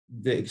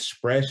the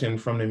expression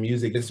from the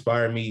music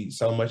inspired me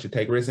so much to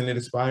take risks, and it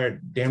inspired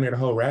damn near the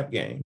whole rap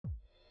game.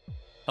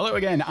 Hello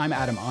again, I'm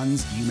Adam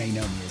Unz. You may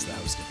know me as the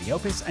host of The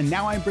Opus, and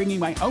now I'm bringing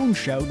my own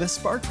show, The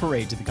Spark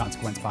Parade, to the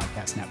Consequence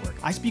Podcast Network.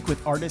 I speak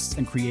with artists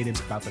and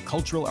creatives about the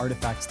cultural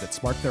artifacts that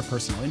spark their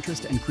personal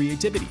interest and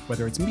creativity,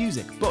 whether it's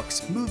music,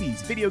 books,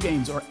 movies, video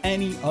games, or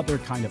any other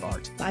kind of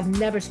art. I've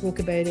never spoke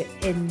about it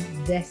in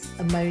this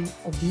amount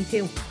of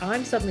detail.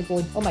 I'm suddenly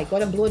going, oh my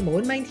God, I'm blowing my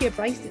own mind here,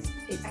 Christ.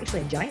 It's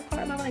actually a giant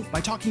part of my life.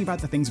 By talking about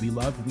the things we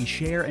love, we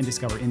share and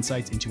discover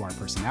insights into our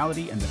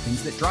personality and the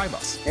things that drive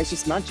us. It's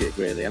just magic,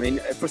 really. I mean,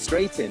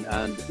 frustrating,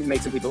 and it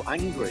makes some people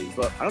angry,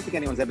 but I don't think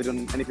anyone's ever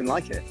done anything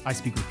like it. I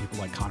speak with people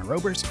like Connor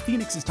Oberst,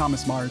 Phoenix's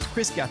Thomas Mars,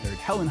 Chris Gethard,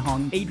 Helen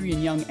Hong,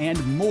 Adrian Young,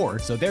 and more,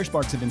 so their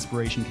sparks of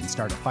inspiration can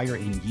start a fire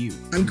in you.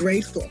 I'm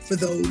grateful for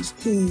those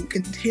who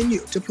continue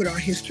to put our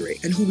history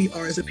and who we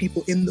are as a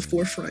people in the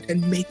forefront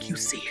and make you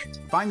see it.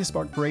 Find The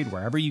Spark Parade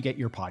wherever you get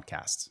your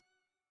podcasts.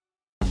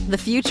 The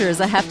future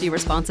is a hefty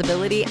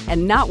responsibility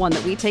and not one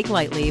that we take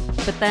lightly.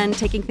 But then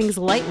taking things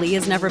lightly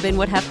has never been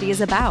what Hefty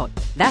is about.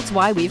 That's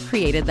why we've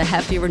created the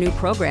Hefty Renew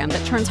program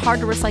that turns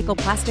hard-to-recycle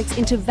plastics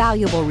into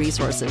valuable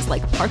resources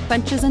like park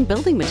benches and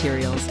building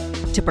materials.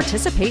 To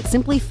participate,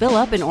 simply fill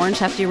up an orange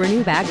Hefty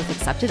Renew bag with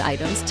accepted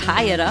items,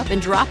 tie it up,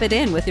 and drop it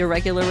in with your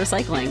regular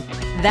recycling.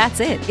 That's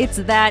it. It's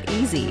that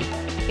easy.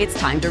 It's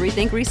time to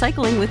rethink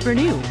recycling with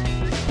Renew.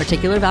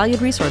 Particular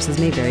valued resources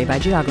may vary by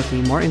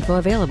geography. More info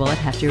available at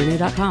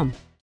heftyrenew.com.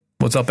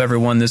 What's up,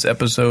 everyone? This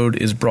episode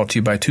is brought to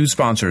you by two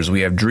sponsors.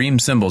 We have Dream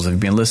Cymbals. If you've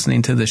been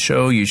listening to the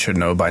show, you should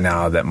know by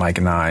now that Mike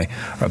and I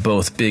are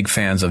both big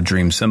fans of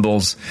Dream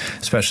Cymbals,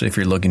 especially if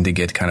you're looking to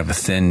get kind of a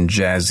thin,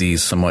 jazzy,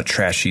 somewhat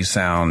trashy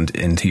sound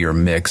into your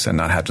mix and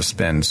not have to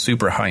spend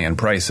super high-end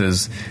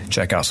prices.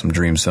 Check out some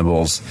Dream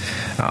Cymbals.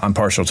 I'm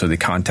partial to the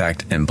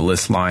Contact and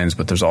Bliss lines,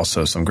 but there's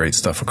also some great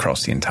stuff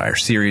across the entire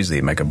series.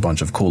 They make a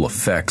bunch of cool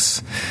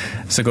effects.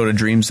 So go to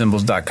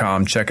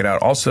dreamcymbals.com, check it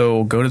out.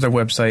 Also, go to their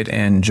website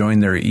and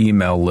join their email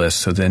list,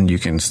 so then you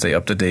can stay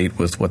up to date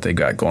with what they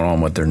got going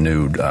on with their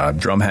new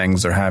drum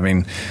hangs they're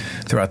having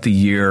throughout the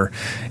year,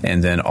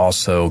 and then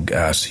also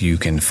so you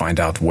can find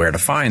out where to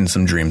find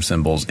some Dream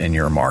Cymbals in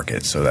your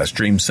market. So that's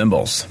Dream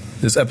Cymbals.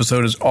 This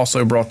episode is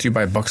also brought to you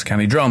by Bucks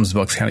County Drums.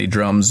 Bucks County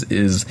Drums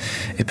is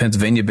a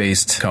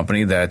Pennsylvania-based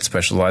company that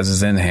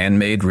specializes in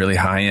handmade, really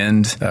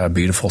high-end,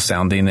 beautiful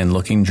sounding and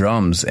looking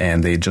drums,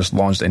 and they just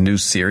launched a new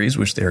series,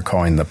 which they're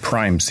calling the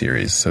Prime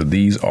Series. So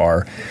these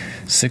are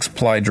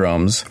 6-ply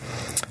drums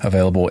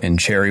available in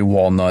cherry,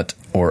 walnut,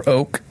 or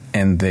oak,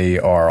 and they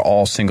are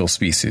all single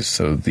species.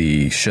 So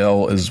the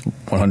shell is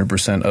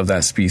 100% of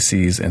that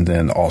species, and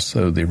then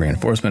also the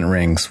reinforcement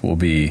rings will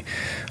be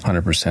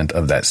 100%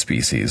 of that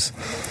species,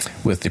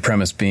 with the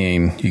premise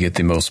being you get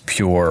the most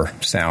pure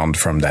sound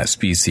from that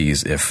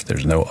species if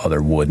there's no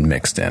other wood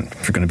mixed in.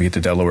 If you're going to be at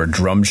the Delaware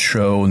Drum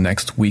Show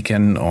next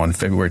weekend on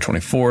February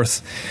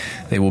 24th,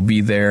 they will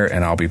be there,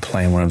 and I'll be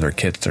playing one of their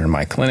kits during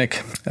my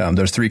clinic.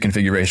 There's 3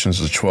 configurations.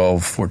 There's a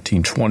 12,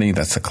 14, 20.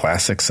 That's the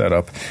classic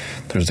setup.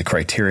 There's the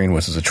Criterion,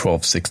 which is a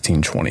 12,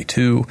 16,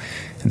 22.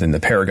 And then the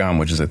Paragon,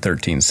 which is a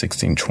 13,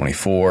 16,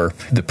 24.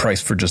 The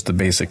price for just the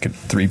basic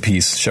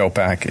 3-piece shell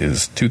pack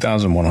is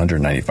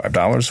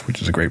 $2,195,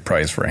 which is a great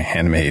price for a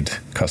handmade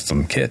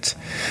custom kit.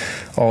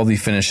 All the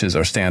finishes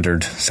are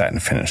standard satin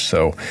finish.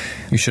 So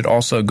you should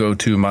also go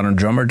to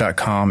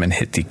moderndrummer.com and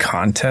hit the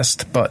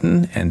contest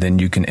button, and then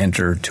you can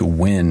enter to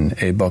win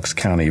a Bucks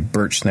County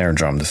birch snare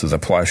drum. This is a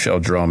ply shell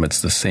drum.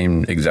 It's the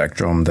same exact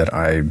drum that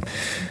I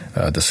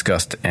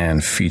discussed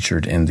and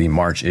featured in the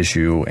March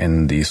issue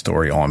in the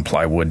story on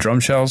plywood drum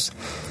shells.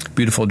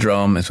 Beautiful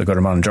drum. So go to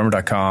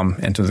moderndrummer.com,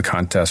 enter the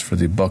contest for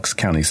the Bucks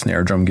County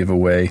snare drum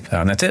giveaway.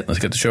 And that's it. Let's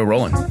get the show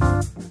rolling.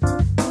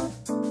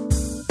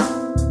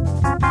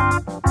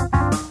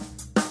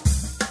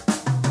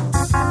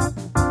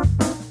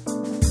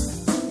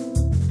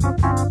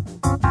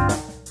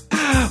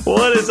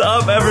 What is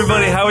up,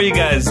 everybody? How are you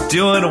guys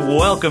doing?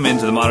 Welcome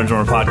into the Modern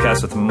Drummer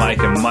Podcast with Mike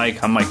and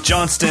Mike. I'm Mike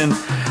Johnston.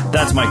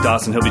 That's Mike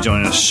Dawson. He'll be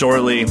joining us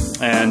shortly.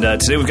 And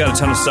today we've got a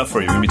ton of stuff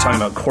for you. We're going to be talking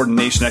about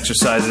coordination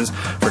exercises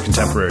for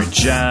contemporary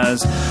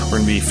jazz. We're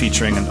going to be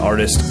featuring an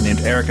artist named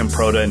Aric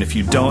Improta. And if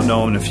you don't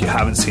know him, if you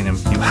haven't seen him,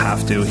 you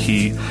have to.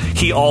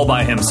 He all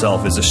by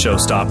himself is a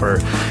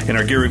showstopper. In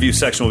our gear review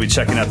section, we'll be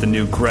checking out the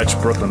new Gretsch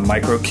Brooklyn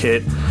Micro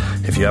Kit.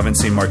 If you haven't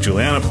seen Mark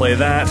Juliana play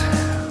that,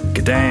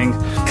 gadang.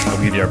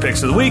 We'll give you our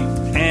picks of the week,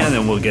 and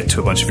then we'll get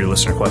to a bunch of your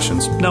listener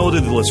questions. No, we'll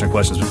do the listener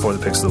questions before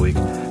the picks of the week.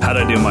 How'd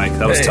I do, Mike?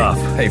 That was tough.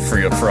 Hey,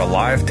 for a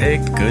live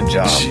take, good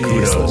job. Jeez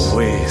Kudos.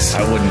 Louise.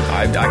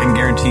 I can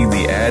guarantee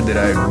the ad that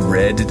I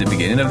read at the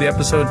beginning of the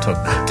episode took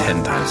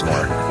 10 times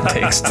more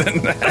takes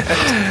than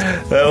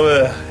that.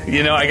 Well,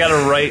 I got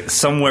to write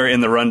somewhere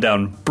in the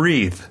rundown,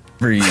 breathe.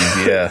 Breathe,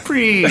 yeah.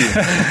 Breathe.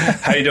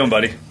 How you doing,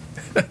 buddy?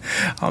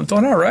 I'm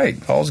doing all right.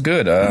 All's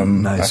good.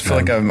 Nice, I feel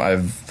like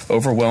I've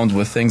overwhelmed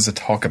with things to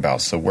talk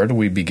about. So where do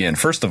we begin?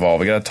 First of all,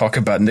 we got to talk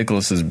about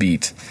Nicholas's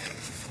beat.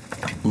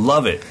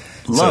 Love it.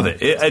 Love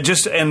it.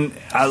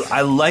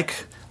 I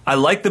like I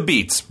like the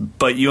beats,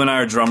 but you and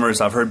I are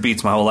drummers. I've heard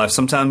beats my whole life.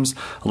 Sometimes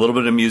a little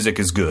bit of music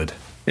is good.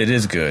 It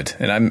is good,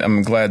 and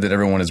I'm glad that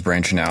everyone is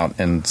branching out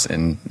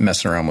and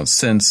messing around with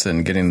synths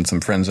and getting some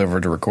friends over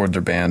to record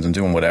their bands and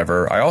doing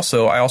whatever. I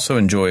also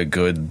enjoy a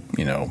good,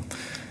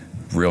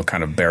 real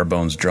kind of bare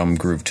bones drum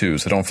groove too.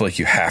 So don't feel like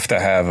you have to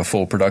have a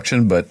full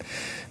production. But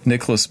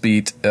Nicholas'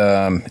 beat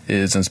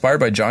is inspired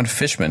by John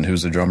Fishman,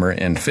 who's a drummer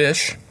in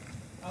Phish,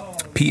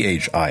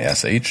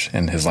 Phish,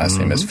 and his last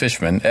name is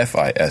Fishman,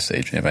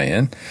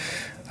 Fishman.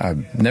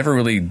 I've never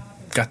really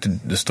got to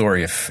the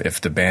story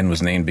if the band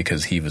was named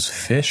because he was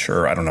Fish,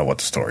 or I don't know what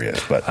the story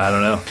is, but I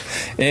don't know.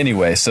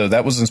 Anyway, so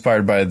that was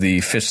inspired by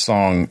the Fish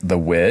song The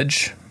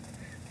Wedge,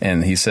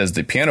 and he says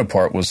the piano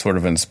part was sort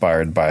of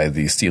inspired by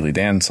the Steely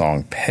Dan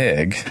song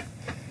Peg.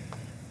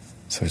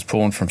 So he's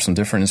pulling from some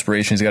different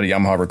inspirations. He's got a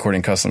Yamaha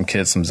recording custom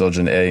kit, some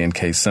Zildjian A and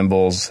K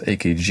cymbals,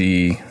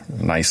 AKG,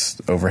 nice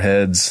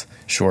overheads,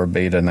 Shure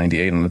Beta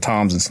 98 on the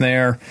toms and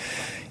snare,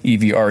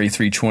 EVRE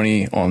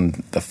 320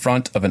 on the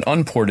front of an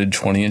unported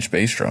 20-inch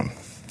bass drum.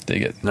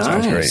 Dig it. Nice.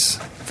 Sounds great.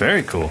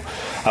 Very cool.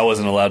 I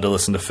wasn't allowed to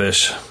listen to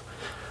Phish.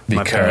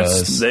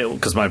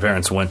 Because my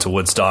parents went to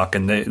Woodstock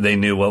and they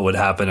knew what would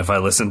happen if I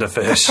listened to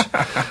Phish.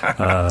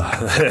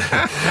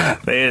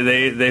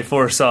 They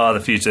foresaw the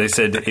future. They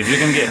said, if you're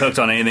going to get hooked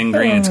on anything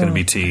green, it's going to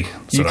be tea.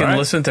 You can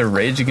listen to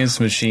Rage Against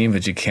the Machine,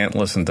 but you can't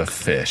listen to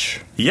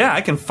Phish. Yeah,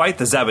 I can fight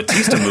the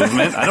Zapatista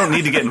movement. I don't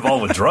need to get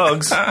involved with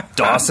drugs,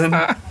 Dawson.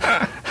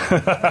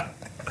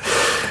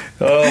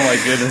 Oh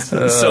my goodness.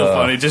 It's so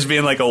funny. Just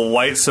being like a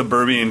white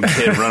suburban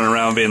kid running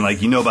around being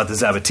like, you know about the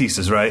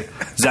Zapatistas, right?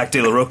 Zach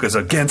De La Roca's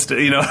against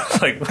it,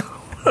 Like,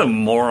 what a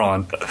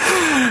moron.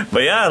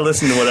 But yeah, I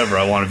listen to whatever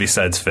I want to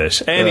besides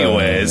Phish.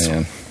 Anyways,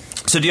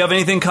 so do you have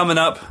anything coming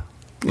up?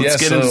 Let's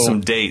get into some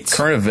dates.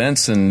 Current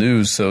events and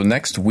news. So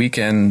next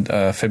weekend,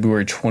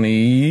 February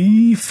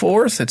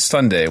 24th, it's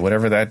Sunday,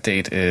 whatever that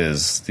date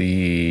is,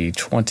 the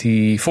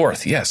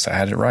 24th. Yes, I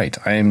had it right.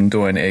 I am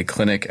doing a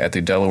clinic at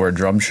the Delaware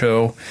Drum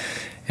Show.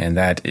 And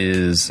that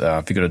is,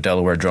 if you go to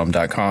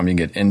DelawareDrum.com, you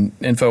can get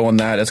info on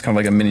that. It's kind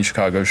of like a mini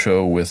Chicago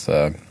show with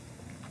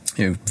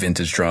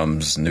vintage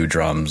drums, new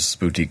drums,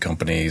 boutique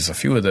companies. A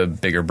few of the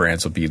bigger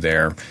brands will be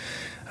there.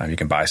 You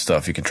can buy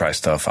stuff. You can try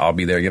stuff. I'll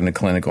be there giving a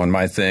clinic on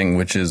my thing,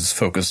 which is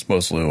focused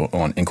mostly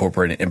on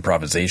incorporating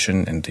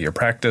improvisation into your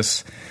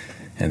practice.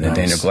 And then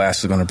Daniel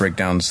Glass is going to break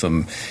down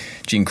some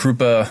Gene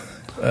Krupa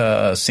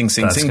sing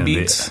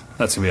beats.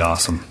 That's going to be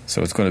awesome.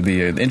 So it's going to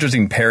be an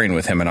interesting pairing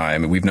with him and I. I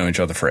mean, we've known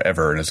each other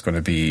forever, and it's going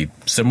to be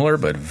similar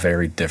but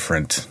very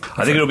different.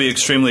 I think it'll be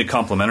extremely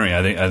complimentary.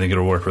 I think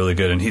it'll work really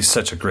good, and he's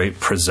such a great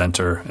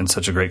presenter and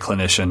such a great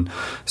clinician.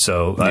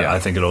 So I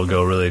think it'll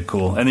go really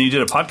cool. And then you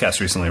did a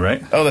podcast recently,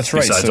 right? Oh, that's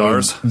right. Besides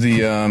ours.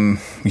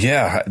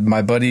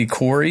 My buddy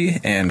Corey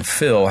and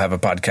Phil have a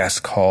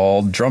podcast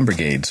called Drum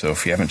Brigade. So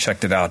if you haven't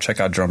checked it out, check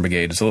out Drum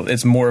Brigade.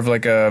 It's more of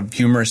like a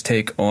humorous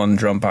take on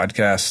drum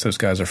podcasts. Those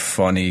guys are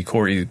funny.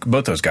 Corey,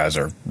 both those guys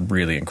are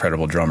really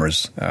incredible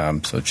drummers.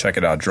 So check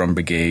it out, Drum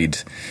Brigade.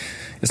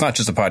 It's not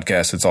just a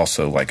podcast; it's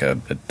also like a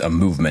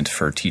movement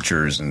for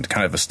teachers and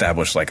kind of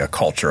establish like a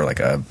culture,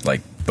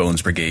 like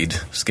Bones Brigade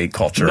skate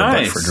culture,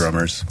 but for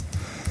drummers.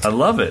 I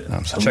love it.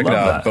 So check it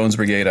out, that. Bones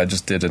Brigade. I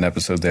just did an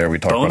episode there. We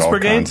talked about all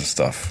kinds of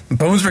stuff.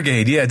 Bones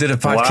Brigade, yeah, I did a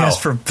podcast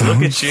for Bones.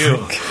 Look at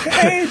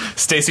you.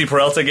 Stacy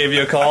Peralta gave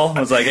you a call. I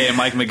was like, hey,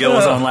 Mike McGill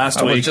was on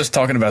last week. I was just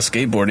talking about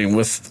skateboarding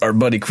with our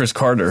buddy Chris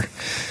Carter.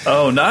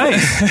 Oh,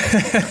 nice.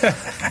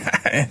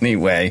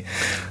 Anyway,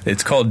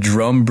 it's called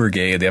Drum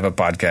Brigade. They have a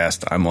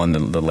podcast. I'm on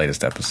the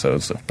latest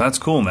episode. So. That's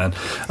cool, man.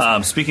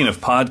 Speaking of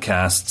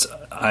podcasts,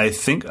 I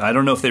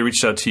don't know if they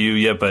reached out to you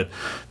yet, but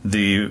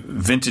the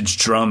Vintage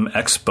Drum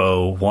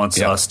Expo wants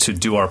us to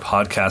do our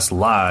podcast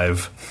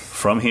live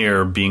from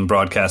here, being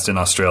broadcast in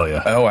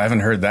Australia. Oh, I haven't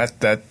heard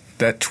that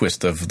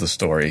twist of the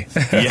story.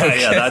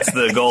 Yeah, that's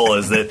the goal,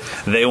 is that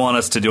they want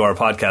us to do our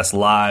podcast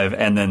live,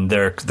 and then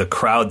the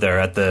crowd there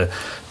at the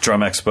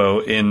Drum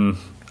Expo in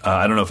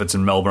I don't know if it's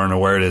in Melbourne or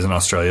where it is in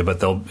Australia, but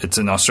it's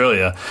in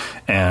Australia,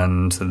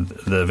 and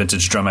the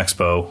Vintage Drum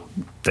Expo,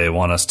 they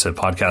want us to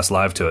podcast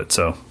live to it.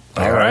 So,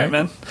 all right,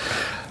 man.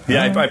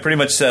 Yeah, I pretty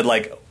much said,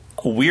 like,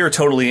 we are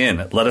totally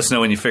in. Let us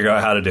know when you figure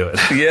out how to do it.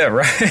 Yeah,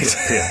 right.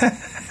 Yeah.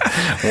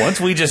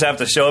 Once we just have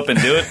to show up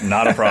and do it,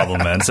 not a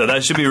problem, man. So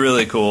that should be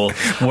really cool.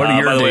 What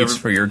are your dates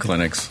for your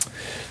clinics?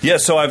 Yeah,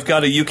 so I've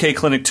got a UK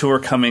clinic tour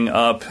coming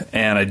up,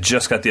 and I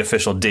just got the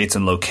official dates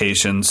and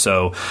locations.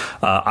 So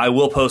I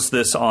will post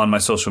this on my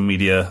social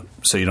media,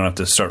 so you don't have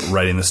to start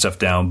writing this stuff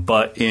down.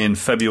 But in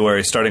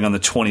February, starting on the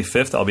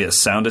 25th, I'll be at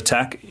Sound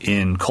Attack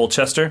in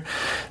Colchester.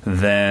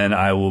 Then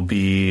I will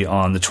be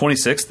on the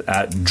 26th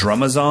at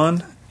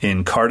Drumazon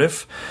in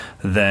Cardiff.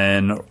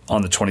 Then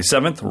on the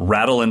 27th,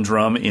 Rattle and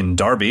Drum in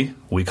Derby.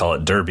 We call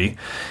it Derby.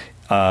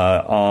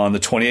 On the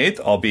 28th,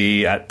 I'll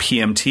be at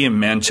PMT in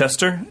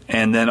Manchester.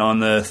 And then on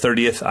the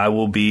 30th, I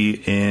will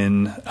be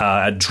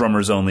at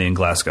Drummers Only in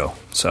Glasgow.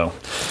 So,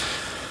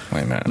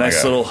 wait a minute.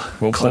 Nice little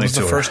what was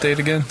the first date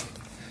again?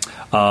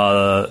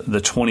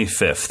 The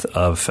 25th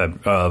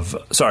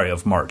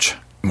of March.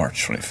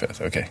 March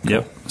 25th. Okay. Cool.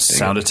 Yep.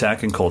 Sound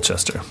Attack in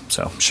Colchester.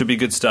 So should be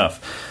good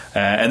stuff.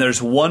 And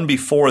there's one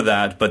before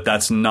that, but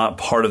that's not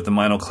part of the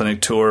Meinl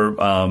Clinic tour.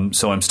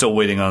 So I'm still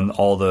waiting on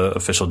all the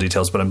official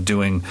details, but I'm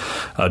doing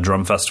a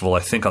drum festival, I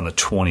think, on the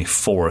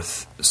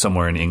 24th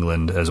somewhere in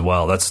England as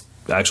well. That's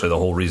actually the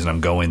whole reason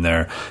I'm going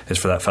there is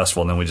for that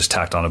festival. And then we just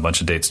tacked on a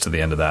bunch of dates to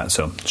the end of that.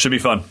 So should be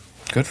fun.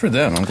 Good for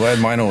them. I'm glad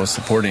Meinl is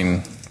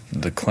supporting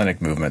the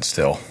clinic movement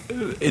still.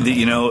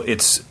 You know,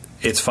 it's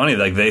funny,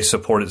 like they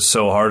support it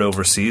so hard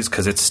overseas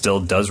because it still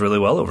does really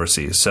well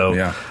overseas. So,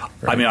 yeah,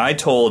 right. I mean, I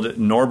told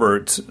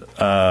Norbert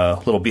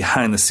a little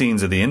behind the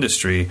scenes of the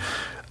industry,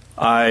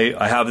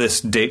 I have this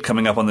date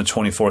coming up on the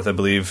 24th, I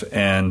believe,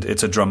 and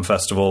it's a drum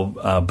festival,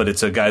 but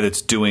it's a guy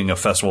that's doing a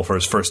festival for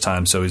his first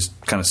time, so he's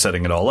kind of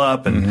setting it all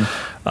up, and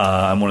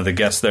I'm one of the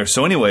guests there.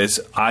 So anyways,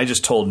 I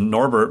just told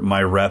Norbert,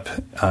 my rep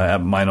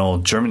at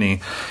Meinl Germany,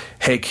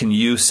 hey, can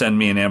you send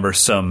me and Amber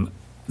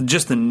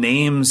just the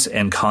names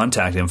and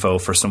contact info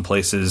for some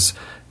places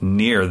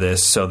near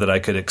this so that I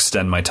could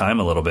extend my time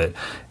a little bit.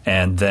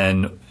 And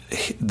then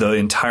the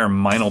entire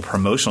Meinl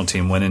promotional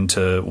team went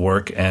into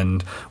work,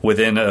 and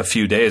within a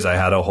few days I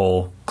had a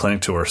whole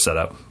clinic tour set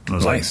up. I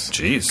was like,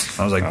 geez.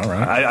 I was like,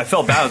 right. I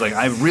felt bad. I was like,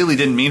 I really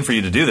didn't mean for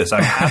you to do this.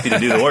 I'm happy to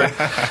do the work.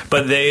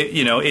 But they,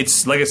 you know,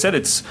 it's like I said,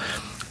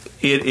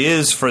 it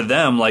is for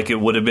them like it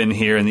would have been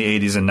here in the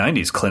 80s and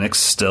 90s. Clinics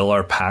still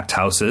are packed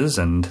houses,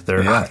 and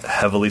they're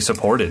heavily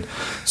supported.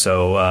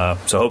 So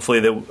hopefully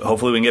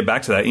we can get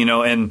back to that. You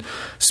know, and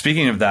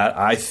speaking of that,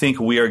 I think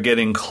we are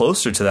getting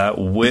closer to that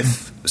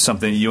with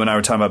something you and I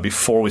were talking about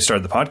before we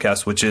started the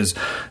podcast, which is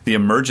the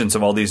emergence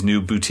of all these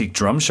new boutique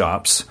drum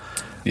shops.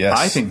 Yes.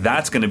 I think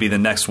that's going to be the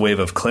next wave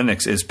of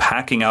clinics, is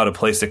packing out a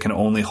place that can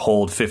only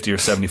hold 50 or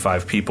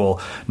 75 people,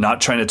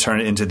 not trying to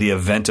turn it into the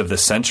event of the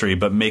century,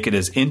 but make it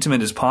as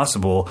intimate as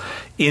possible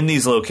in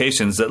these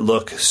locations that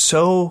look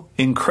so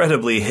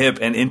incredibly hip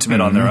and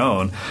intimate on their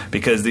own,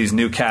 because these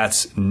new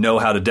cats know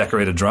how to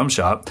decorate a drum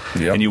shop.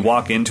 Yep. And you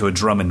walk into a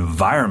drum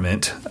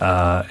environment,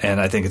 and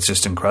I think it's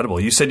just incredible.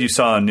 You said you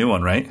saw a new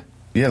one, right?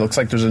 Yeah, it looks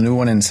like there's a new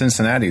one in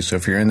Cincinnati. So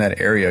if you're in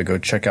that area, go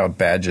check out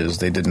Badges.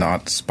 They did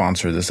not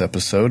sponsor this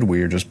episode.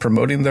 We are just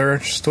promoting their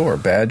store,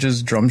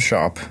 Badges Drum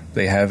Shop.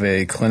 They have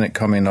a clinic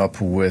coming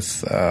up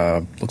with,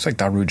 looks like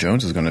Daru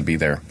Jones is going to be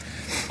there.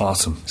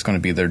 Awesome. It's going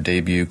to be their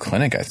debut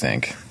clinic, I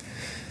think.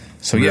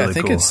 So really I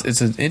think cool.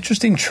 it's an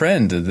interesting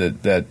trend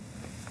that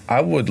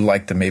I would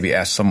like to maybe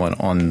ask someone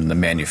on the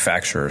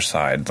manufacturer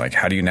side, like,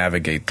 how do you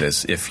navigate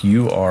this? If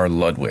you are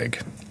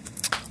Ludwig,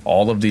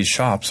 all of these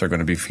shops are going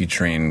to be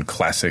featuring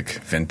classic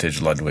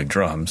vintage Ludwig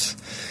drums.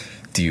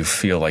 Do you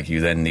feel like you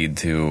then need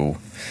to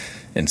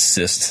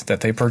insist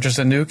that they purchase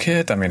a new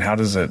kit? I mean, how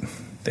does it...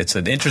 It's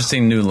an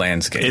interesting new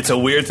landscape. It's a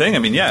weird thing. I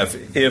mean, yeah,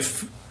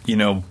 if you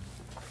know...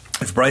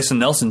 If Bryson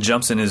Nelson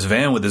jumps in his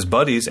van with his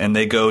buddies and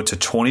they go to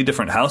 20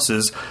 different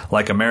houses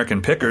like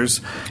American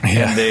Pickers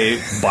and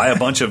they buy a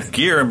bunch of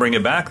gear and bring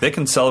it back, they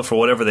can sell it for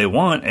whatever they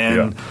want,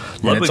 and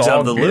Ludwig's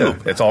out of the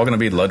loop. It's all going to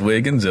be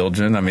Ludwig and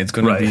Zildjian. I mean, it's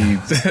going to be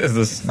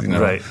this,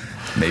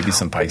 maybe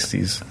some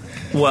Pisces.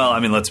 Well,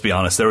 I mean, let's be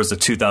honest. There was a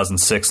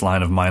 2006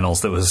 line of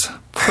Meinls that was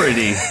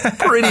pretty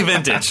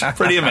vintage,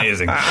 pretty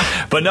amazing.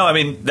 But no, I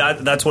mean,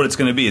 that's what it's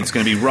going to be. It's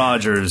going to be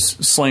Rogers,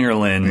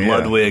 Slingerland,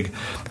 Ludwig.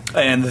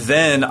 And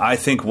then I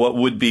think what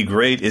would be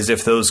great is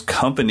if those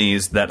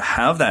companies that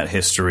have that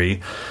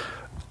history,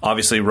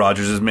 obviously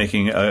Rogers is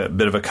making a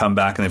bit of a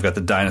comeback, and they've got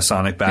the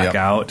Dynasonic back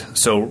out.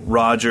 So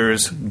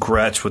Rogers,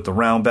 Gretsch with the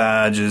round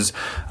badges,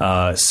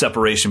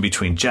 separation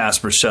between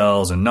Jasper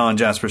shells and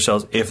non-Jasper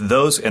shells. If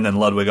those, and then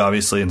Ludwig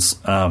obviously, and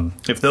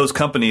if those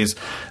companies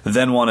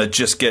then want to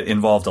just get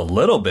involved a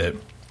little bit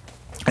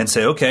and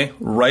say, okay,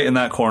 right in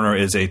that corner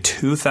is a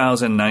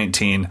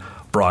 2019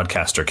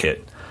 broadcaster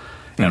kit.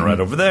 And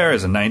right over there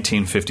is a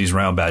 1950s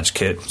round badge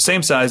kit.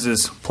 Same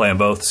sizes, play them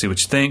both, see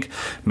what you think.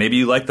 Maybe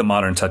you like the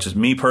modern touches.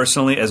 Me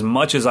personally, as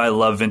much as I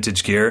love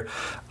vintage gear,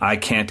 I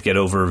can't get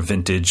over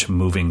vintage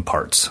moving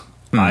parts.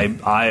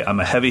 I'm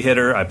a heavy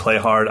hitter. I play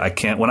hard. I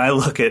can't. When I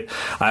look at,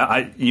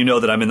 you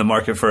know that I'm in the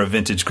market for a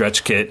vintage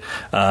Gretsch kit.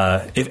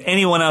 If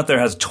anyone out there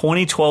has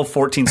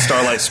 2012-14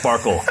 Starlight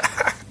Sparkle,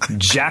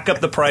 jack up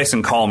the price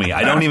and call me.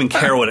 I don't even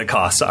care what it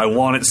costs. I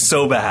want it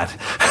so bad.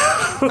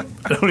 I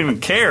don't even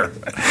care.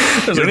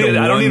 There's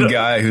like one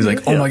guy who's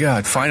like, oh my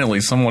God,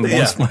 finally someone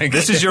wants my kit.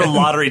 This is your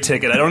lottery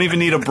ticket. I don't even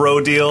need a bro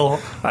deal.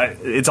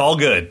 It's all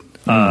good.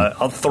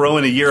 I'll throw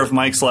in a year of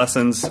Mike's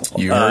lessons.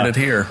 You heard it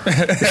here.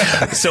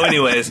 So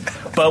anyways,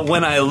 but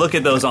when I look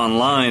at those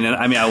online, and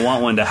I mean, I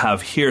want one to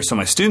have here so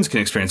my students can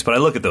experience, but I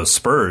look at those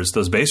Spurs,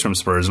 those bass drum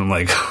Spurs, and I'm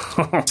like,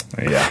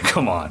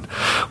 come on.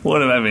 What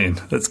do I mean?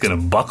 That's going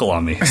to buckle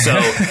on me.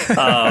 So,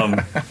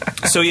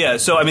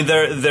 so I mean,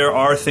 there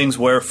are things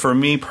where, for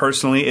me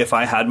personally, if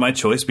I had my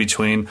choice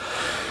between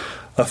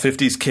a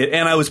 50s kit,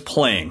 and I was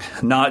playing,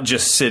 not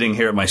just sitting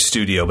here at my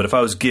studio, but if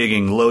I was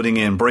gigging, loading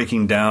in,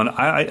 breaking down,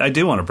 I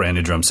do want a brand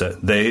new drum set.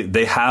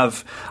 They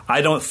have,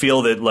 I don't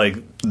feel that like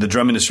the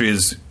drum industry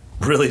is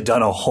really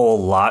done a whole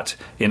lot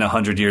in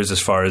 100 years as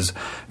far as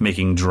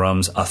making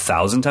drums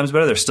 1,000 times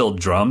better. They're still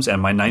drums,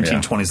 and my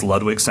 1920s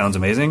Ludwig sounds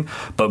amazing,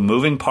 but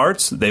moving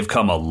parts, they've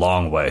come a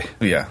long way.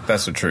 Yeah,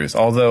 that's the truth.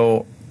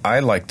 Although I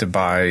like to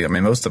buy, I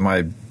mean,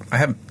 I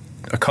have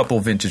a couple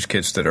vintage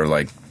kits that are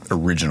like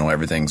original,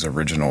 everything's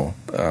original,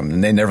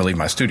 and they never leave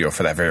my studio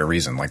for that very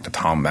reason, like the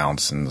tom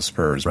mounts and the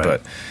spurs. Right.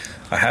 But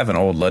I have an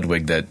old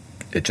Ludwig that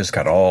it just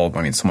got all,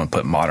 I mean, someone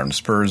put modern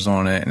spurs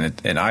on it,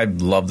 and I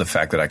love the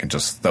fact that I can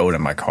just throw it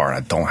in my car and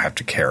I don't have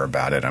to care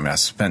about it. I mean, I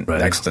spent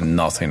next to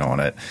nothing on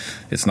it.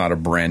 It's not a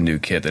brand new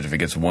kit that if it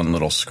gets one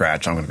little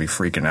scratch, I'm going to be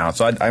freaking out.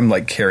 So I'm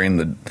like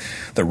carrying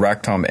the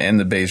rack tom and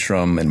the bass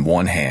drum in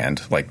one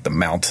hand, like the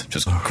mount,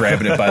 just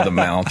grabbing it by the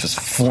mount, just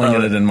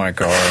flinging it in my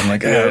car. I'm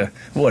like,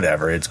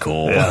 whatever, it's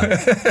cool.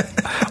 Yeah.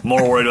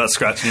 More worried about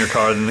scratching your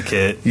car than the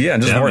kit. Yeah,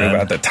 and just worried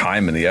about the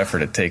time and the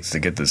effort it takes to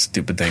get this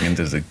stupid thing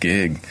into the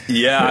gig.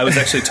 Yeah, I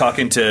was actually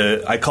talking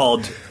to, I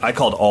called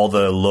all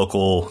the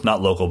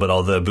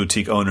all the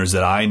boutique owners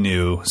that I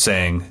knew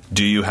saying,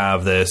 do you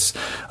have this?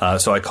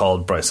 So I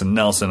called Bryson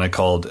Nelson, I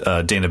called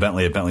Dana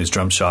Bentley at Bentley's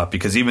Drum Shop,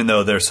 because even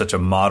though they're such a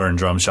modern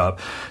drum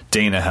shop,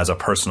 Dana has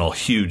a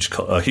huge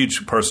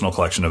personal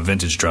collection of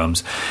vintage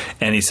drums.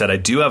 And he said, I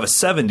do have a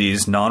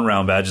 70s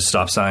non-round badge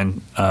stop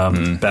sign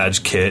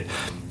badge kit.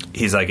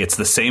 He's like, it's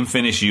the same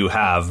finish you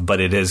have, but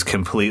it is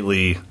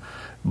completely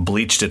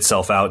bleached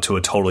itself out to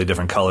a totally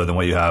different color than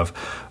what you have.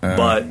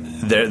 But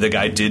the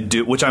guy did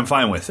do, which I'm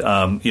fine with.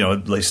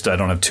 At least I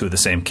don't have two of the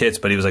same kits,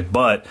 but he was like,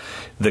 but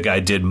the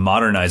guy did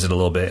modernize it a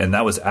little bit. And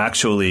that was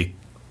actually,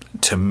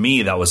 to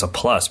me, that was a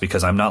plus,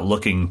 because I'm not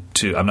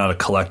a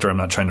collector. I'm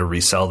not trying to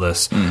resell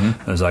this. I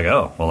was like,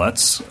 oh, well,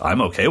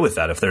 I'm okay with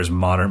that if there's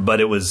modern, but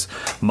it was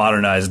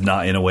modernized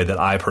not in a way that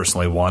I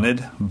personally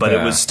wanted, but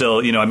it was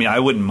still, I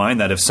wouldn't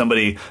mind that if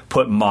somebody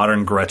put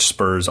modern Gretsch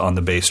spurs on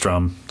the bass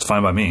drum. It's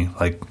fine by me.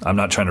 Like, I'm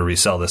not trying to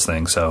resell this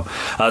thing. So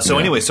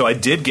anyway, so I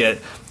did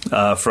get,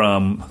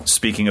 from,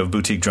 speaking of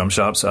boutique drum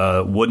shops,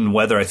 Wooden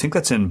Weather. I think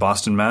that's in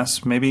Boston,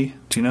 Mass, maybe.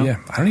 Do you know? Yeah,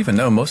 I don't even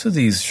know. Most of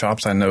these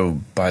shops I know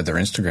by their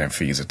Instagram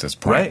feeds at this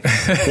point. Right.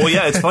 Well,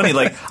 yeah, it's funny.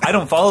 Like, I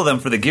don't follow them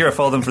for the gear. I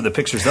follow them for the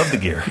pictures of the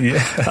gear.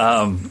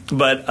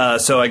 Yeah.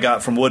 So I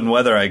got from Wooden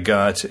Weather, I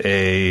got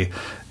a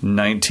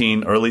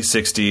early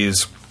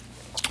 60s,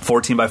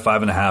 14 by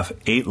 5.5,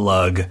 8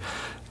 lug,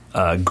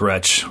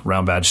 Gretsch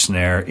round badge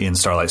snare in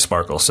Starlight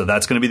Sparkle. So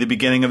that's going to be the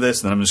beginning of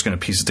this, and then I'm just going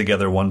to piece it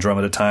together one drum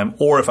at a time.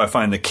 Or if I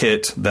find the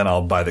kit, then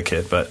I'll buy the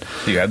kit. But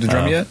do you have the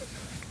drum yet?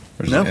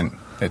 Or is no.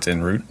 It's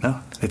en route? No,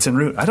 it's en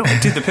route.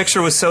 Dude, the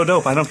picture was so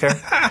dope. I don't care.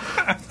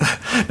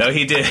 No,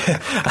 he did.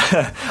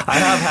 I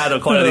have had a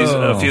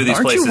few of these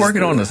Aren't places. You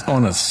working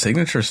on a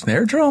signature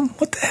snare drum?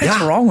 What the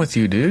heck's wrong with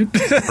you, dude?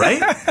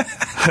 Right?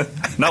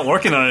 Not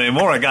working on it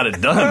anymore. I got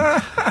it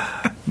done.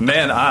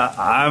 Man,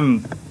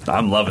 I'm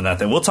loving that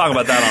thing. We'll talk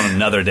about that on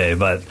another day.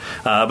 But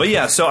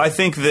yeah, so I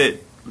think that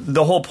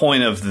the whole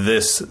point of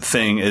this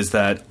thing is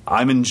that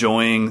I'm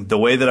enjoying the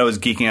way that I was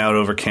geeking out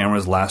over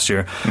cameras last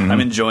year.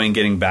 I'm enjoying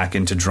getting back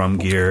into drum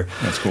gear.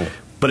 That's cool.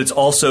 But it's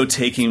also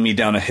taking me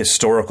down a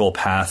historical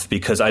path,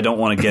 because I don't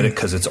want to get it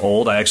because it's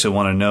old. I actually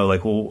want to know,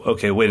 like, well,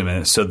 okay, wait a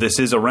minute. So this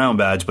is a round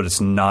badge, but it's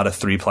not a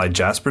 3-ply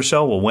Jasper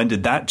shell. Well, when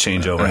did that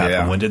changeover happen?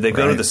 Yeah, when did they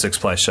go to the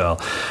 6-ply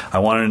shell? I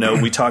want to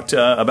know. We talked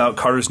about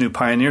Carter's new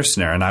Pioneer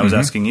snare, and I was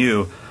asking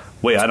you,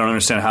 wait, I don't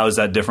understand. How is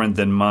that different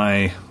than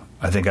my,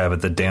 I think I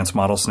have the dance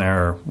model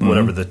snare or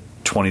whatever the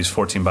 20s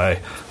 14 by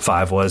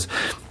 5 was.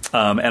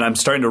 And I'm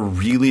starting to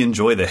really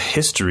enjoy the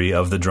history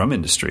of the drum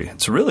industry.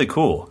 It's really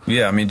cool.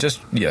 Yeah, I mean,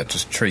 just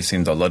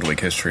tracing the Ludwig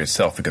history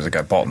itself, because it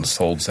got bought and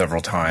sold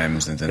several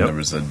times, and then there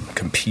was a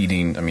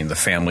competing. I mean, the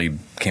family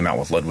came out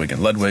with Ludwig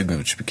and Ludwig,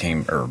 which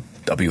became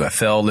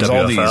WFL. There's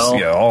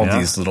all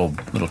these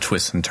little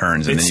twists and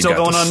turns. And it's then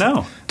still going on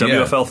now.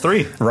 WFL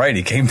 3. Right,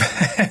 he came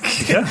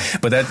back. Yeah,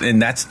 but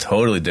that's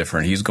totally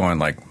different. He's going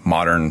like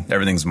modern.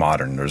 Everything's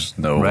modern. There's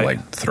no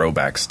like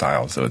throwback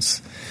style. So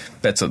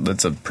that's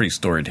a pretty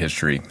storied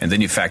history. And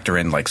then you factor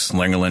in like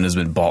Slingerland has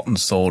been bought and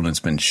sold, and it's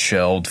been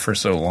shelved for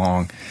so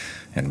long,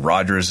 and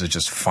Rogers is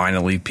just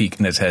finally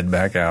peeking his head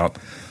back out.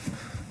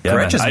 Yeah,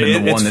 Gretsch has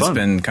been the one that's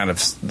been kind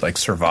of like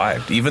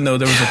survived, even though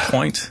there was a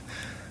point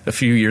a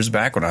few years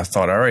back when I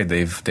thought, all right,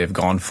 they've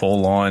gone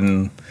full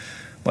on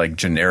like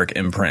generic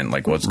imprint,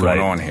 like what's going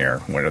on here?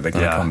 When are they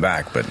going to come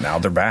back? But now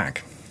they're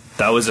back.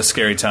 That was a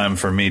scary time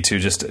for me too,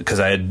 just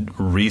because I had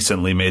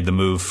recently made the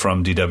move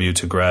from DW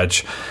to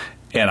Gretsch.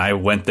 And I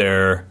went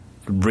there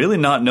really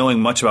not knowing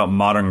much about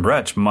modern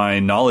Gretsch.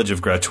 My knowledge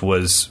of Gretsch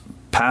was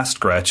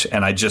past Gretsch,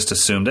 and I just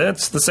assumed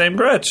it's the same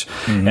Gretsch.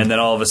 And then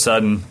all of a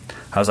sudden,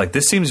 I was like,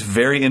 this seems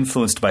very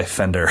influenced by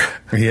Fender.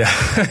 Yeah.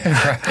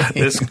 Right.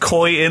 This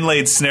Coy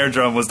inlaid snare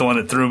drum was the one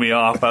that threw me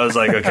off. I was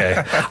like, okay,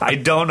 I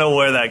don't know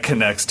where that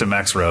connects to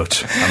Max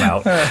Roach. I'm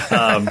out.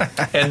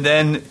 And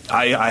then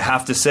I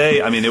have to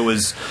say, I mean, it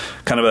was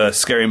kind of a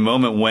scary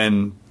moment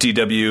when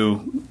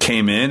DW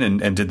came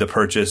in and did the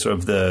purchase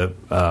of the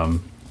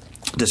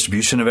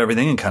distribution of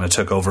everything and kind of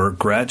took over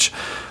Gretsch.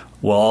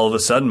 Well, all of a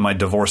sudden, my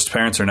divorced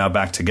parents are now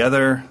back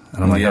together.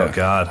 And I'm like, oh,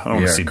 God, I don't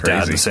want to see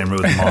dad in the same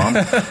room with mom.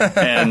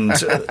 And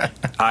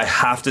I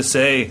have to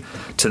say,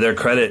 to their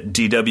credit,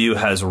 DW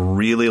has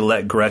really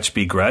let Gretsch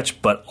be Gretsch,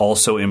 but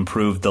also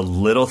improved the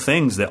little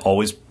things that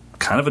always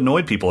kind of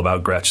annoyed people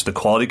about Gretsch. The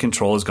quality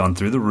control has gone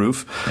through the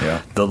roof.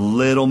 Yeah. The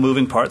little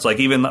moving parts, like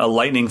even a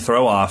lightning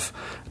throw-off,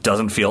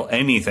 doesn't feel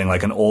anything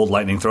like an old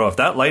lightning throw-off.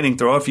 That lightning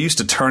throw-off, you used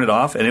to turn it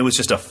off, and it was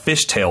just a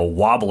fishtail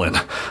wobbling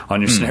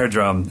on your snare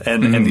drum.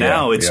 And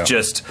now it's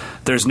just,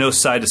 there's no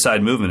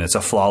side-to-side movement. It's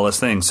a flawless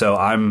thing. So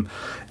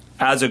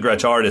as a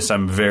Gretsch artist,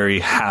 I'm very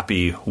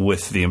happy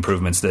with the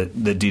improvements that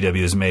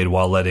DW has made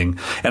while letting...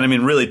 And I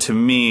mean, really, to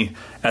me,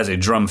 as a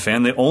drum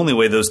fan, the only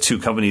way those two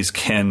companies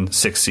can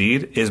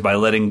succeed is by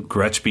letting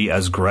Gretsch be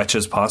as Gretsch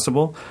as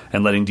possible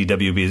and letting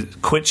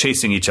DW quit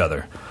chasing each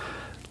other.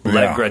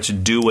 Let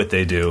Gretsch do what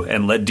they do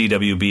and let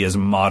DW be as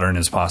modern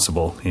as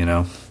possible, you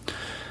know?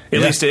 At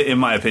least in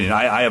my opinion.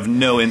 I have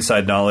no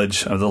inside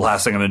knowledge. The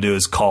last thing I'm going to do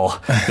is call.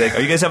 Like, are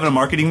you guys having a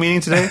marketing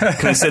meeting today?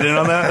 Can I sit in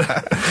on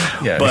that?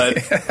 But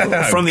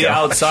from the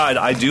outside,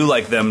 I do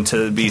like them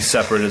to be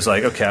separate as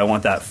like, okay, I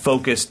want that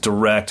focused,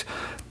 direct,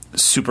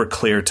 super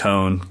clear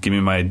tone. Give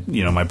me my,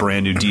 my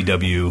brand new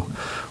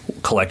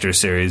DW collector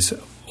series.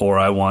 Or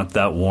I want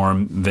that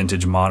warm,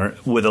 vintage, modern,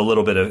 with a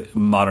little bit of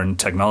modern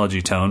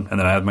technology tone, and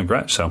then I have my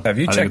Gretsch. So have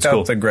you checked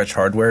out the Gretsch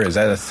hardware? Is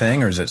that a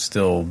thing, or is it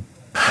still?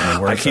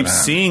 I keep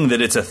seeing that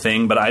it's a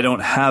thing, but I don't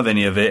have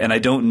any of it, and I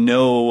don't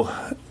know.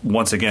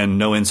 Once again,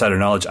 no insider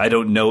knowledge. I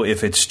don't know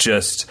if it's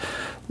just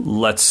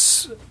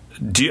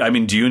do you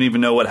even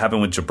know what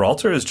happened with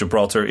Gibraltar? Is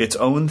Gibraltar its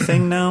own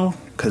thing now?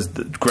 Because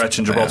Gretsch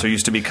and Gibraltar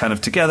used to be kind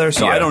of together,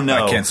 so I don't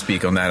know. I can't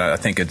speak on that. I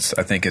think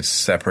it's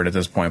separate at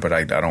this point, but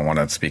I don't want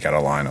to speak out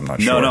of line. I'm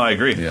not sure. No, I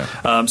agree.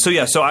 Yeah.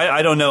 So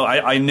I don't know.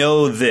 I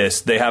know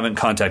this. They haven't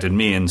contacted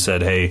me and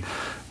said, hey,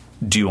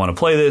 do you want to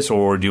play this,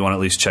 or do you want to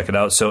at least check it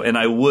out? So, and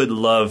I would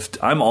love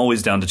I'm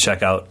always down to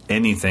check out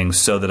anything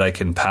so that I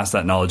can pass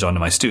that knowledge on to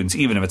my students,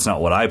 even if it's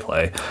not what I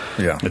play.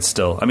 Yeah. It's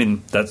still,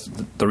 that's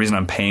the reason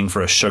I'm paying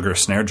for a Sugar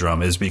snare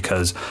drum, is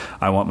because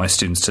I want my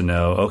students to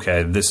know,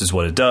 okay, this is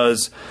what it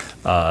does,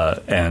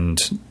 and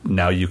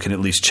now you can at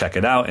least check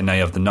it out, and now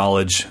you have the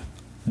knowledge,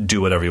 do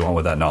whatever you want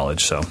with that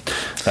knowledge. So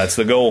that's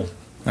the goal.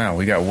 Wow,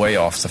 we got way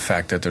off the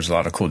fact that there's a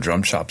lot of cool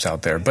drum shops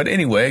out there. But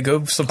anyway,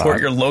 go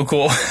support your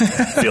local.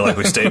 Feel like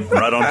we stayed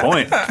right on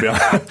point.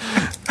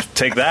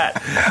 Take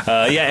that.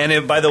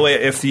 And by the way,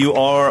 if you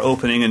are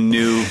opening a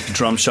new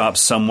drum shop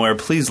somewhere,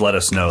 please let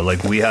us know.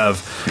 Like, we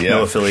have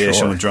no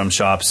affiliation with drum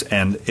shops,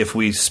 and if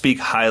we speak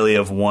highly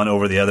of one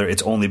over the other,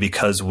 it's only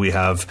because we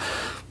have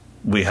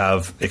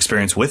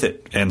experience with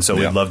it, and so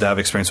we'd love to have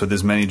experience with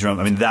as many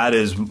drum. That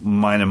is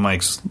mine and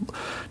Mike's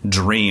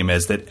dream,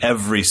 is that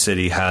every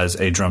city has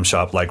a drum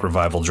shop like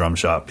Revival Drum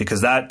Shop,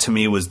 because that to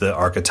me was the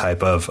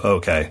archetype of,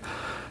 okay,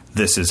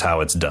 this is how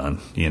it's done,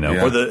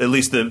 or at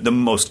least the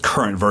most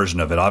current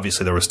version of it.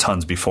 Obviously there was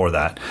tons before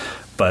that,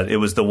 but it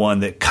was the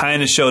one that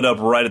kind of showed up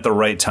right at the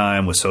right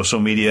time with social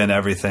media and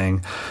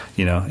everything.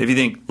 If you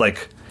think,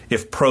 like,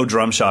 if Pro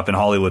Drum Shop in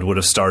Hollywood would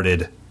have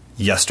started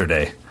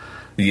yesterday,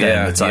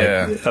 it's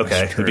like,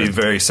 okay, it'd be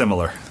very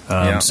similar.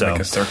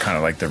 Because they're kind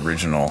of like the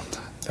original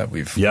that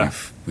we've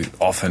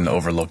often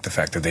overlooked the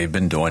fact that they've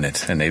been doing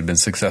it and they've been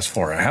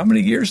successful for how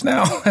many years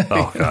now?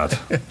 Oh, God.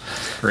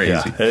 Crazy.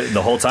 Yeah,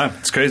 the whole time.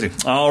 It's crazy.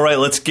 All right,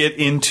 let's get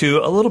into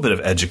a little bit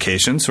of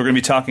education. So we're going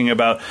to be talking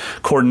about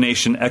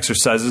coordination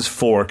exercises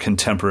for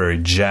contemporary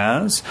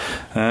jazz.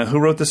 Who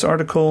wrote this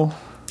article?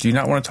 Do you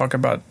not want to talk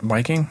about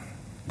miking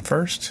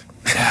first?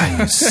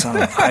 Yeah, you son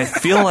of, I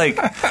feel like,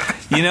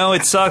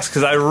 it sucks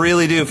because I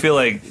really do feel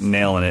like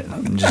nailing it.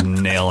 I'm just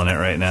nailing it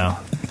right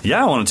now.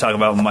 Yeah, I want to talk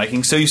about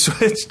miking. So you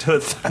switched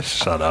to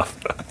shut up.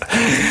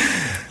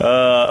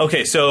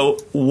 Okay, so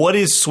what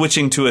is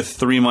switching to a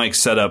 3-mic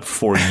setup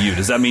for you?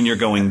 Does that mean you're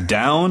going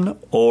down,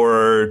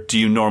 or do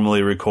you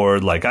normally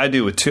record like I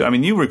do with 2?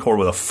 You record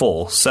with a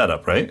full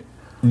setup, right?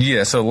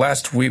 Yeah, so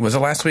last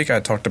week I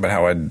talked about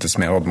how I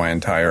dismantled my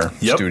entire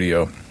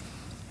studio.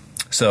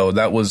 So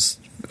that was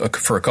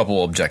for a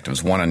couple of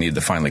objectives. One, I needed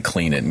to finally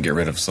clean it and get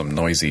rid of some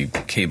noisy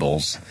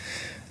cables.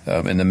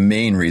 And the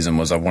main reason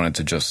was I wanted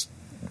to just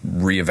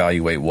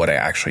reevaluate what I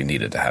actually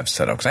needed to have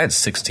set up, because I had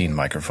 16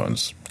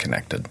 microphones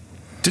connected.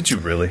 Did you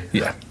really?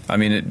 Yeah.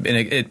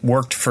 It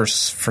worked for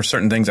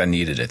certain things. I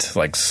needed it.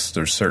 Like,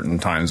 there's certain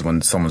times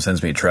when someone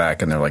sends me a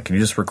track and they're like, can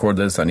you just record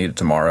this? I need it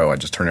tomorrow. I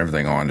just turn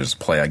everything on, just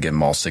play. I give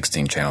them all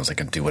 16 channels. They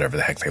can do whatever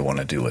the heck they want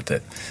to do with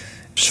it.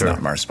 Sure. It's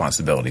not my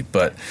responsibility.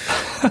 But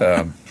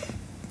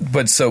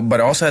But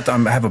I also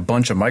have a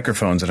bunch of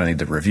microphones that I need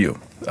to review.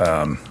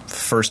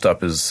 First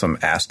up is some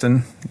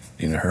Aston.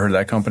 You heard of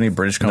that company?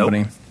 British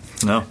company?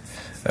 Nope.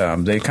 No.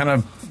 They kind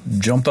of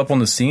jumped up on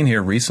the scene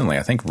here recently.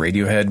 I think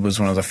Radiohead was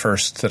one of the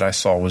first that I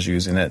saw was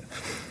using it.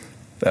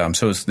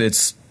 So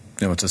it's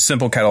a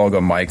simple catalog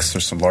of mics.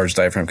 There's some large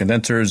diaphragm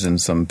condensers and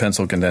some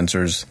pencil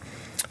condensers.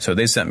 So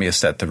they sent me a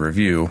set to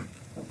review,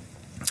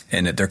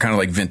 and they're kind of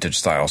like vintage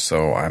style.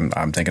 So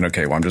I'm thinking,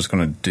 okay, well, I'm just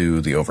going to do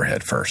the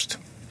overhead first.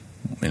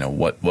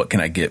 what can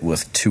I get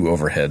with 2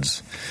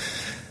 overheads,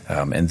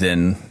 and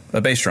then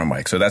a bass drum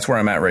mic. So that's where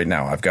I'm at right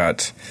now. I've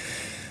got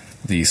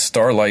the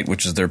Starlight,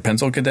 which is their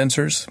pencil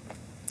condensers,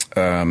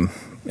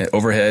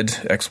 overhead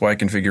XY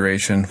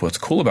configuration. What's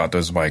cool about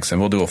those mics, and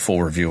we'll do a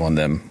full review on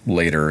them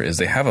later, is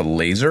they have a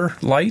laser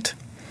light.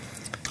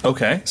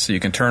 Okay. So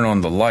you can turn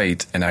on the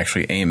light and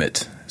actually aim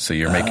it. So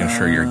you're making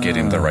sure you're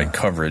getting the right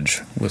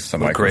coverage with the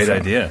microphone. Great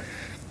idea.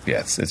 Yeah,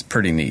 it's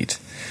pretty neat.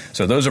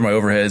 So those are my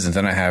overheads, and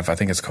then I have, I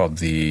think it's called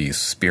the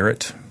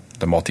Spirit,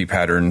 the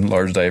multi-pattern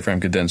large diaphragm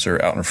condenser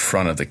out in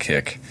front of the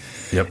kick.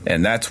 Yep.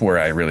 And that's where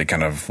I really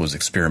kind of was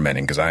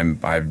experimenting, because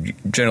I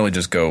generally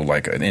just go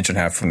like 1.5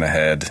 inches from the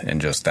head,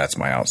 and just that's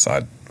my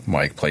outside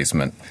mic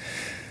placement.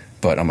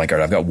 But I'm like, all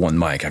right, I've got one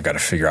mic. I've got to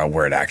figure out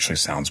where it actually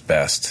sounds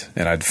best.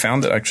 And I'd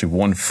found that actually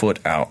 1 foot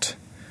out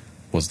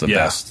was the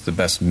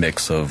best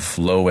mix of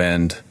low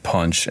end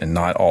punch and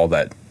not all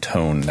that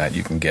tone that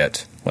you can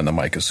get when the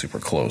mic is super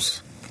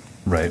close.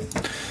 Right.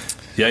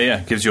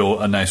 Yeah. Gives you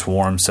a nice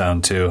warm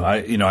sound too.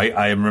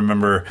 I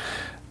remember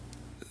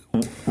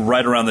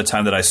right around the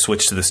time that I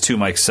switched to this 2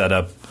 mic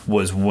setup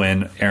was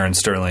when Aaron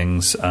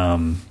Sterling's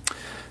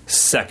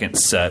second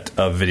set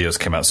of videos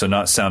came out. So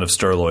not Sound of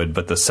Sterloid,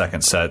 but the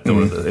second set that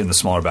were in the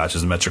smaller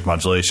batches, the metric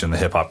modulation, the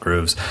hip hop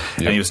grooves. Yep.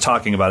 And he was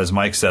talking about his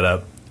mic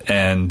setup,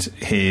 and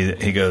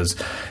he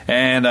goes,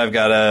 and I've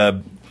got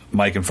a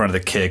mic in front of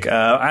the kick.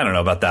 I don't know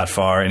about that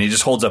far. And he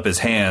just holds up his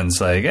hands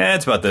like,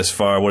 it's about this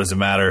far. What does it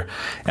matter?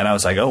 And I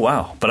was like, oh,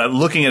 wow. But I'm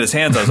looking at his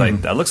hands. I was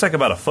like, that looks like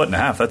about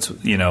 1.5 feet.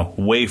 That's,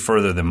 way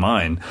further than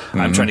mine.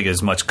 I'm trying to get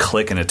as much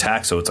click and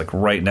attack, so it's like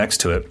right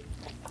next to it.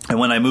 And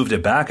when I moved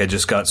it back, I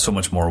just got so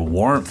much more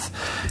warmth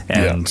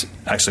and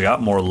actually got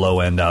more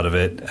low end out of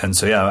it. And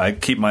so, I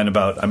keep mine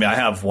about, I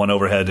have 1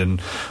 overhead and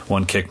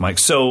 1 kick mic.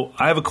 So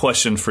I have a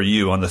question for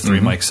you on the 3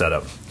 mic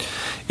setup.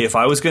 If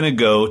I was going to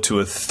go to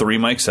a 3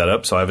 mic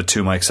setup, so I have a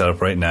 2 mic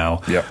setup right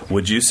now,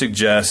 would you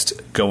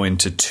suggest going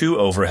to 2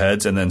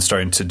 overheads and then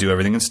starting to do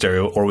everything in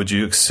stereo, or would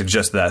you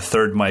suggest that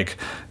 3rd mic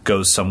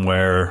goes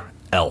somewhere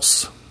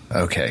else?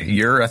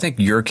 Okay. I think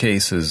your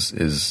case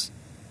is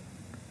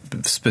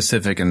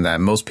specific in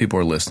that most people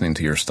are listening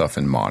to your stuff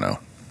in mono.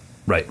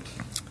 Right.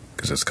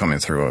 Because it's coming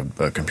through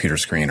a computer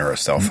screen or a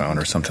cell phone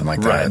or something like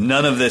right. that.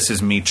 None of this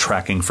is me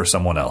tracking for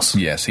someone else.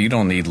 Yeah, so you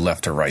don't need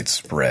left to right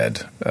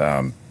spread.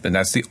 And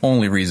that's the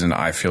only reason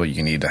I feel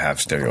you need to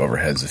have stereo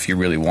overheads. If you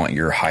really want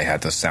your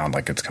hi-hat to sound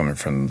like it's coming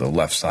from the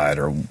left side,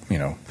 or,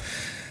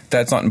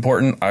 that's not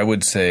important. I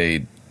would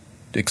say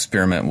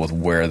experiment with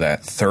where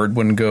that 3rd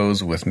one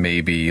goes, with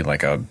maybe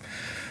like a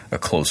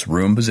close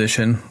room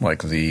position,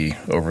 like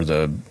over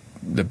the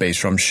bass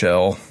drum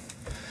shell,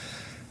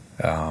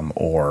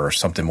 or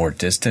something more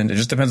distant. It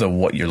just depends on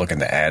what you're looking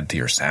to add to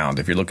your sound.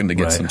 If you're looking to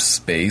get some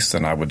space,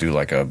 then I would do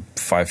like a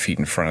 5 feet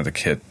in front of the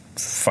kit,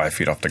 5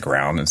 feet off the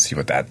ground, and see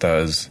what that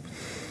does.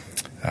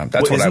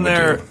 That's what I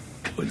would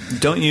do.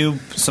 Don't you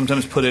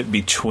sometimes put it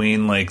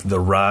between like the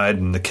ride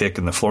and the kick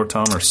and the floor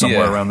tom, or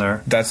somewhere around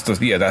there? That's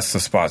the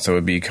spot. So it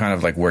would be kind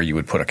of like where you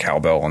would put a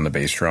cowbell on the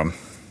bass drum.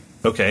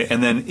 Okay,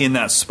 and then in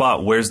that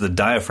spot, where's the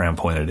diaphragm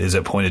pointed? Is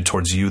it pointed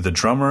towards you, the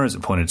drummer? Is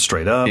it pointed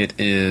straight up? It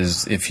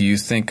is, if you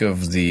think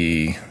of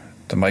the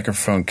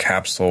microphone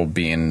capsule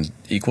being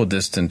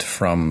equidistant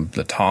from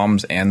the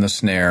toms and the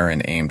snare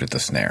and aimed at the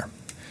snare.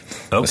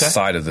 Okay. The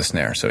side of the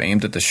snare. So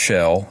aimed at the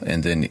shell,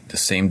 and then the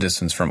same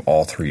distance from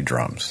all 3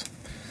 drums.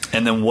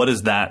 And then what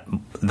is that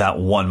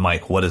 1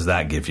 mic, what does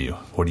that give you?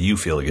 What do you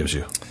feel it gives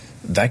you?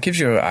 That gives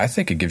you, I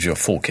think it gives you a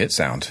full kit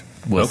sound.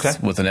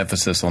 With an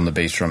emphasis on the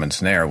bass drum and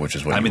snare, which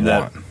is what you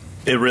want.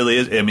 It really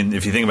is.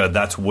 If you think about it,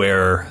 that's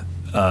where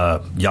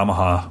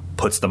Yamaha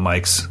puts the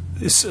mics,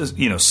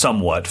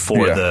 somewhat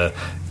for the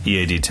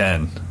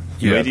EAD10.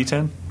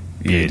 EAD10?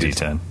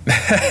 EAD10.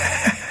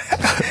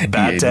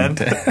 Bad 10?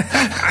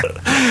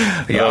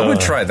 I would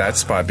try that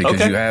spot,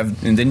 because you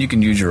have, and then you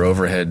can use your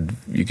overhead.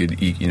 You could,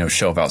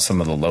 shelve out some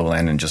of the low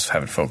end and just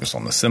have it focus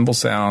on the cymbal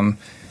sound,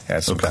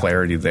 add some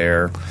clarity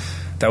there.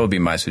 That would be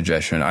my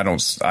suggestion. I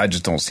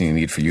just don't see a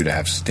need for you to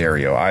have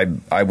stereo. I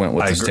went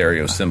with the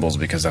stereo cymbals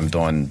because I'm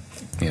doing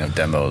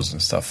demos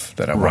and stuff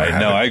that I want to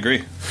have. No, I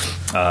agree.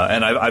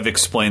 And I've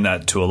explained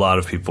that to a lot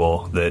of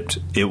people, that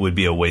it would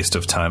be a waste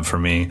of time for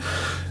me.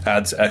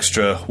 Adds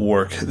extra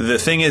work. The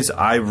thing is,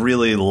 I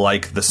really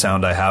like the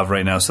sound I have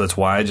right now, so that's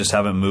why I just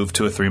haven't moved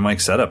to a 3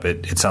 mic setup.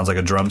 It sounds like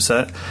a drum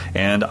set.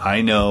 And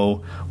I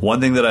know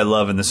one thing that I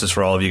love, and this is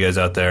for all of you guys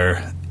out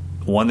there,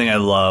 one thing I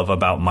love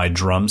about my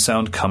drum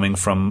sound coming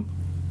from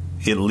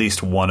at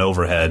least 1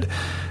 overhead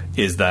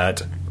is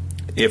that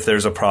if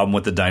there's a problem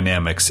with the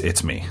dynamics,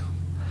 it's me.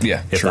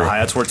 Yeah, if the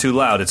hi-hats were too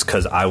loud, it's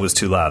because I was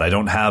too loud. I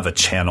don't have a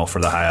channel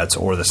for the hi-hats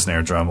or the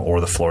snare drum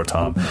or the floor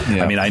tom.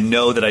 Yeah. I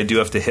know that I do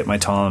have to hit my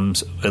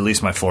toms, at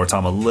least my floor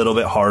tom, a little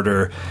bit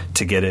harder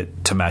to get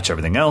it to match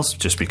everything else,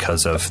 just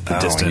because of the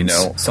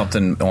distance.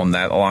 Something on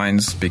that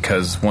lines,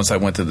 because once I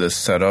went to this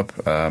setup,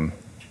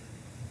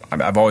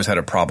 I've always had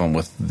a problem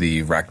with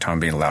the rack tom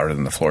being louder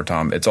than the floor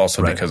tom. It's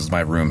also because my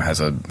room has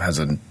a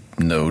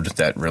node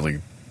that really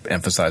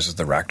emphasizes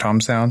the rack tom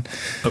sound.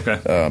 Okay.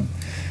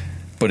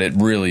 But it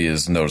really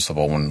is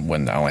noticeable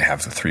when I only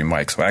have the 3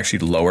 mics. So I actually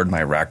lowered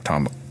my rack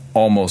tom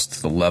almost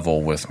to the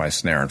level with my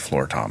snare and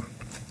floor tom.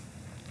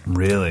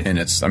 Really? And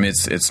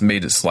it's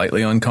made it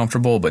slightly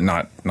uncomfortable, but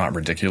not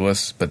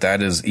ridiculous. But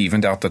that is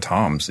evened out the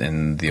toms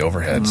in the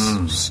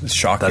overheads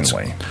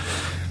shockingly.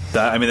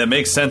 That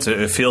makes sense.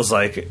 It feels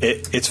like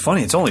it's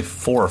funny. It's only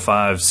 4 or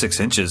 5, 6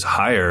 inches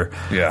higher.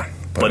 Yeah.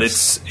 But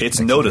it's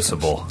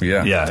noticeable.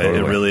 Yeah, totally.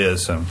 It really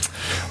is.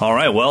 All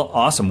right, well,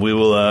 awesome. We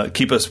will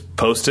keep us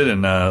posted,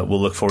 and we'll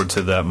look forward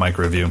to that mic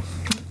review.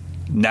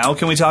 Now,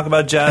 can we talk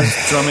about jazz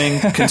drumming,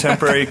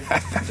 contemporary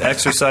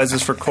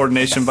exercises for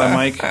coordination by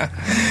Mike?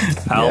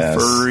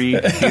 Alfieri.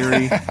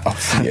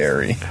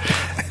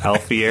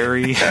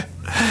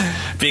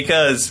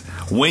 Because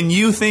when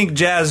you think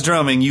jazz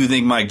drumming, you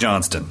think Mike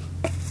Johnston.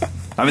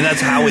 I mean,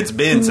 that's how it's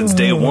been since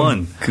day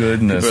one.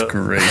 Goodness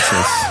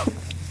gracious.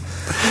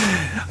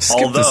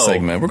 Skip this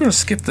segment. We're going to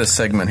skip this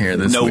segment here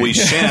this week. No, we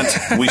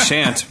shan't. We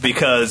shan't,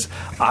 because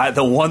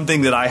the one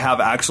thing that I have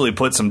actually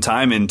put some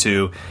time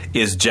into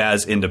is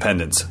jazz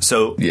independence.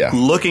 So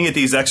looking at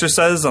these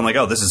exercises, I'm like,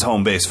 oh, this is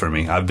home base for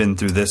me. I've been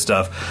through this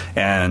stuff,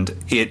 and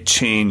it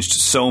changed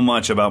so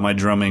much about my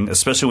drumming,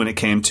 especially when it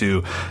came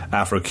to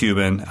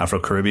Afro-Cuban,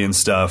 Afro-Caribbean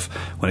stuff,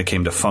 when it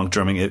came to funk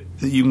drumming.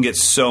 You can get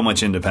so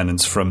much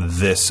independence from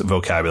this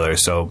vocabulary.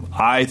 So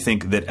I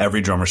think that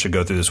every drummer should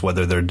go through this,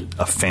 whether they're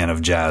a fan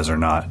of jazz or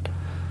not.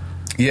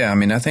 Yeah, I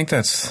mean, I think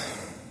it's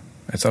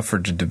up for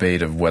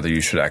debate of whether you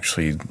should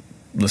actually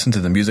listen to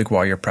the music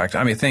while you're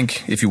practicing. I mean, I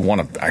think if you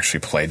want to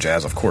actually play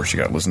jazz, of course you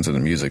got to listen to the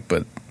music.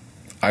 But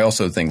I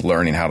also think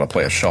learning how to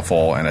play a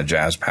shuffle and a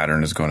jazz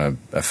pattern is going to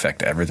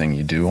affect everything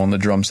you do on the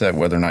drum set,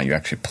 whether or not you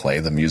actually play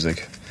the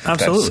music.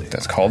 Absolutely,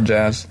 that's called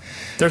jazz.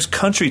 There's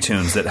country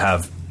tunes that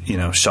have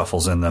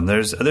shuffles in them.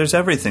 There's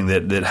everything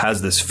that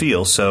has this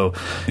feel. So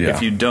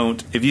if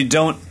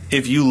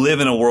you live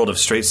in a world of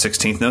straight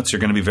 16th notes,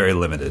 you're going to be very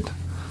limited.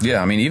 Yeah,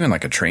 I mean, even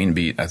like a train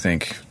beat, I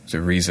think the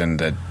reason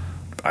that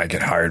I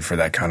get hired for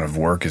that kind of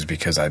work is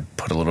because I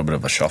put a little bit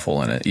of a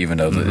shuffle in it. Even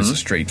though it's a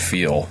straight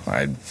feel,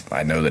 I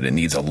know that it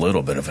needs a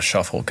little bit of a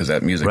shuffle because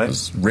that music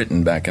was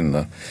written back in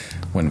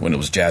when it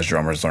was jazz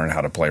drummers learning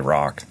how to play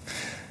rock.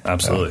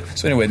 Absolutely.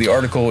 So anyway, the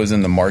article is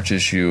in the March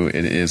issue.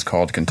 It is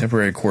called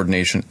Contemporary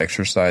Coordination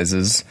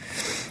Exercises.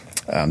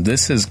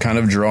 This is kind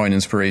of drawing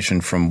inspiration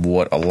from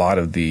what a lot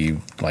of the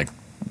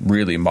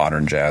really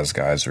modern jazz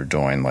guys are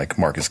doing, like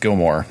Marcus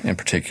Gilmore in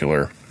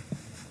particular,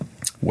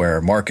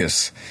 where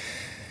Marcus,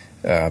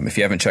 if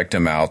you haven't checked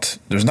him out,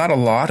 there's not a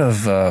lot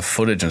of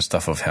footage and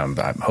stuff of him,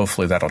 but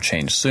hopefully that'll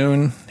change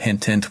soon.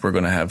 Hint, hint, we're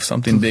going to have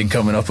something big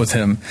coming up with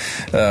him.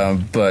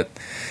 But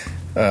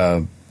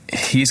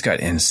he's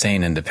got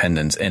insane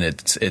independence, and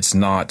it's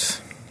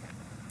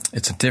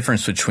a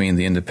difference between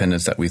the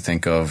independence that we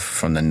think of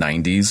from the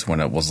 90s when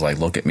it was like,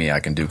 look at me,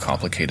 I can do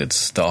complicated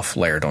stuff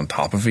layered on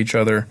top of each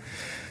other,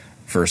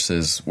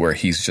 versus where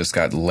he's just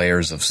got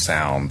layers of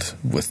sound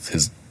with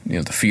his,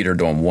 the feet are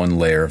doing one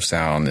layer of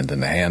sound and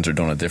then the hands are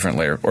doing a different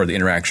layer, or the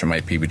interaction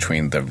might be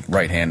between the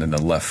right hand and the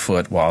left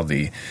foot while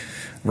the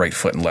right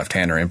foot and left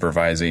hand are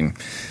improvising.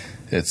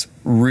 It's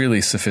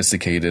really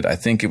sophisticated. I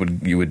think you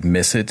would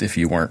miss it if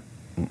you weren't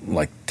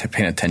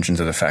paying attention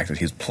to the fact that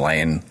he's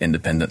playing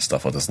independent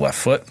stuff with his left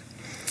foot.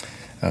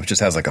 It just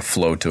has like a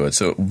flow to it.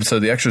 So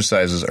the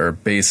exercises are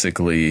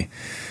basically,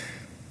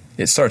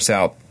 it starts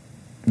out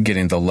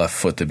getting the left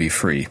foot to be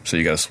free. So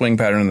you got a swing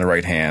pattern in the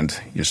right hand.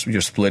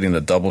 You're splitting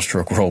the double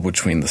stroke roll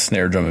between the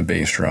snare drum and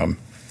bass drum.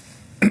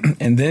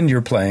 And then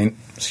you're playing,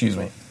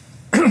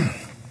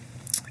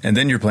 and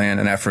then you're playing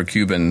an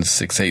Afro-Cuban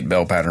 6/8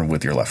 bell pattern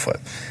with your left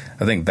foot.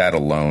 I think that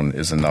alone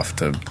is enough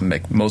to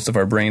make most of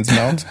our brains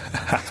melt.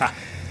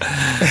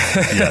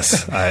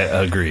 Yes, I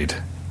agreed.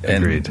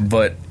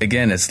 But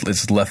again,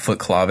 it's left foot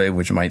clave,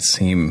 which might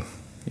seem,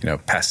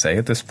 passé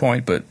at this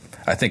point, but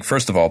I think,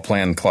 first of all,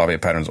 playing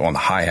clave patterns on the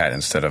hi-hat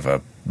instead of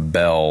a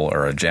bell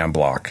or a jam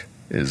block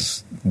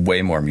is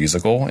way more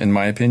musical, in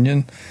my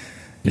opinion.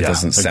 It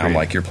doesn't sound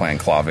like you're playing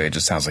clave. It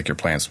just sounds like you're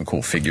playing some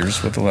cool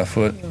figures with the left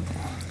foot.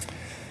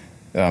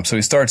 So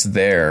he starts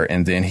there,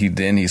 and then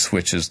he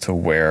switches to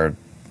where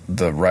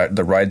the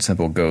ride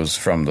cymbal goes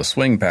from the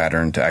swing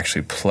pattern to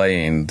actually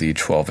playing the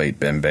 12/8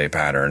 bembe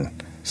pattern.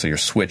 So you're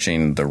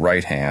switching the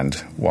right hand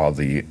while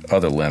the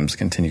other limbs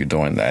continue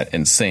doing that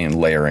insane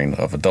layering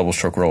of a double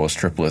stroke roll of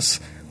triplets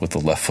with the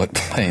left foot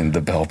playing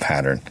the bell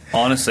pattern.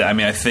 Honestly, I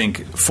mean, I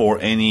think for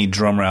any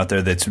drummer out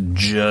there that's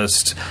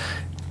just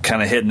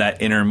kind of hitting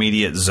that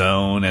intermediate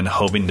zone and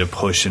hoping to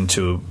push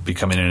into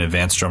becoming an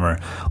advanced drummer,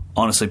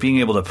 honestly, being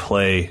able to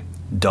play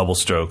double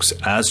strokes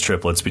as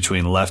triplets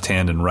between left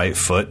hand and right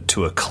foot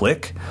to a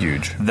click,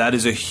 huge. That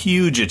is a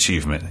huge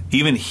achievement.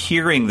 Even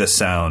hearing the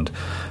sound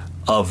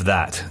of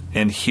that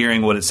and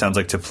hearing what it sounds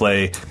like to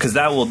play, because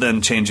that will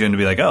then change you into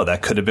be like, oh,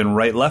 that could have been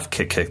right left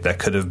kick, that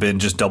could have been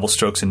just double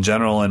strokes in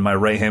general, and my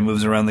right hand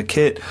moves around the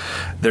kit.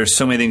 There's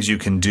so many things you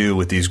can do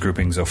with these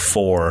groupings of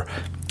 4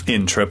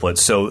 in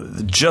triplets. So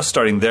just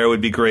starting there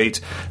would be great.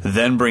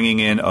 Then bringing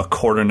in a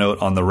quarter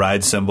note on the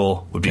ride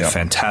cymbal would be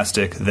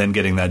fantastic. Then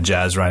getting that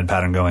jazz ride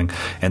pattern going,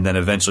 and then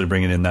eventually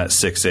bringing in that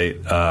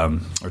 6/8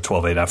 or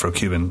 12/8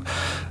 Afro-Cuban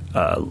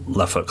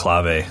left foot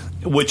clave,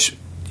 which,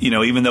 you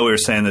know, even though we were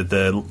saying that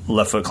the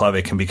left foot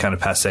clave can be kind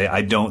of passe,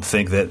 I don't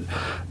think that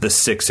the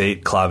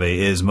 6/8 clave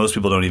is. Most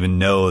people don't even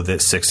know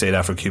that 6/8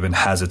 Afro-Cuban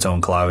has its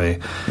own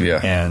clave. Yeah.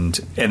 And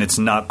it's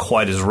not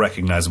quite as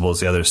recognizable as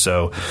the others.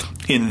 So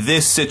in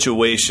this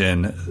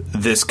situation,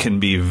 this can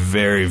be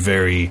very,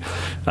 very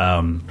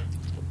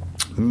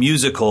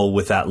musical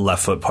with that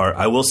left foot part.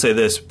 I will say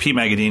this, Pete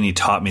Magadini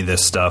taught me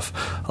this stuff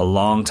a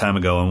long time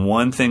ago, and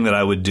one thing that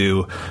I would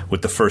do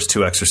with the first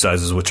two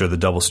exercises, which are the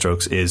double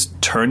strokes, is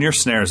turn your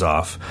snares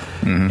off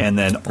and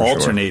then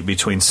alternate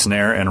between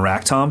snare and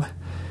rack tom.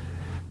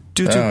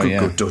 I'll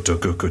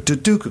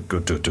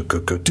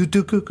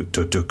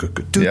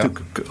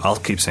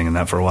keep singing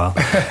that for a while.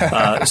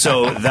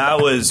 So that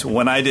was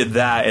when I did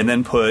that, and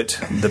then put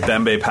the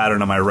bembe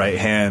pattern on my right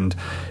hand.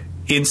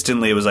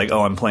 Instantly, it was like,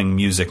 oh, I'm playing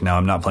music now.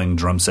 I'm not playing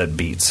drum set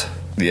beats.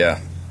 Yeah,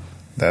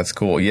 that's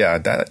cool. Yeah,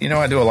 that, you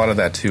know, I do a lot of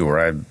that too,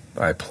 where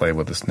I play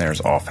with the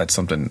snares off. That's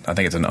something, I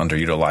think it's an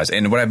underutilized.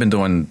 And what I've been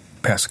doing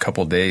past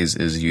couple of days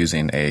is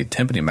using a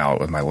timpani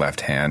mallet with my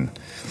left hand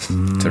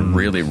to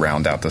really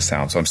round out the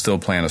sound. So I'm still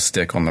playing a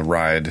stick on the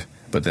ride,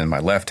 but then my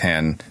left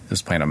hand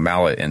is playing a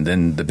mallet, and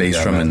then the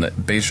bass drum in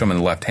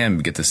the left hand,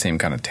 we get the same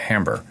kind of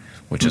timbre,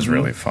 which is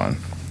really fun.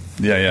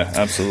 Yeah,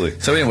 absolutely.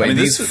 So anyway,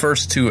 these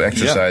first two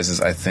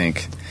exercises, I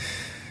think,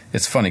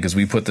 it's funny because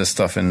we put this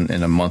stuff in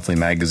a monthly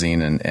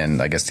magazine,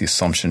 and I guess the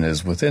assumption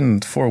is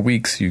within 4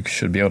 weeks you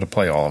should be able to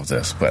play all of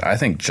this. But I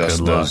think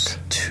just those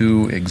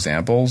two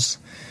examples,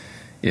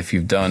 if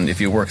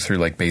you work through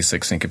like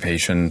basic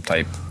syncopation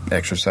type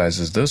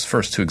exercises, those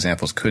first two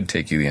examples could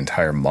take you the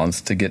entire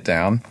month to get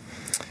down.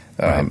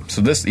 So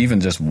this,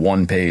 even just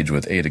one page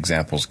with 8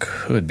 examples,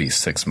 could be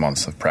 6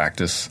 months of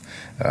practice,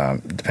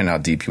 depending how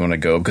deep you want to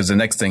go. Because the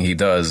next thing he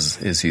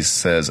does is he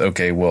says,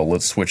 okay, well,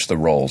 let's switch the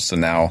roles. So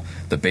now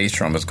the bass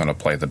drum is going to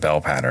play the bell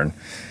pattern,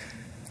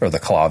 or the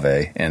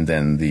clave, and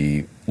then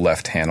the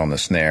left hand on the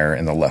snare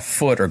and the left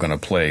foot are going to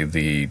play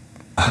the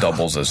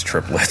doubles as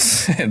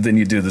triplets, and then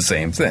you do the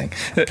same thing.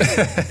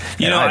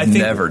 I've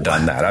never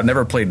done that. I've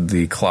never played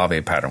the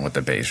clave pattern with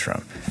the bass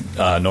drum.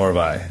 Nor have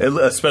I,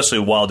 especially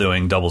while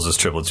doing doubles as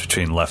triplets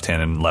between left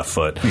hand and left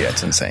foot. Yeah,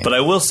 it's insane. But I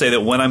will say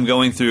that when I'm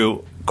going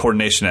through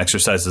coordination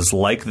exercises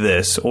like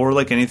this, or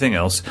like anything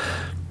else,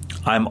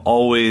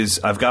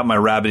 I've got my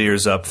rabbit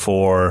ears up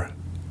for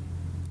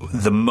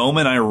the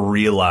moment I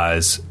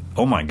realize,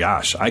 oh my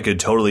gosh, I could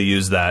totally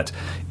use that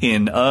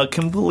in a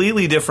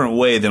completely different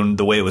way than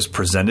the way it was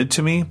presented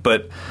to me.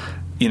 But,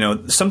 you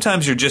know,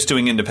 sometimes you're just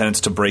doing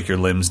independence to break your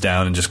limbs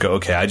down and just go,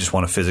 okay, I just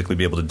want to physically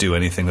be able to do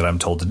anything that I'm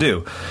told to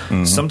do.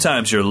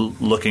 Sometimes you're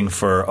looking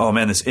for, oh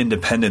man, this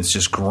independence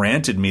just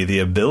granted me the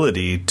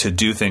ability to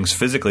do things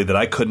physically that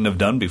I couldn't have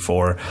done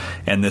before,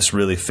 and this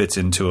really fits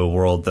into a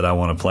world that I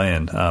want to play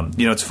in.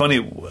 You know, it's funny,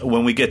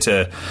 when we can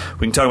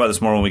talk about this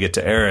more when we get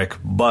to Aric,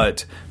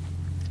 but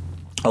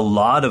a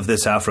lot of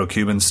this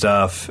Afro-Cuban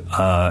stuff,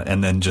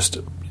 and then just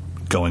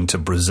going to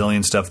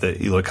Brazilian stuff that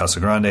Eloy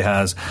Casagrande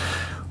has,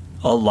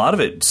 a lot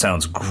of it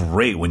sounds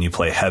great when you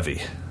play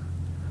heavy.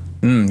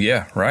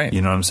 Yeah, right.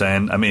 You know what I'm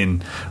saying? I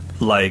mean,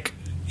 like,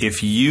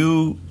 if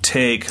you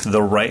take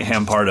the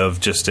right-hand part of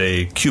just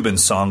a Cuban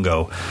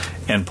songo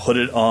and put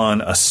it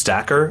on a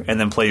stacker and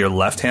then play your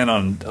left hand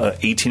on an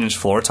 18-inch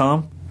floor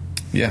tom,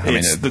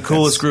 it's the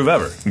coolest groove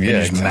ever.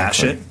 Yeah, you just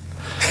mash it.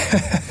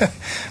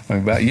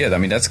 Yeah, I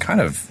mean,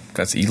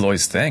 that's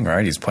Eloy's thing,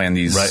 right? He's playing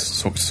these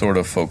sort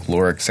of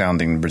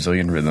folkloric-sounding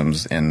Brazilian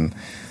rhythms in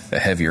a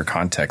heavier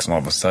context, and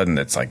all of a sudden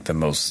it's like the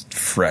most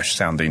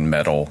fresh-sounding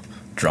metal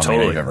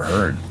drumming you've ever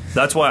heard.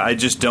 That's why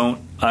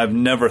I've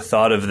never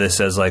thought of this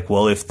as like,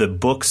 well, if the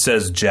book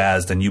says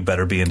jazz, then you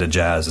better be into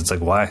jazz. It's like,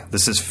 why?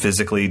 This is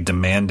physically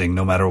demanding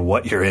no matter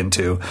what you're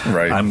into.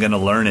 Right. I'm going to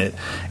learn it.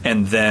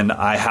 And then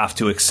I have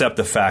to accept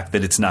the fact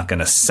that it's not going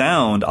to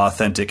sound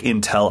authentic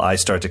until I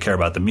start to care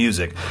about the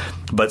music.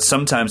 But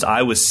sometimes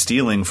I was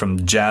stealing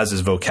from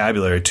jazz's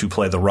vocabulary to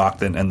play the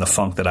rock and the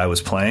funk that I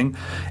was playing.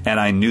 And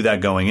I knew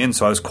that going in,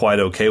 so I was quite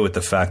okay with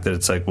the fact that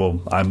it's like,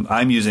 well,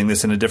 I'm using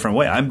this in a different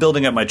way. I'm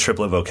building up my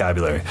triplet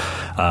vocabulary.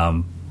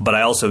 But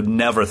I also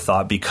never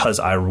thought, because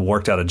I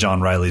worked out of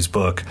John Riley's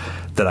book,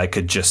 that I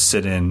could just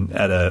sit in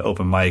at an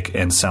open mic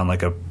and sound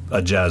like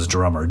a jazz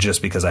drummer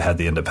just because I had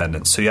the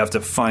independence. So you have to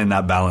find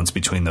that balance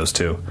between those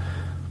two.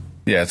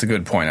 Yeah, it's a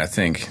good point. I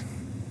think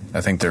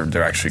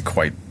they're actually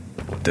quite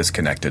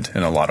disconnected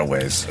in a lot of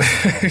ways.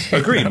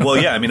 Agreed. Well,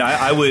 yeah. I mean,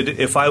 I would,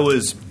 if I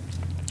was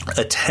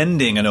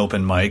attending an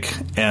open mic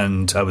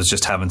and I was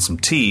just having some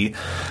tea,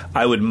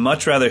 I would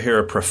much rather hear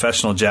a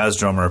professional jazz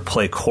drummer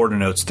play quarter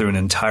notes through an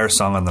entire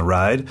song on the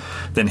ride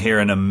than hear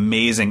an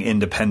amazing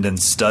independent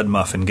stud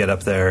muffin get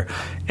up there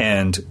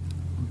and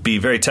be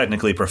very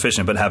technically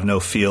proficient but have no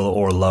feel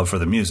or love for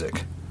the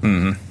music.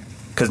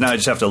 Because because now I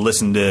just have to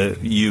listen to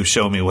you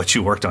show me what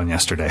you worked on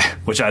yesterday,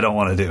 which I don't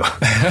want to do.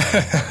 Like,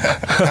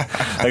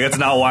 that's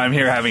not why I'm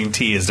here having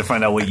tea, is to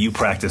find out what you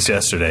practiced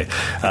yesterday.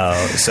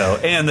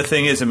 And the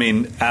thing is, I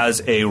mean,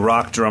 as a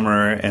rock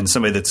drummer and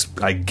somebody that's,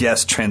 I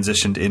guess,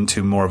 transitioned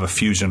into more of a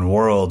fusion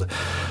world,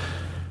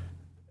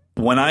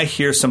 when I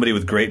hear somebody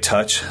with great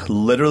touch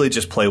literally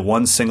just play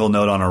one single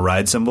note on a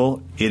ride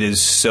cymbal, it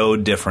is so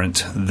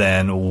different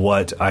than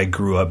what I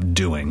grew up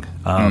doing.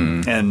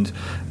 And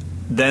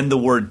then the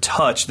word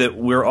touch, that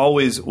we're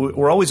always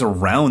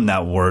around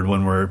that word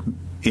when we're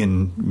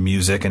in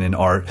music and in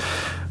art.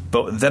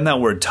 But then that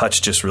word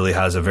touch just really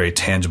has a very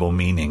tangible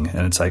meaning.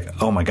 And it's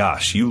like, oh my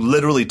gosh, you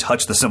literally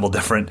touch the cymbal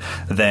different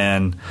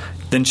than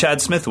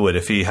Chad Smith would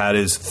if he had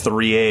his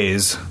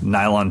 3A's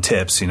nylon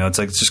tips. You know, it's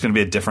like, it's just going to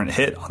be a different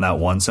hit on that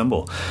one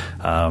cymbal.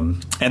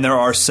 And there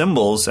are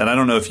cymbals, and I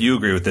don't know if you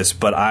agree with this,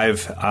 but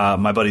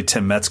my buddy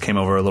Tim Metz came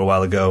over a little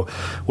while ago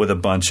with a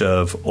bunch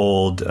of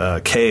old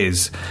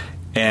K's.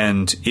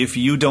 And if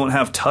you don't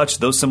have touch,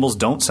 those cymbals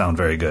don't sound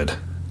very good.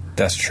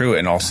 That's true.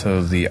 And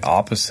also the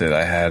opposite.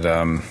 I had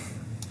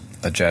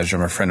a jazz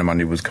drummer friend of mine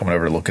who was coming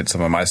over to look at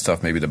some of my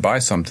stuff, maybe to buy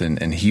something,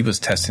 and he was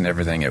testing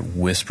everything at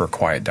whisper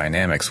quiet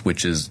dynamics,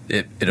 which is,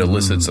 it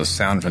elicits a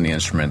sound from the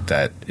instrument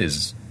that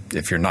is,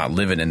 if you're not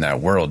living in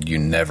that world, you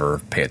never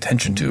pay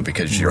attention to,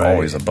 because you're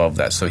always above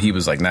that. So he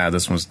was like, nah,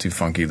 this one's too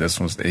funky.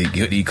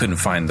 He couldn't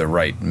find the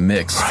right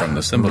mix from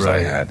the cymbals I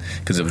had,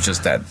 because it was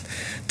just that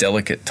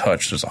delicate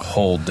touch. There's a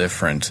whole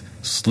different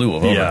slew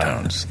of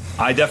overtones.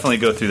 I definitely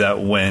go through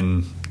that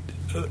when,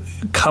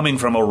 coming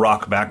from a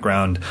rock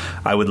background,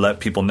 I would let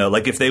people know,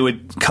 like if they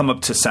would come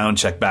up to sound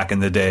check back in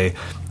the day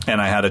and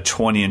I had a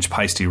 20-inch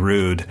Peisty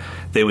Rude,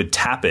 they would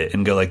tap it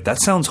and go like,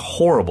 that sounds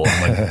horrible.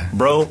 I'm like,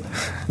 bro,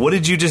 what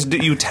did you just do?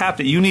 You tapped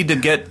it. You need to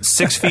get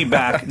 6 feet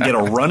back, get a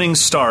running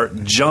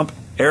start, jump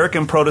Aric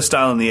Improta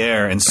style in the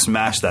air and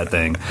smash that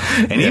thing.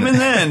 And even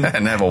then,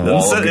 and have a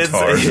wall of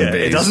guitars and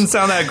bass. It doesn't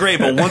sound that great,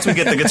 but once we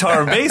get the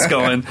guitar and bass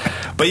going,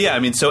 but yeah, I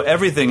mean, so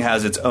everything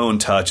has its own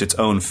touch, its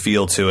own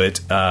feel to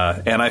it,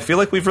 and I feel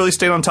like we've really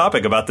stayed on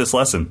topic about this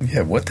lesson.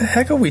 Yeah, what the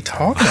heck are we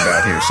talking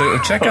about here? So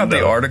check out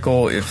the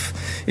article.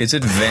 If it's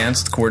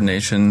advanced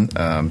coordination,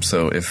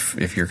 so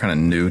if you're kind of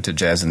new to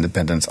jazz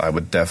independence, I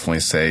would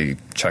definitely say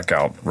check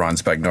out Ron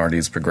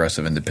Spagnardi's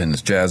Progressive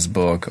Independence Jazz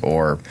book,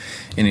 or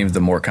any of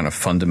the more kind of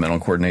fundamental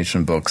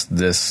coordination books.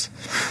 This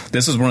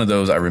is one of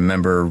those. I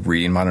remember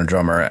reading Modern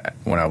Drummer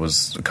when I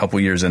was a couple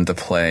years into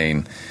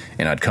playing,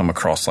 and I'd come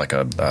across like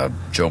a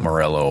Joe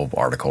Morello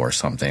article or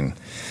something,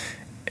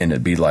 and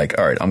it'd be like,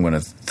 all right, I'm going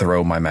to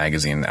throw my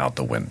magazine out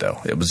the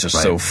window. It was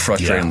just so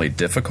frustratingly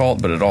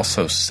difficult, but it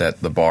also set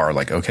the bar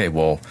like, okay,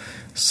 well,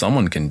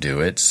 someone can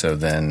do it, so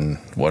then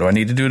what do I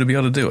need to do to be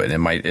able to do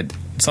it?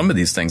 Some of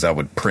these things I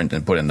would print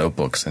and put in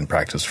notebooks and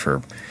practice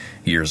for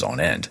years on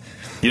end.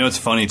 You know what's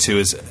funny, too,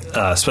 is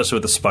especially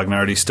with the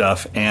Spagnardi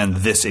stuff and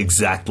this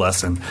exact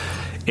lesson,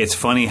 it's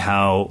funny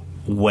how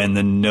when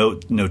the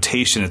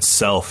notation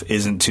itself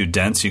isn't too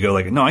dense, you go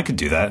like, no, I could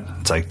do that.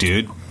 It's like,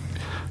 dude,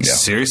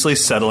 seriously,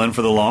 settle in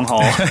for the long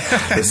haul.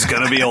 It's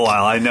going to be a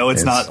while. I know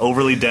it's not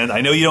overly dense.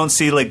 I know you don't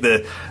see like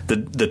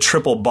the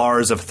triple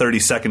bars of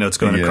 30-second notes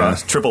going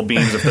across, triple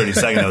beams of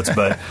 30-second notes,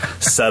 but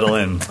settle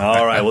in.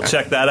 All right, we'll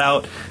check that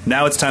out.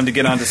 Now it's time to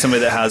get on to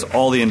somebody that has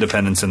all the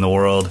independence in the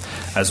world,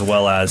 as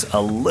well as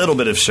a little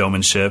bit of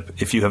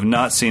showmanship. If you have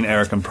not seen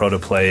Aric Improta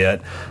play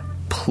yet,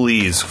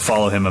 please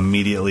follow him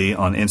immediately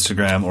on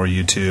Instagram or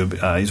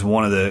YouTube. He's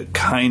one of the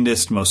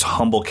kindest, most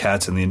humble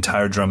cats in the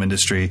entire drum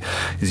industry.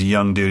 He's a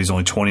young dude. He's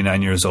only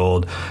 29 years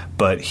old,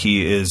 but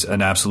he is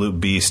an absolute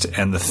beast.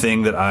 And the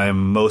thing that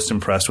I'm most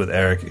impressed with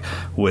Aric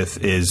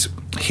with is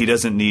he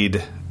doesn't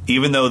need,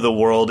 even though the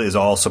world is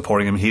all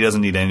supporting him, he doesn't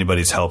need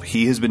anybody's help.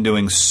 He has been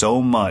doing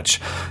so much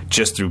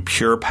just through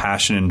pure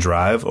passion and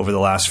drive over the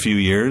last few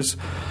years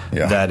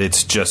that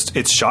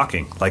it's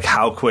shocking, like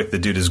how quick the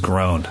dude has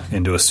grown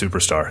into a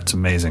superstar. It's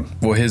amazing.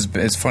 Well,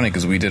 it's funny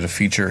because we did a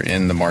feature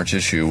in the March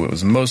issue. It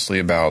was mostly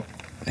about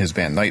his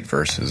band Night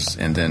Verses,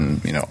 and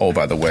then, oh,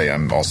 by the way,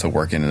 I'm also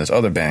working in this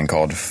other band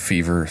called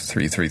Fever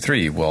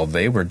 333. Well,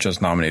 they were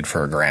just nominated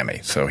for a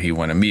Grammy, so he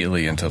went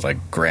immediately into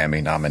like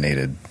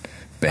Grammy-nominated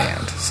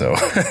band. So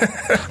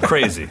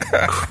crazy.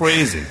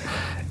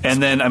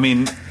 And then, I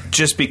mean,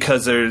 just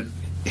because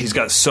he's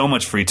got so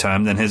much free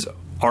time, then his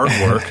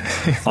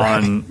artwork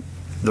on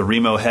the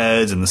Remo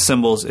heads and the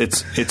cymbals,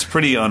 it's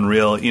pretty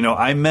unreal.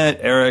 I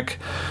met Aric,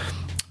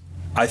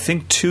 I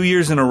think 2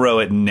 years in a row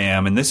at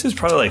NAMM, and this is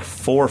probably like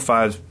 4 or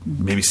 5,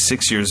 maybe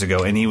 6 years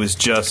ago, and he was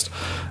just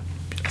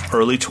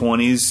early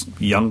 20s,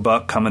 young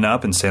buck coming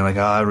up and saying like,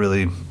 oh, I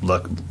really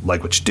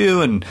like what you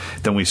do, and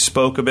then we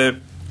spoke a bit.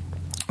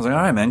 I was like,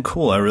 all right, man,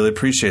 cool. I really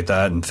appreciate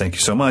that, and thank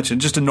you so much.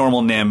 And just a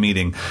normal NAMM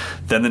meeting.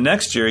 Then the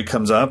next year he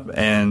comes up,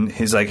 and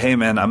he's like, hey,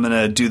 man, I'm going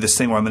to do this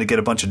thing where I'm going to get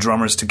a bunch of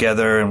drummers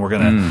together, and we're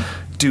going to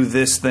do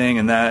this thing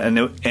and that.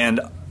 And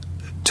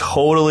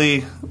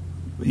totally,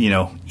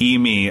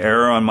 me,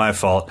 error on my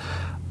fault.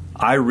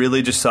 I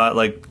really just thought,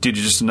 like, dude,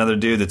 you're just another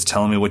dude that's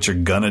telling me what you're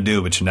going to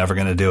do, but you're never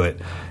going to do it.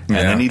 And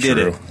then he did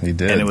it. He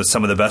did. And it was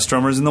some of the best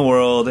drummers in the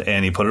world,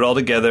 and he put it all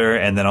together,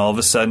 and then all of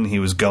a sudden he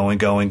was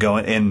going.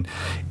 And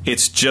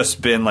it's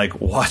just been like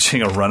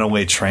watching a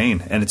runaway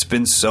train, and it's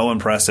been so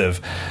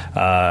impressive.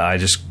 I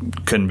just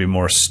couldn't be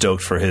more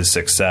stoked for his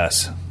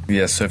success.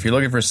 Yeah, so if you're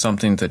looking for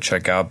something to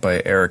check out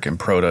by Aric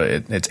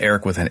Improta, it's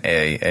Aric with an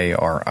A,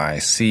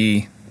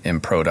 A-R-I-C.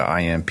 Improta,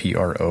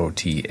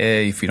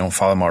 I-M-P-R-O-T-A. If you don't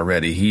follow him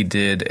already, he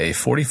did a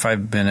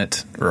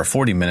 45-minute or a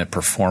 40-minute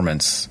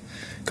performance,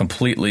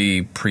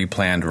 completely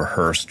pre-planned,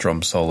 rehearsed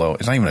drum solo.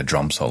 It's not even a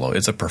drum solo.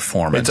 It's a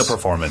performance. It's a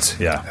performance,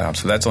 yeah.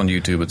 So that's on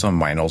YouTube. It's on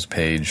Meinl's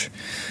page.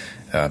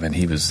 And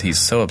he's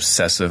so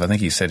obsessive. I think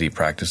he said he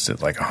practiced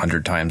it like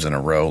 100 times in a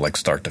row, like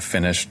start to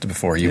finish,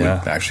 before he would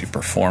actually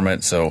perform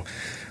it. So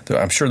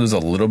I'm sure there's a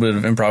little bit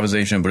of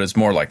improvisation, but it's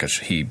more like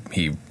he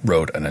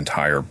wrote an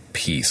entire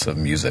piece of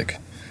music.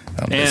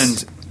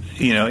 And,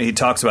 you know, he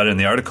talks about it in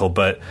the article,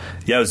 but,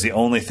 yeah, it was the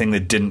only thing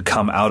that didn't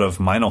come out of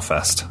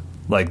Meinl-Fest.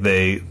 Like,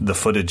 the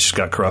footage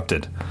got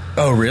corrupted.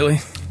 Oh,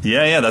 really?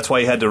 Yeah, that's why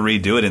he had to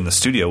redo it in the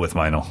studio with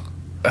Meinl.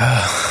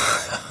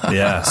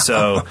 Yeah,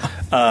 so,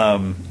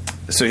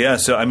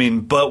 I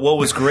mean, but what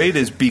was great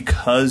is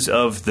because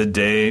of the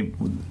day,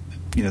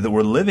 you know, that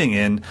we're living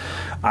in,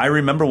 I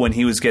remember when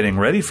he was getting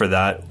ready for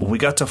that, we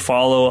got to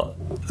follow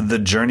the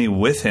journey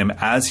with him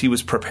as he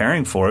was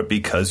preparing for it,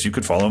 because you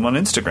could follow him on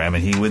Instagram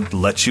and he would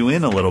let you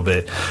in a little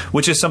bit,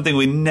 which is something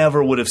we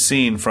never would have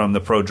seen from the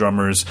pro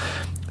drummers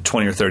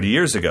 20 or 30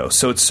 years ago.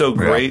 So it's so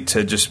great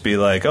to just be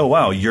like, oh,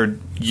 wow,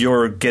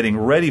 you're getting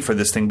ready for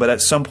this thing, but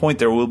at some point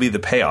there will be the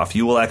payoff.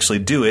 You will actually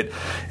do it,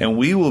 and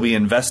we will be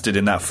invested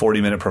in that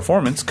 40-minute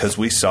performance because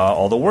we saw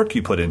all the work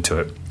you put into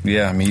it.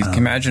 Yeah, I mean, you can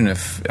imagine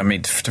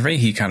to me,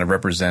 he kind of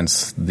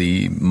represents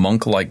the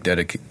monk-like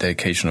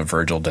dedication of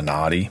Virgil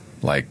Donati.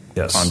 Like,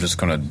 I'm just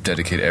going to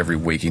dedicate every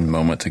waking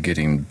moment to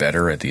getting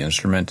better at the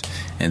instrument.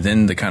 And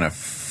then the kind of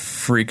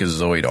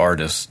freakazoid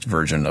artist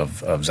version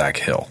of Zach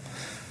Hill.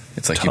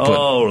 It's like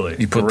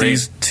you put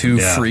these two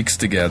freaks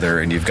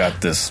together, and you've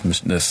got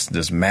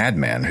this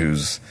madman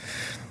who's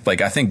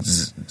like, I think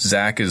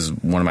Zach is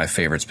one of my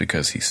favorites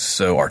because he's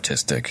so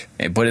artistic,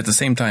 but at the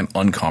same time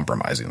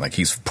uncompromising. Like,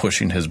 he's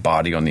pushing his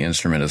body on the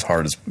instrument as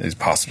hard as he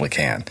possibly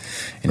can.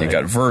 And you've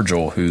got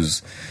Virgil,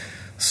 whose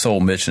sole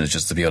mission is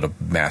just to be able to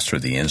master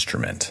the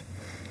instrument.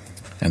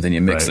 And then you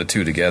mix the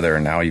two together,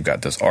 and now you've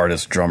got this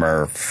artist,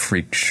 drummer,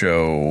 freak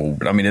show.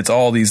 I mean, it's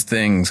all these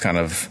things kind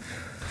of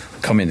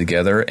coming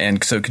together.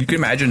 And so can you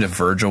imagine if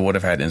Virgil would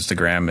have had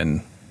Instagram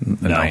in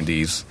the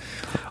 90s?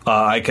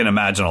 I can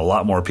imagine a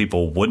lot more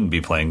people wouldn't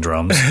be playing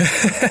drums.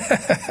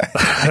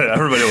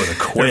 Everybody would have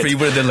quit. Or if he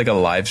would have done like a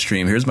live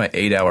stream. Here's my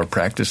 8-hour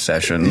practice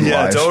session.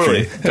 Yeah,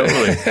 totally.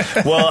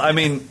 Well, I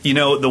mean, you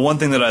know, the one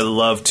thing that I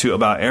love too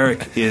about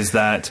Aric is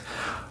that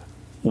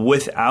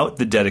without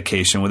the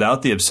dedication,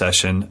 without the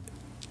obsession,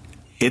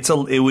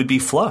 it would be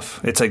fluff.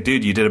 It's like,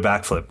 dude, you did a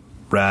backflip.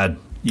 Rad.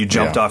 You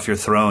jumped off your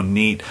throne.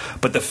 Neat.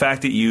 But the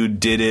fact that you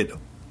did it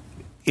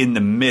in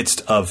the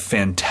midst of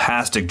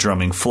fantastic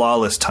drumming,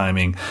 flawless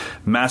timing,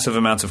 massive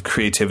amounts of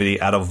creativity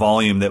at a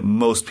volume that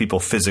most people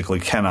physically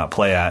cannot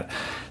play at,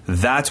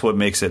 that's what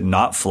makes it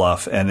not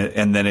fluff,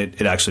 and then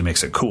it actually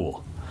makes it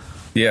cool.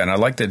 Yeah, and I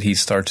like that he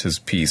starts his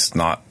piece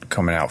not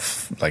coming out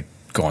like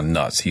going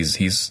nuts.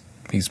 He's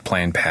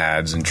playing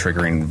pads and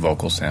triggering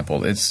vocal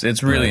sample.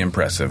 It's really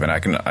impressive, and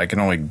I can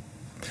only.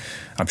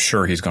 I'm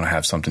sure he's going to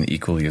have something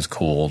equally as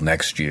cool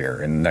next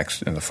year and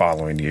the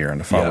following year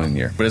and the following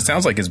year. But it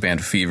sounds like his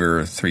band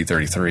Fever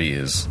 333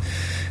 is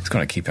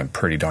going to keep him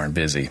pretty darn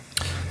busy.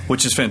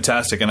 Which is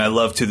fantastic. And I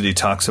love, too, that he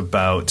talks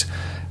about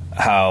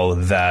how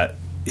that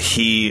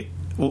he,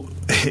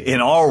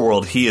 in our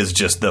world, he is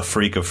just the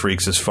freak of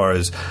freaks as far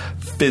as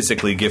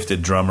physically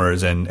gifted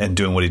drummers and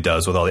doing what he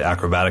does with all the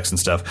acrobatics and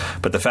stuff.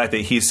 But the fact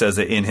that he says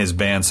that in his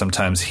band,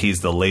 sometimes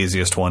he's the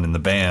laziest one in the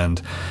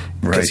band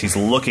because he's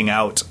looking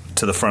out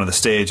to the front of the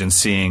stage and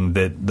seeing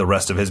that the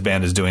rest of his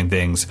band is doing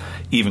things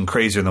even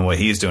crazier than what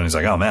he's doing. He's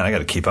like, oh man, I got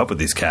to keep up with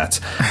these cats.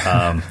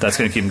 That's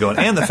going to keep him going.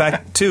 And the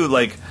fact too,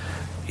 like,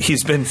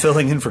 he's been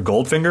filling in for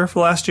Goldfinger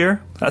for last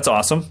year. That's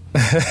awesome.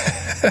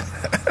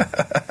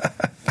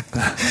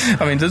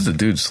 I mean, does the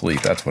dude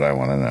sleep? That's what I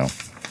want to know.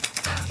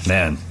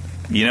 Man,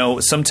 you know,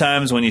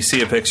 sometimes when you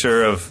see a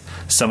picture of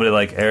somebody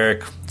like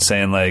Aric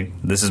saying like,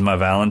 this is my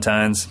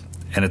Valentine's,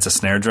 and it's a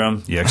snare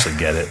drum, you actually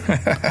get it.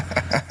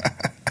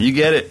 You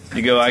get it.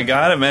 You go, I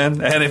got it, man.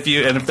 And if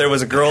there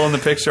was a girl in the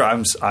picture,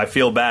 I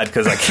feel bad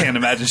because I can't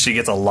imagine she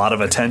gets a lot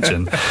of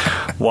attention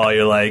while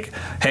you're like,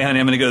 hey,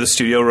 honey, I'm going to go to the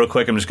studio real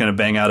quick. I'm just going to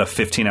bang out a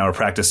 15-hour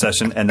practice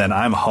session, and then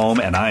I'm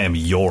home and I am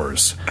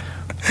yours.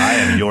 I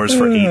am yours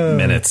for 8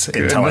 minutes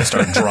until I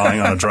start drawing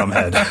on a drum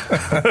head.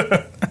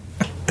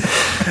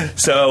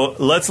 So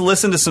let's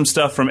listen to some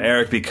stuff from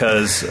Aric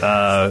because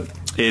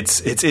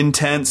it's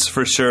intense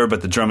for sure,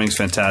 but the drumming's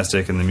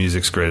fantastic and the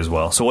music's great as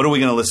well. So what are we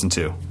going to listen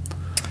to?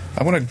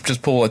 I want to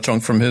just pull a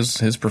chunk from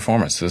his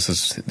performance. This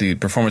is the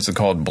performance is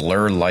called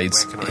Blur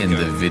Lights in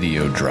the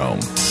Videodrome.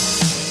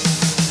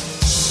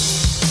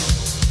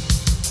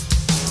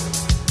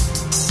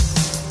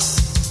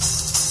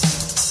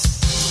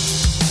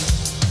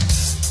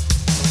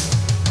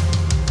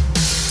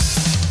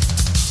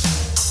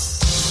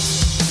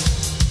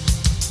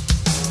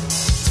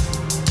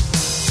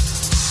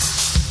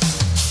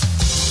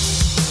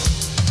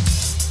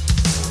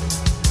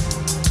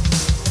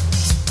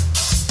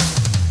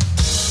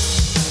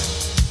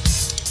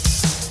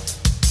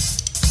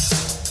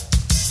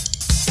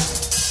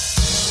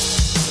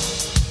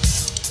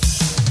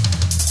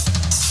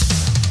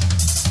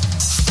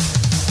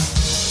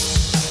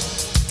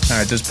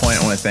 this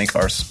point, I want to thank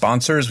our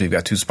sponsors. We've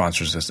got two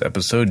sponsors this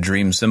episode,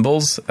 Dream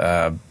Cymbals.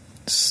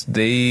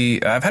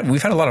 We've had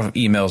a lot of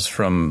emails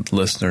from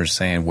listeners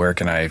saying, where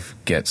can I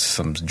get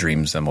some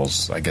Dream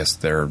Cymbals? I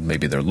guess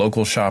maybe their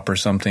local shop or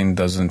something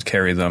doesn't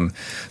carry them.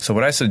 So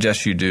what I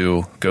suggest you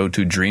do, go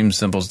to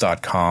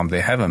dreamcymbals.com.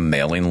 They have a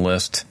mailing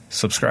list.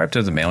 Subscribe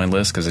to the mailing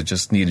list because it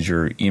just needs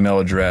your email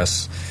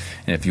address.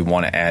 And if you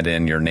want to add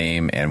in your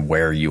name and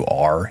where you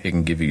are, it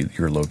can give you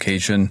your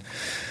location.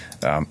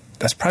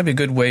 That's probably a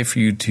good way for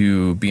you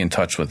to be in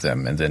touch with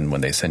them. And then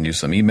when they send you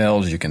some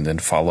emails, you can then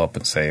follow up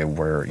and say,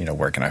 where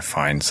can I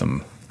find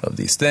some of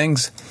these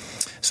things?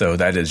 So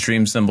that is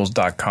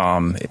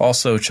dreamcymbals.com.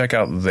 Also, check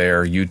out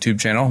their YouTube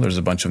channel. There's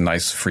a bunch of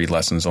nice free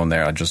lessons on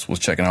there. I just was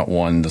checking out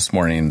one this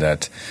morning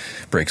that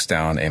breaks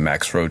down a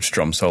Max Roach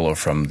drum solo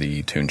from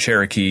the tune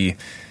Cherokee.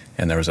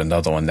 And there was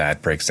another one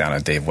that breaks down a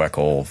Dave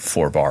Weckl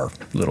 4-bar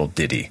little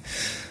ditty.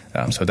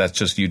 So that's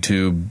just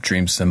YouTube,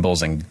 Dream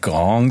Cymbals and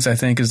Gongs, I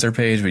think, is their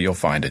page, but you'll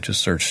find it. Just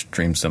search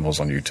Dream Cymbals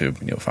on YouTube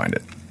and you'll find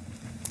it.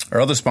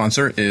 Our other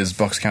sponsor is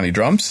Bucks County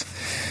Drums.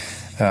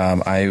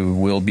 I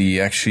will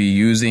be actually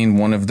using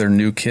one of their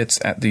new kits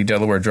at the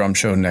Delaware Drum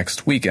Show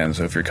next weekend.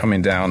 So if you're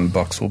coming down,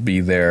 Bucks will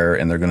be there,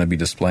 and they're going to be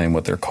displaying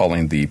what they're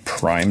calling the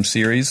Prime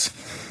Series.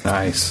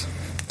 Nice.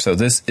 So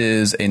this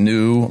is a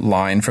new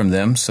line from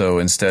them. So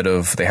instead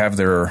of, they have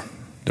their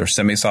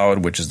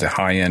semi-solid, which is the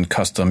high-end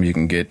custom, you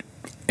can get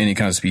any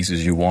kind of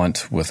species you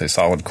want with a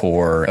solid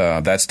core.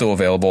 That's still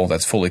available.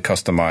 That's fully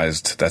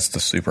customized. That's the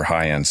super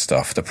high-end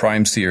stuff. The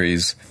Prime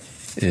Series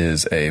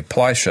is a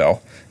ply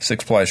shell,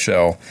 6-ply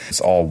shell.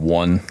 It's all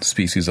one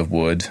species of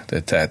wood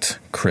that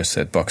Chris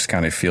at Bucks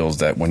County feels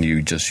that when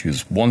you just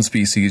use one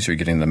species, you're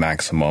getting the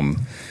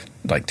maximum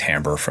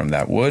timbre from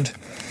that wood.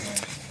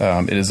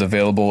 It is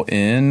available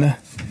in,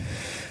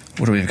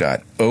 what do we've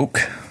got? Oak,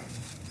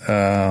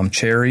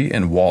 cherry,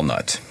 and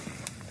walnut.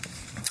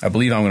 I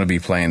believe I'm going to be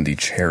playing the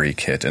cherry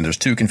kit, and there's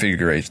three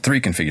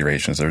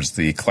configurations. There's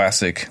the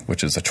classic,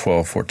 which is a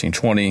 12, 14,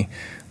 20,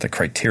 the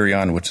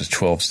Criterion, which is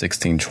 12,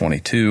 16,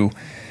 22,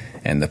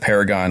 and the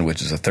Paragon,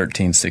 which is a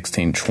 13,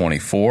 16,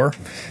 24.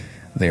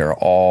 They are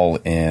all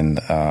in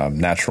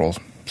natural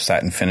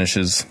satin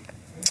finishes.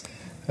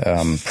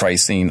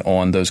 Pricing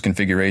on those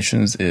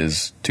configurations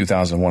is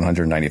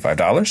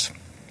 $2,195.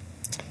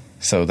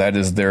 So that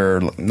is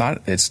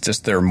it's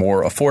just their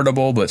more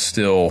affordable, but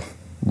still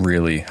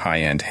really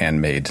high-end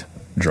handmade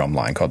drum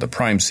line called the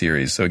Prime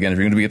Series. So again, if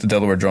you're going to be at the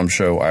Delaware Drum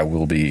Show, I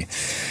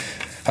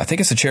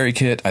think it's a cherry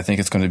kit. I think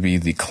it's going to be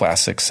the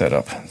classic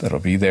setup that'll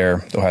be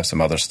there. They'll have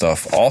some other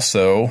stuff.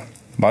 Also,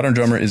 Modern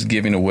Drummer is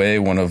giving away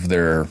one of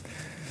their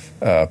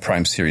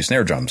Prime Series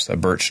snare drums, a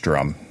birch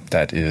drum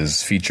that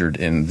is featured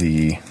in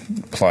the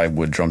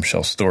plywood drum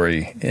shell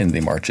story in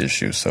the March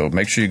issue. So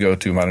make sure you go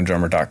to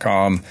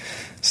moderndrummer.com,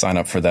 sign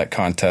up for that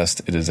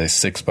contest. It is a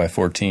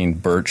 6x14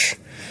 birch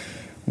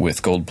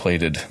with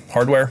gold-plated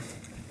hardware.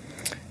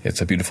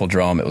 It's a beautiful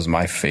drum. It was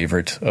my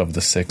favorite of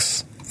the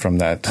 6 from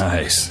that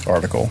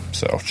article.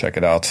 So check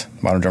it out.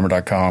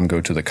 moderndrummer.com. Go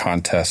to the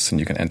contest, and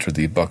you can enter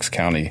the Bucks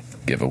County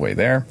giveaway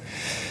there.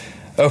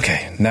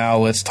 Okay, now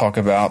let's talk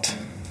about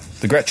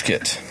the Gretsch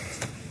kit.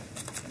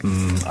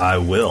 I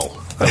will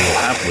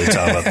happily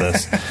talk about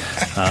this.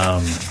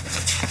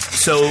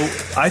 So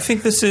I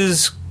think this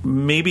is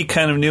maybe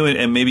kind of new,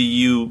 and maybe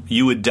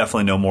you would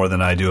definitely know more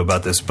than I do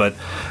about this, but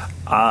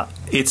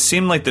it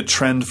seemed like the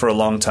trend for a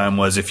long time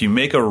was if you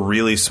make a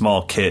really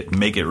small kit,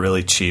 make it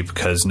really cheap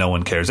because no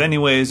one cares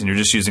anyways, and you're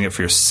just using it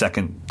for your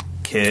second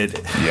kit.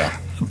 Yeah.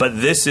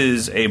 But this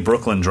is a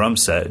Brooklyn drum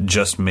set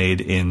just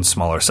made in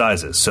smaller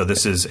sizes. So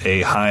this is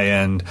a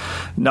high-end,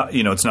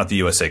 it's not the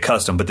USA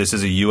Custom, but this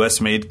is a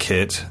US-made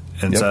kit.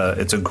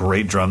 It's a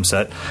great drum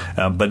set.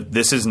 But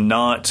this is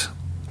not,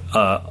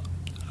 I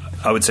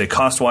would say,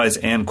 cost-wise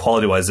and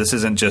quality-wise, this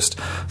isn't just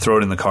throw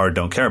it in the car,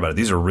 don't care about it.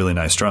 These are really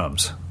nice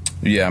drums.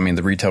 Yeah, I mean,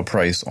 the retail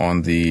price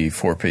on the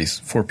four-piece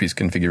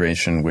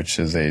configuration, which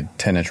is a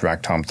 10-inch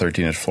rack tom,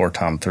 13-inch floor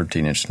tom,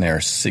 13-inch snare,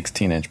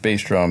 16-inch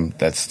bass drum,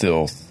 that's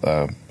still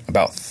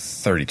about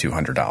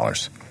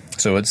 $3,200.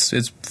 So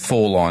it's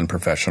full-on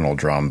professional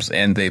drums,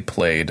 and they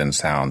played and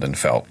sound and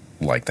felt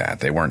like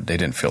that. They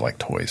didn't feel like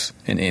toys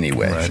in any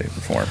way, shape,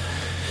 or form.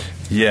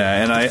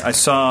 Yeah, and I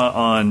saw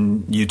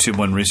on YouTube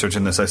when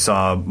researching this, I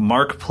saw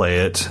Mark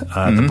play it,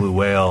 the Blue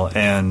Whale,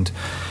 and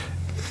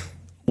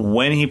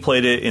when he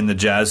played it in the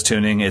jazz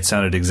tuning, it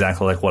sounded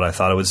exactly like what I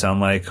thought it would sound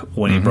like.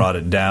 When he brought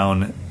it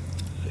down,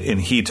 and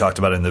he talked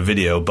about it in the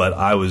video, but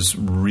I was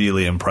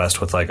really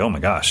impressed with oh my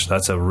gosh,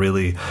 that's a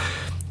really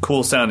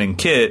cool sounding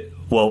kit.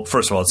 Well,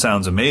 first of all, it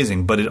sounds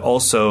amazing, but it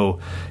also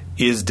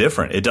is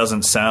different. It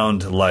doesn't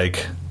sound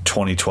like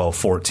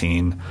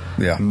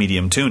 2012-14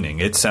 medium tuning.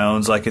 It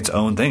sounds like its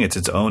own thing. It's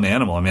its own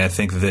animal. I mean, I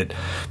think that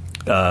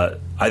a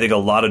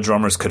lot of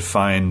drummers could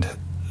find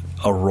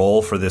a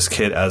role for this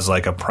kit as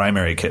a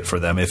primary kit for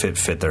them if it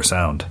fit their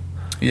sound.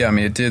 Yeah, I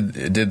mean, it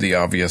did the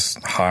obvious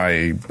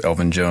high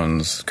Elvin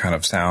Jones kind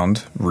of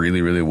sound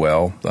really, really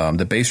well.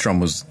 The bass drum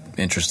was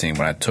interesting.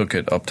 When I took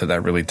it up to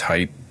that really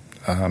tight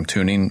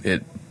tuning,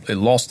 it it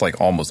lost like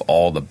almost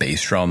all the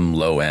bass drum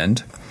low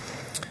end,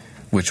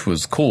 which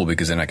was cool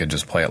because then I could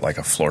just play it like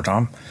a floor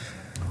tom.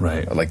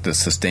 Right. Like the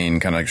sustain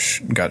kind of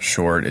got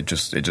short. It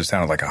just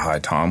sounded like a high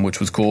tom, which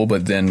was cool.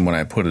 But then when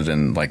I put it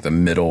in like the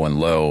middle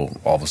and low,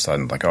 all of a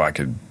sudden, like, oh, I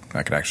could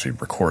actually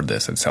record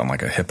this. It'd sound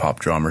like a hip hop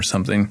drum or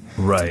something.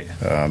 Right.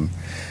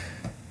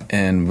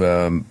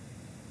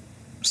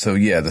 So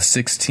yeah, the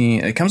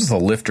 16, it comes with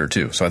a lifter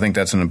too. So I think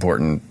that's an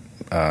important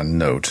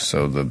note.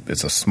 So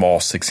it's a small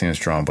 16-inch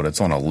drum, but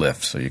it's on a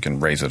lift, so you can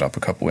raise it up a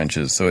couple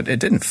inches. So it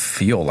didn't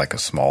feel like a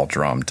small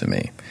drum to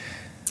me.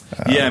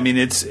 Yeah, I mean,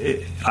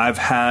 I've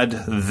had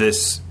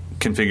this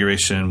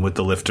configuration with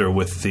the lifter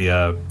with the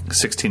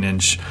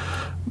 16-inch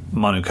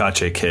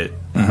Manukache kit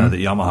that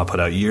Yamaha put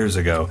out years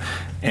ago.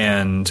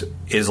 And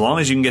as long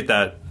as you can get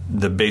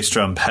the bass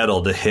drum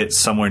pedal to hit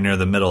somewhere near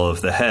the middle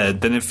of the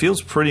head, then it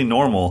feels pretty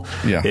normal.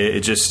 Yeah.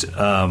 It just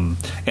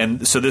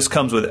and so this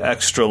comes with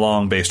extra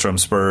long bass drum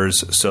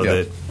spurs so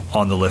that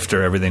on the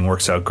lifter everything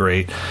works out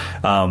great.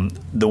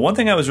 The one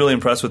thing I was really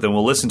impressed with, and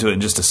we'll listen to it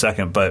in just a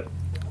second, but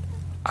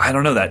I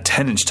don't know, that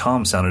 10-inch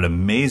tom sounded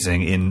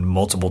amazing in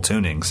multiple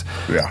tunings.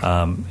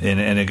 Yeah.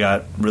 And it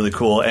got really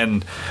cool.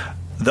 And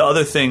the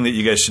other thing that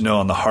you guys should know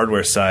on the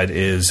hardware side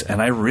is, and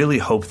I really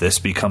hope this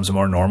becomes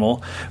more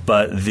normal,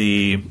 but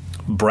the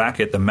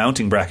bracket, the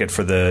mounting bracket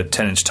for the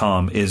 10-inch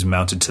tom is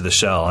mounted to the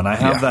shell. And I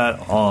have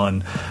that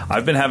on.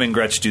 I've been having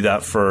Gretsch do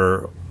that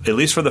for at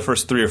least for the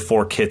first 3 or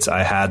 4 kits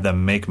I had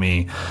them make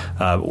me.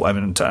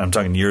 I'm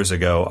talking years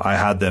ago. I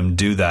had them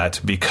do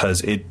that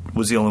because it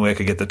was the only way I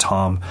could get the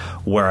tom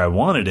where I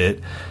wanted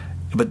it.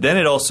 But then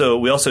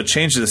we also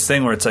changed this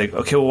thing where it's like,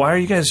 okay, well, why are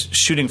you guys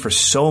shooting for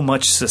so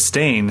much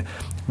sustain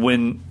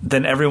when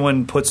then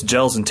everyone puts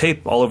gels and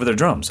tape all over their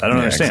drums? I don't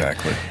understand.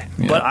 Exactly.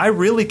 Yeah. But I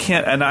really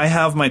can't. And I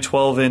have my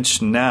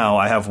 12-inch now.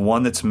 I have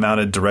one that's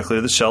mounted directly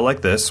to the shell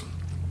like this.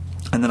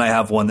 And then I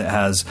have one that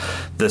has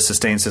the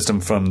sustain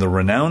system from the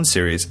Renown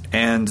series.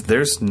 And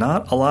there's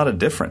not a lot of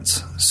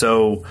difference.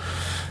 So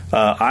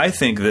I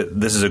think that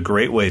this is a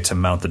great way to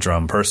mount the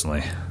drum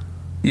personally.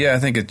 Yeah, I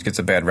think it gets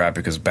a bad rap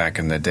because back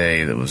in the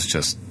day, it was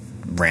just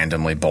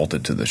randomly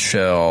bolted to the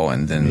shell,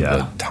 and then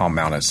the tom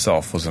mount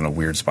itself was in a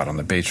weird spot on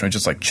the bass drum. It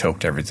just like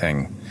choked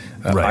everything.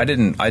 Right. I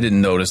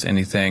didn't notice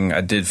anything.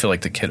 I did feel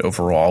like the kit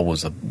overall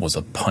was a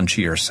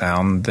punchier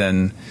sound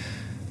than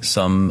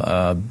some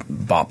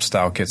bop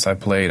style kits I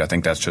played. I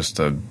think that's just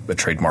a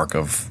trademark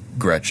of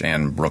Gretsch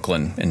and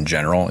Brooklyn in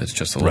general. It's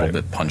just a little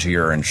bit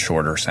punchier and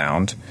shorter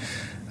sound.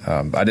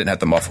 I didn't have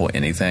to muffle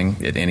anything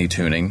at any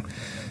tuning.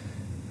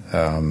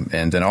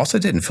 And then also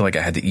didn't feel like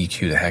I had to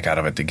EQ the heck out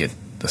of it to get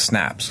the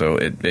snap. So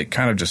it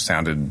kind of just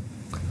sounded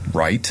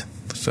right.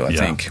 So I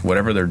think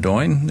whatever they're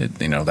doing,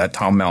 that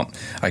tom mount,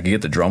 I could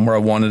get the drum where I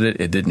wanted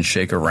it. It didn't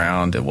shake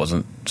around. It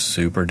wasn't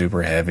super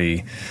duper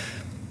heavy.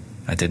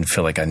 I didn't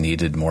feel like I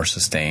needed more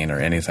sustain or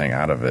anything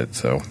out of it.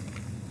 So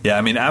yeah,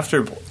 I mean,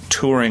 after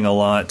touring a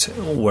lot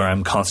where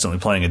I'm constantly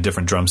playing a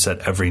different drum set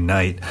every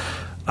night,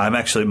 I'm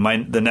actually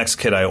the next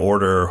kit I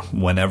order,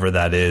 whenever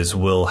that is,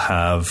 will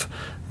have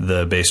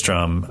the bass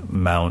drum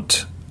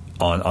mount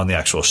on the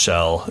actual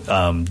shell,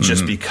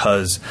 just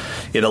because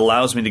it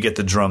allows me to get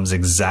the drums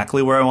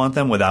exactly where I want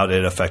them without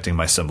it affecting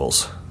my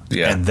cymbals.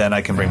 Yeah. And then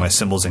I can bring my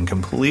cymbals in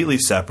completely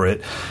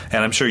separate.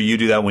 And I'm sure you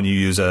do that when you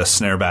use a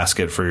snare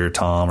basket for your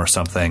tom or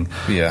something.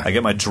 Yeah. I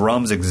get my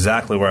drums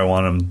exactly where I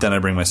want them, then I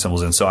bring my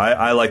cymbals in. So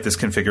I like this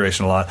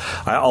configuration a lot.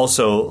 I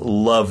also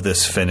love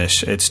this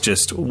finish. It's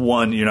just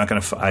one, you're not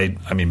going to,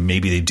 I mean,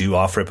 maybe they do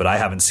offer it, but I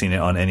haven't seen it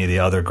on any of the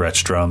other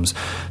Gretsch drums.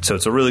 So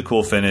it's a really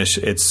cool finish.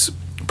 It's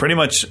pretty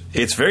much,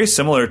 it's very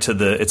similar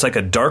to it's like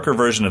a darker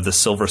version of the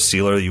silver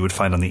sealer you would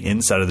find on the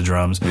inside of the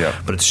drums,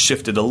 but it's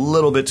shifted a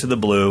little bit to the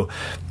blue.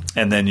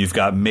 And then you've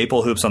got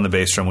maple hoops on the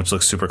bass drum, which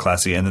looks super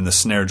classy. And then the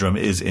snare drum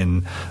is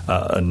in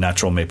a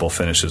natural maple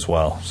finish as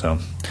well. So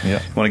you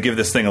want to give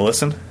this thing a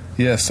listen?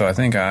 Yeah, so I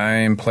think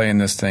I'm playing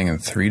this thing in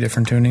 3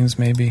 different tunings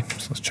maybe.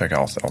 So let's check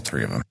out all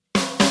 3 of them.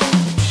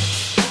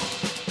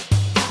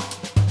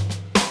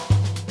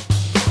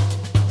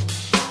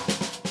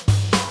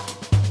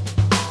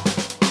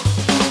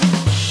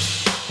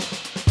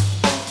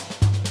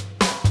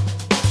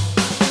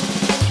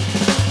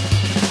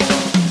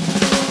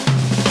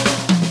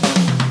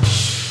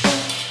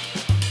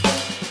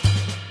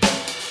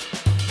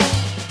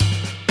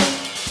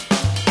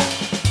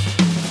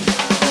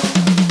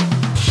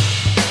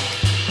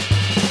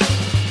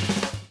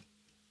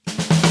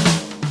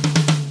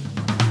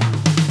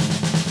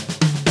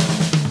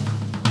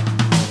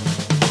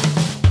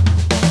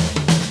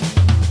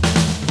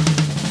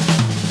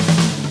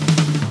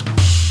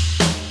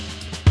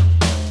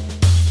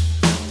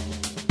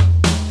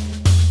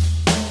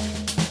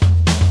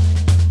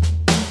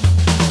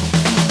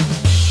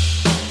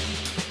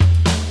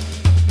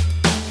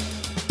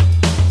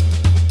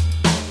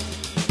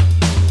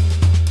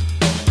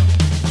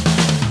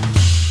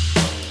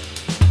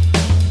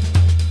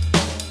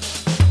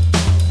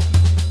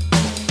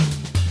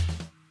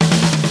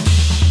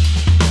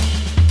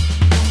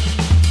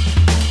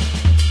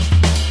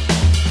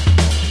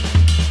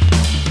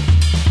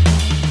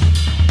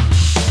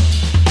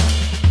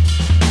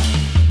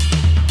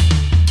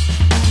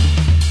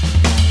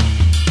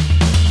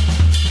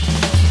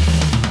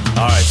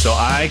 So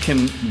I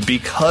can,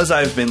 because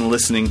I've been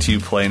listening to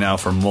you play now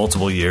for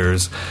multiple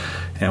years,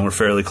 and we're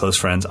fairly close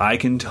friends, I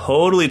can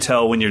totally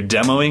tell when you're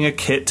demoing a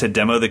kit to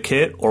demo the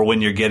kit or when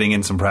you're getting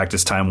in some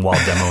practice time while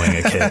demoing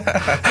a kit.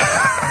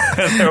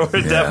 And there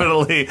were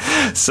definitely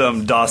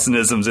some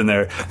Dawsonisms in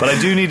there. But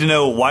I do need to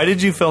know, why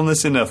did you film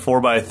this in a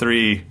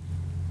 4x3?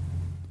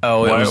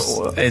 Oh,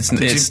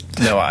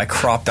 no, I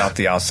cropped out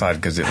the outside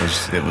because it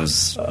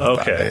was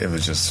okay. It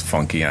was just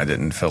funky, and I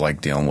didn't feel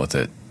like dealing with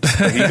it.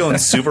 Are you going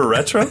super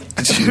retro? No,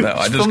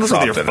 I just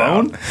cropped it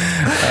out.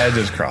 I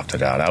just cropped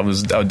it out.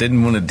 I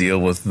didn't want to deal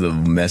with the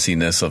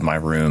messiness of my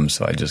room,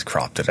 so I just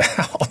cropped it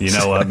out. You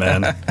know what,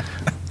 man?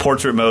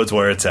 Portrait mode's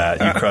where it's at.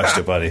 You crushed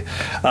it, buddy.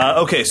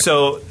 Okay,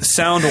 so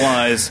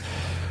sound-wise,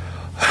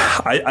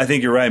 I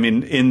think you're right. I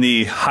mean, in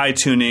the high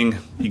tuning,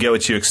 you get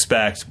what you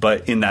expect,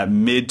 but in that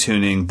mid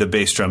tuning, the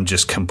bass drum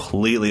just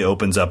completely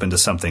opens up into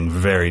something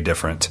very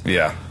different.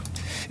 Yeah.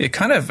 It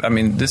kind of, I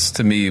mean, this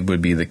to me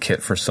would be the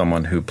kit for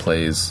someone who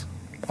plays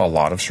a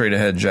lot of straight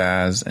ahead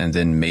jazz, and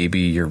then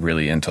maybe you're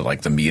really into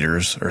like the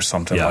meters or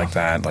something like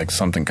that, like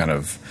something kind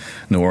of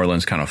New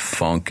Orleans kind of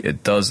funk.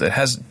 It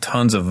has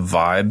tons of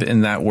vibe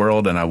in that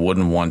world, and I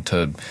wouldn't want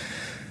to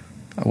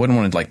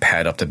like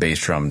pad up the bass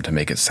drum to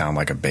make it sound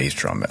like a bass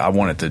drum. I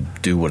want it to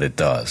do what it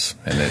does.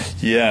 And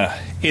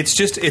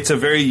it's a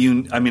very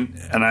I mean,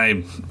 and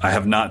I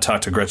have not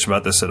talked to Gretsch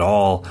about this at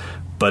all,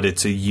 but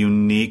it's a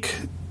unique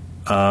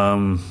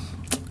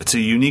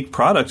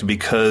product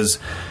because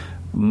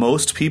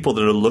most people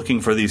that are looking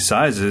for these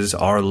sizes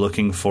are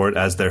looking for it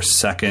as their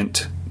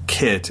second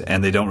kit,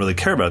 and they don't really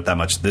care about it that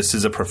much. This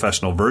is a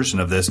professional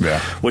version of this,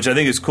 which I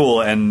think is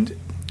cool. And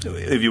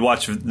if you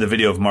watch the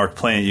video of Mark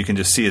playing, you can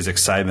just see his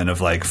excitement of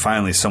like,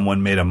 finally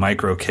someone made a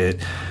micro kit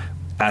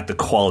at the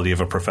quality of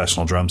a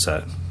professional drum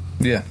set.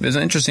 Yeah, it's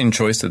an interesting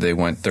choice that they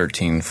went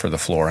 13 for the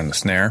floor and the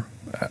snare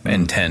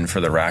and 10 for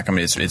the rack. I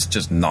mean, it's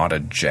just not a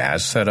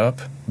jazz setup,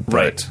 but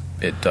right.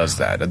 It does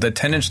that. The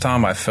 10-inch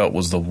tom I felt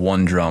was the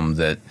one drum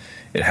that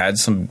it had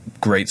some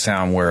great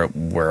sound where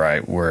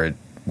it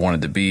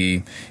wanted to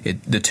be.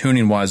 The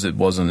tuning wise, it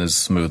wasn't as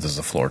smooth as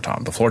the floor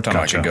tom. The floor tom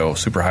I could go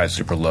super high,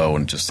 super low,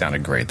 and it just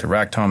sounded great. The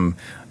rack tom,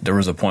 there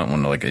was a point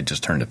when like it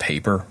just turned to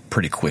paper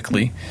pretty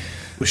quickly.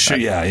 Sure,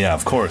 yeah,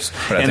 of course.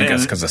 But I think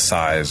that's because of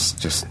size,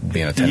 just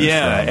being a 10-inch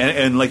drum.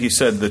 And like you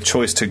said, the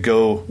choice to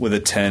go with a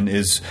 10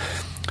 is,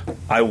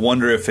 I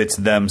wonder if it's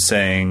them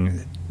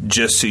saying,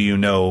 just so you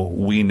know,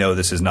 we know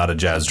this is not a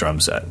jazz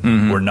drum set.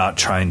 Mm-hmm. We're not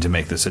trying to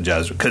make this a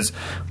jazz, because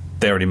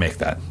they already make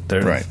that.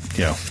 They're right.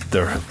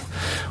 They're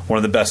one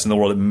of the best in the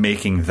world at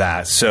making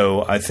that.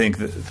 So I think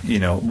that,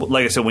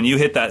 like I said, when you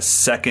hit that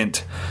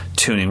second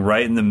tuning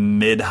right in the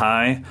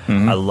mid-high,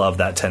 I love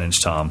that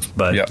 10-inch tom.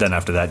 But then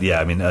after that,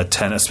 I mean, a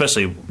 10,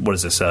 especially, what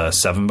is this,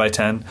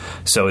 7x10?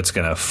 So it's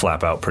going to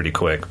flap out pretty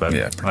quick. But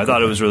I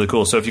thought it was really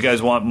cool. So if you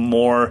guys want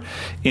more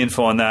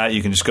info on that,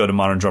 you can just go to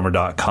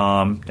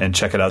moderndrummer.com and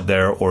check it out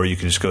there, or you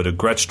can just go to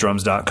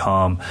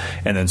gretschdrums.com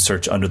and then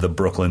search under the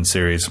Brooklyn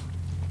series,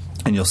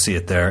 and you'll see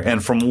it there.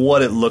 And from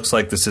what it looks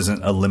like, this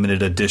isn't a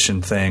limited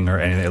edition thing or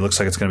anything. It looks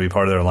like it's going to be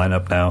part of their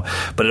lineup now.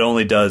 But it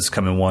only does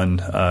come in one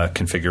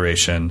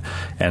configuration.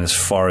 And as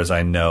far as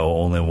I know,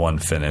 only one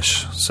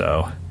finish.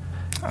 So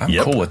I'm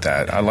cool with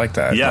that. I like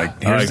that. Yeah,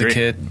 like, here's the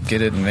kit.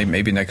 Get it. And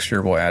maybe next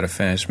year we'll add a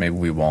finish. Maybe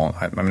we won't.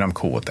 I mean, I'm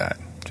cool with that.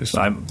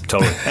 I'm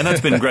totally. And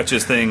that's been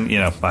Gretsch's thing.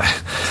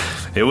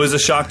 It was a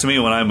shock to me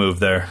when I moved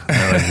there.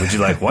 Like, would you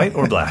like white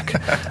or black?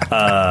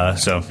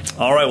 So,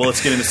 all right. Well,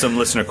 let's get into some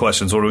listener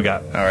questions. What do we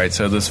got? All right.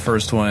 So this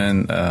first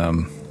one,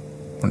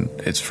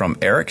 it's from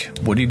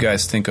Aric. What do you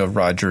guys think of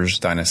Roger's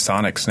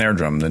Dynasonic snare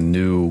drum, the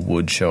new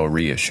woodshell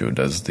reissue?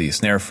 Does the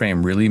snare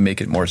frame really make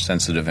it more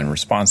sensitive and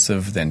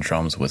responsive than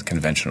drums with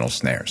conventional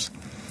snares?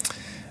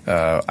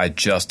 I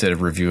just did a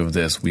review of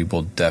this. We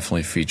will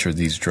definitely feature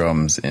these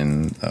drums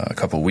in a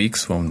couple of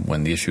weeks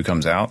when the issue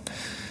comes out.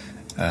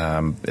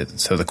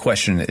 So the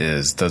question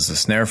is, does the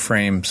snare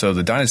frame... So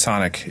the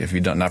Dynasonic, if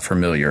you're not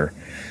familiar,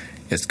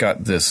 it's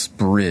got this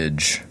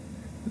bridge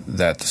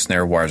that the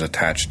snare wire is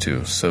attached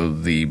to. So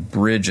the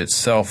bridge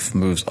itself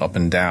moves up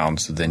and down,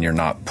 so then you're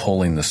not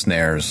pulling the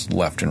snares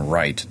left and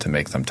right to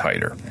make them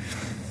tighter.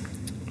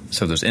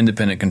 So there's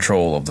independent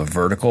control of the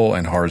vertical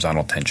and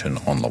horizontal tension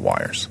on the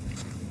wires.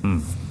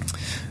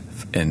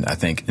 And I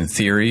think, in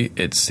theory,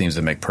 it seems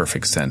to make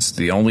perfect sense.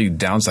 The only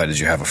downside is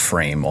you have a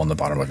frame on the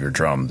bottom of your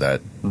drum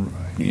that,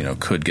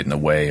 could get in the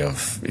way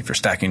of if you're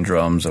stacking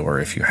drums, or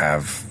if you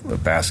have a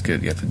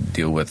basket, you have to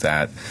deal with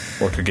that.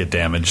 Or it could get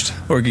damaged.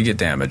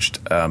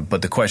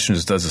 But the question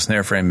is, does the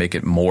snare frame make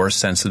it more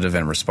sensitive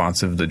and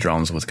responsive to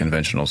drums with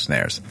conventional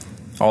snares?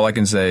 All I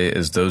can say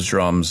is those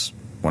drums,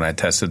 when I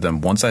tested them,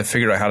 once I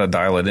figured out how to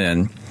dial it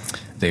in,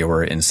 they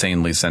were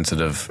insanely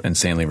sensitive,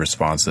 insanely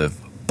responsive,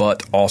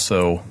 but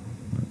also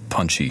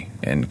punchy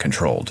and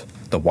controlled.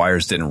 The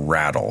wires didn't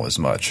rattle as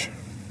much.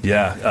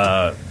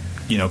 Yeah.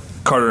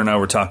 Carter and I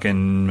were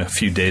talking a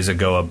few days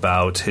ago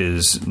about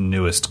his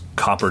newest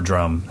copper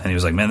drum, and he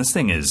was like, man, this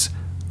thing is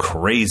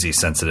crazy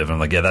sensitive. And I'm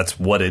like, yeah, that's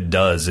what it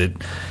does.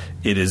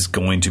 it is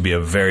going to be a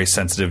very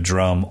sensitive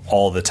drum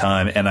all the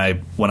time.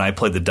 And when I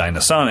played the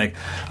Dynasonic,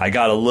 I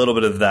got a little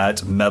bit of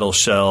that metal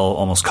shell,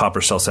 almost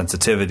copper shell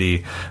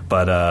sensitivity.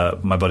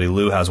 But my buddy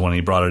Lou has one, and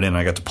he brought it in, and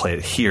I got to play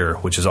it here,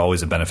 which is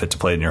always a benefit to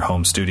play it in your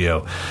home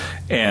studio.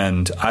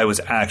 And I was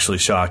actually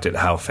shocked at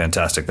how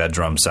fantastic that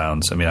drum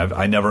sounds. I mean,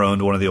 I never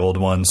owned one of the old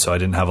ones, so I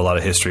didn't have a lot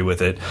of history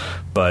with it.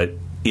 But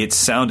it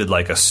sounded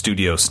like a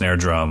studio snare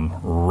drum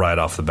right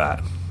off the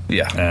bat.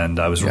 Yeah. And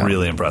I was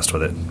really impressed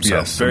with it. So,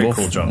 yes, very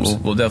cool drums.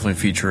 We'll definitely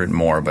feature it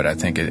more, but I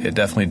think it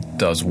definitely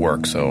does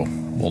work, so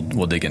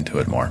we'll dig into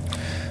it more.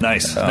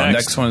 Nice.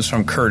 Next one is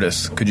from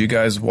Curtis. Could you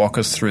guys walk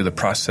us through the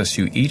process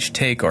you each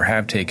take or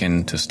have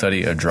taken to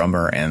study a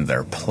drummer and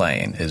their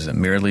playing? Is it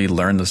merely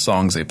learn the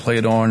songs they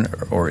played on,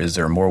 or is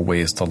there more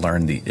ways to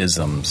learn the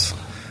isms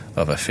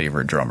of a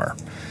favorite drummer?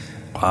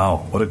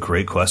 Wow, what a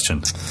great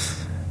question.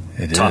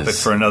 It Topic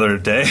is. for another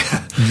day.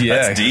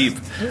 Yeah. That's deep.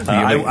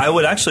 I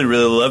would actually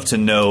really love to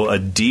know a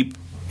deep,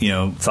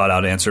 thought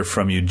out answer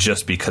from you,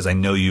 just because I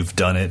know you've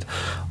done it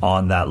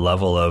on that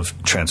level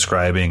of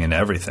transcribing and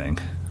everything.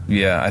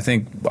 Yeah, I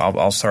think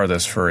I'll start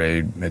this for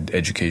an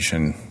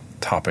education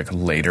topic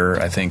later.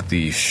 I think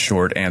the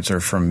short answer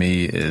from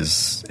me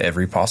is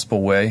every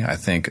possible way. I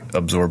think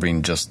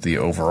absorbing just the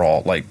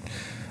overall,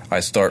 I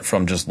start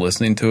from just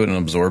listening to it and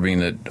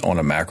absorbing it on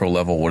a macro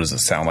level. What does it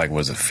sound like? What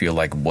does it feel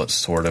like? What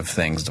sort of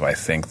things do I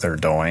think they're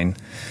doing?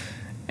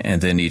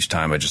 And then each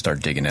time I just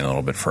start digging in a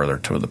little bit further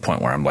to the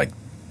point where I'm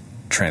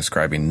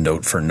transcribing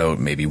note for note,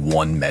 maybe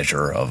one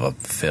measure of a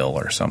fill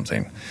or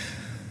something.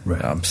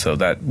 Right. So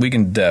that we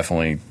can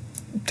definitely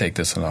take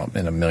this in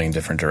a million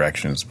different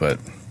directions. But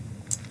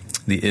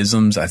the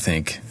isms, I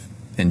think,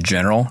 in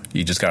general,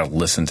 you just got to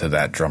listen to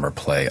that drummer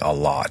play a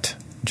lot.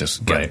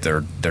 Just get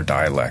their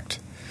dialect.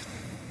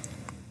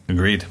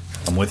 Agreed.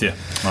 I'm with you.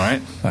 All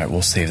right,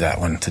 we'll save that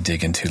one to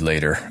dig into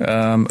later.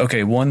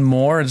 Okay, one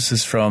more. This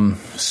is from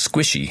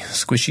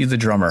Squishy the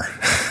drummer.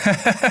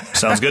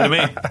 Sounds good to me.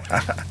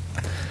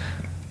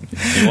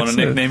 You want to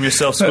nickname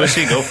yourself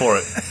Squishy? Go for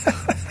it.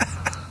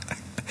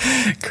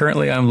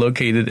 Currently, I'm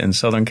located in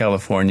Southern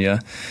California,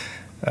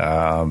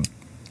 but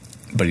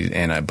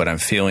I'm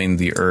feeling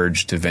the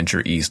urge to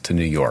venture east to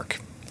New York.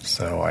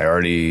 So I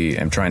already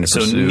am trying to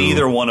pursue... So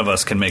neither one of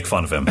us can make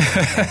fun of him,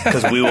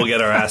 because we will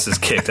get our asses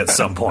kicked at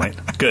some point.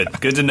 Good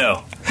to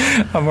know.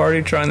 I'm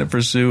already trying to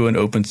pursue an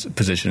open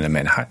position in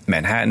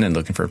Manhattan and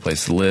looking for a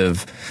place to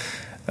live,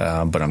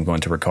 but I'm going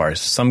to require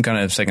some kind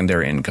of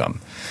secondary income.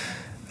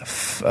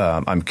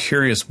 I'm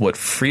curious what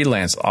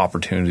freelance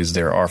opportunities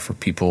there are for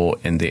people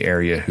in the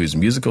area whose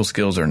musical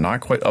skills are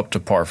not quite up to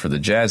par for the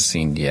jazz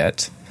scene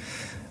yet.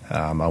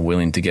 I'm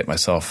willing to get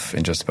myself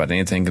in just about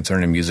anything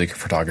concerning music,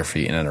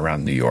 photography, in and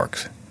around New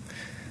York.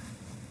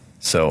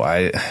 So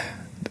I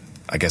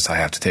guess I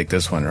have to take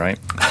this one, right?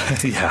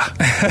 Yeah.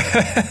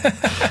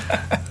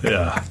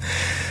 Yeah.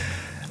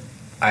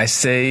 I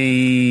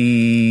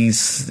say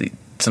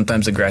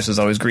sometimes the grass is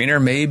always greener,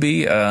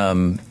 maybe.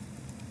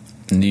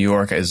 New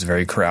York is a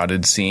very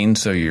crowded scene,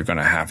 so you're going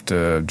to have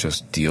to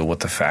just deal with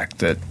the fact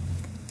that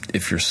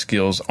if your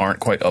skills aren't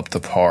quite up to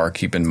par,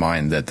 keep in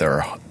mind that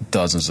there are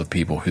dozens of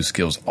people whose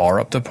skills are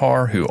up to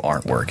par who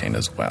aren't working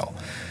as well.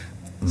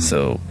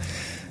 So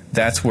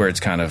that's where it's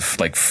kind of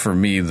for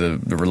me, the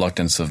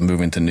reluctance of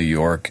moving to New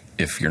York.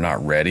 If you're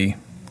not ready,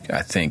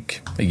 I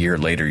think a year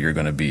later you're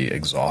going to be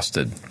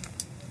exhausted.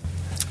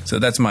 So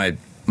that's my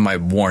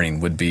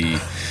warning would be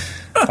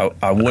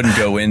I wouldn't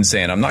go in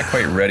saying I'm not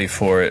quite ready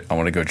for it. I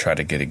want to go try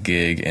to get a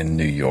gig in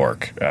New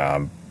York.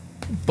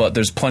 But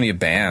there's plenty of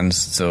bands,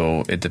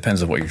 so it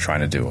depends on what you're trying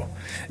to do.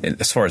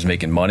 As far as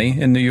making money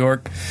in New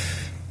York,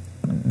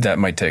 that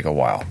might take a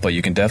while. But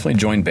you can definitely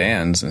join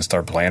bands and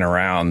start playing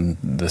around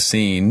the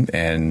scene,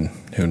 and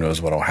who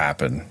knows what will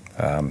happen.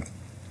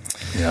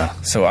 Yeah.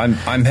 So I'm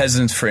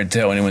hesitant to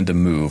tell anyone to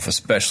move,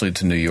 especially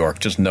to New York,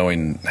 just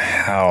knowing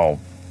how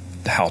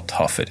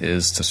tough it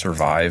is to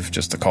survive,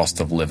 just the cost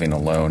of living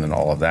alone and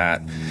all of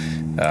that.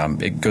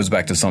 It goes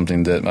back to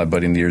something that my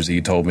buddy Near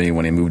Z told me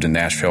when he moved to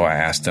Nashville. I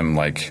asked him,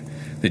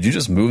 did you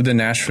just move to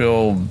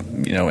Nashville,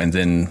 and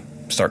then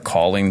start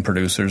calling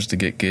producers to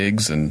get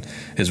gigs? And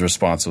his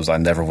response was, I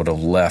never would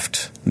have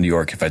left New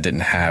York if I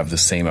didn't have the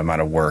same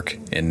amount of work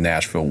in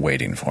Nashville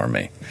waiting for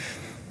me.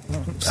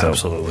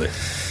 Absolutely.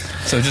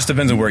 So it just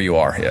depends on where you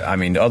are. I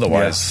mean,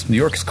 otherwise, New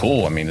York is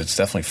cool. I mean, it's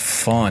definitely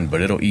fun,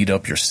 but it'll eat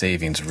up your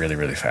savings really,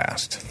 really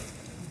fast.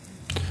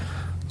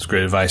 It's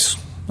great advice.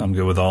 I'm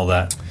good with all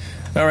that.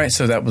 All right,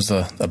 so that was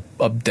a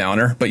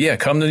downer. But yeah,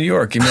 come to New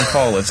York. Give me a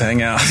call. Let's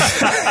hang out.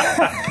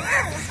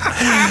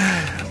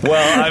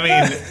 Well, I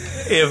mean,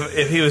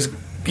 if he was,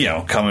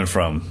 coming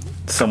from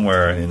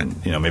somewhere in,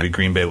 maybe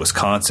Green Bay,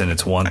 Wisconsin,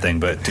 it's one thing.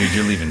 But, dude,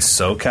 you're leaving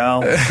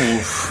SoCal?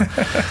 Oof.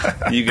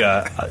 You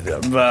got,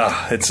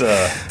 it's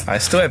I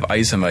still have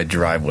ice in my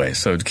driveway,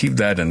 so keep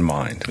that in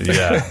mind.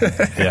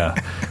 Yeah.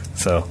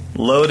 So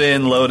load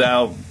in, load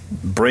out.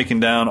 Breaking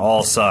down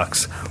all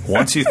sucks.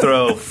 Once you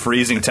throw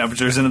freezing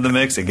temperatures into the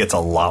mix, it gets a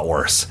lot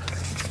worse.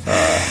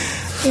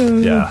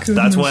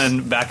 That's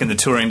when, back in the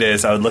touring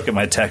days, I would look at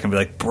my tech and be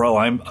like, bro,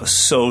 I'm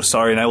so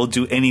sorry, and I will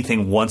do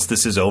anything once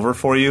this is over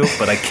for you,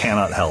 but I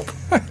cannot help.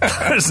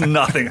 There's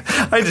nothing.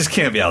 I just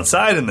can't be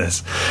outside in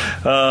this.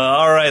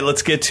 All right,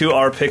 let's get to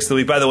our picks of the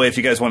week. By the way, if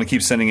you guys want to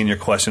keep sending in your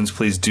questions,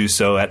 please do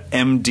so at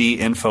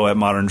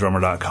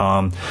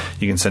mdinfo@moderndrummer.com.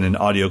 You can send in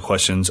audio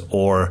questions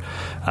or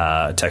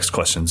text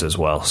questions as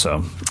well.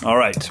 So, all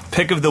right,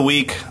 pick of the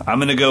week. I'm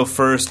going to go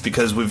first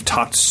because we've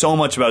talked so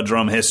much about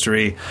drum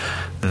history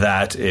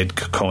that it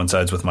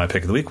coincides with my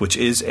pick of the week, which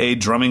is a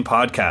drumming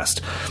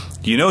podcast.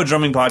 You know, a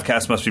drumming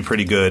podcast must be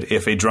pretty good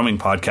if a drumming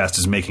podcast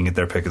is making it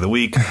their pick of the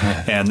week.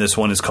 And this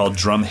one is called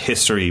Drum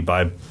History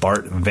by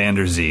Bart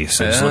Vanderzee.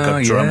 So just look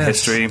up drum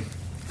history.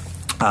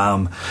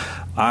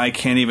 I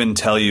can't even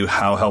tell you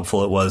how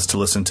helpful it was to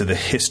listen to the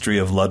history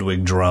of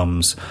Ludwig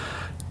drums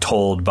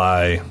told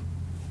by,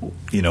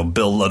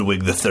 Bill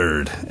Ludwig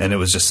III. And it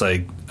was just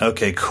like,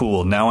 okay,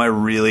 cool. Now I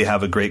really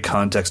have a great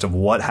context of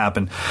what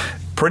happened.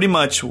 Pretty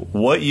much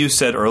what you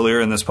said earlier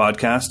in this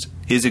podcast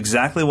is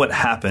exactly what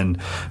happened,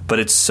 but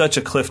it's such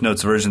a Cliff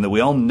Notes version that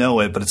we all know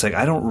it, but it's like,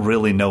 I don't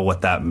really know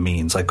what that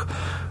means. Like,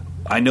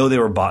 I know they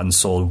were bought and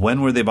sold.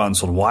 When were they bought and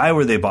sold? Why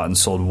were they bought and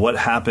sold? What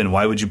happened?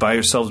 Why would you buy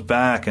yourselves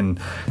back? And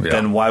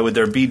then why would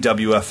there be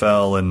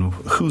WFL? And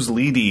who's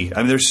Leedy?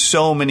 I mean, there's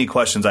so many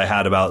questions I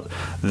had about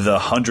the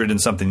 100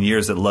 and something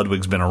years that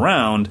Ludwig's been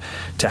around.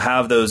 To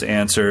have those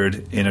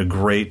answered in a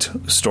great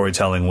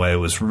storytelling way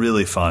was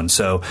really fun.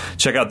 So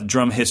check out the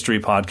Drum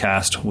History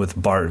podcast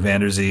with Bart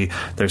Vanderzee.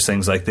 There's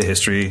things like the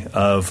history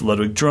of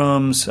Ludwig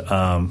drums,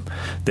 the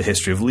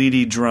history of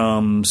Leedy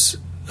drums,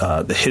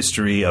 the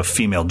history of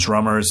female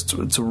drummers.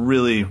 It's a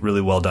really,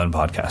 really well done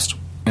podcast.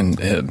 And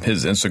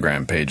his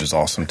Instagram page is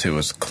awesome too.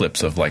 It's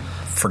clips of like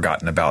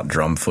forgotten about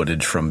drum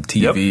footage from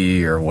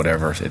TV or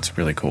whatever. It's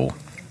really cool.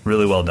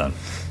 Really well done.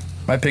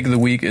 My pick of the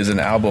week is an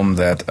album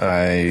that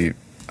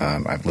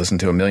I've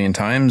listened to a million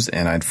times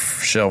and I'd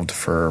shelved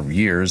for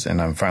years,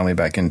 and I'm finally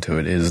back into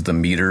it. It is The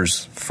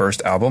Meters'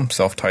 first album,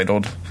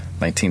 self-titled,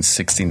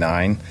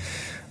 1969,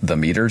 The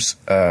Meters.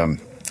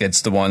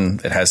 It's the one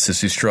that has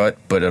Sissy Strut,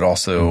 but it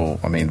also,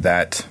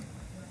 that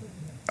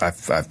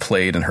I've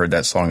played and heard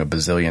that song a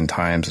bazillion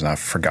times, and I've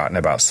forgotten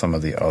about some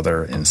of the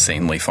other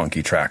insanely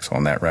funky tracks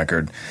on that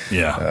record.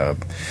 Yeah.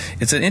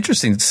 It's an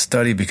interesting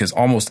study because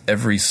almost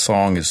every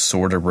song is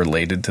sort of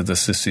related to the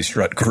Sissy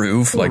Strut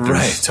groove. Like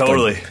there's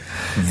totally like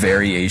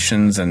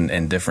variations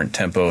and different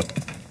tempo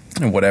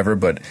and whatever,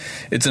 but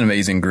it's an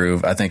amazing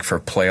groove. I think for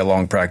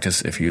play-along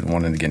practice, if you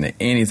wanted to get into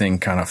anything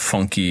kind of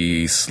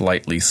funky,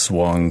 slightly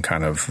swung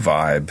kind of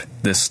vibe,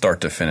 this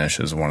start to finish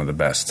is one of the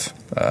best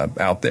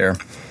out there.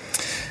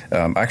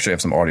 I actually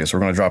have some audio, so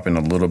we're going to drop in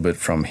a little bit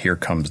from Here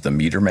Comes the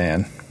Meter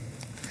Man,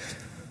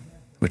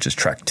 which is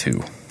track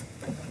 2.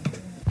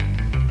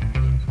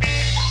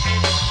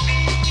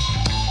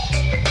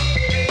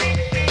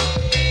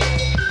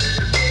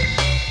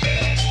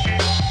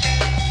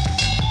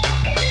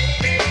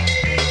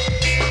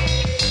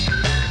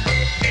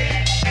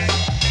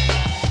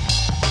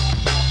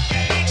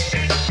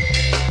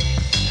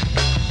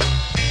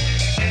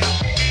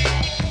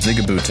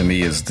 Zigaboo to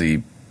me is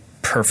the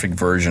perfect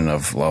version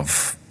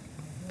of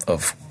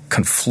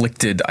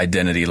conflicted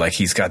identity. Like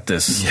he's got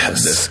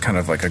this kind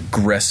of like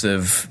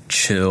aggressive,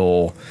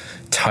 chill,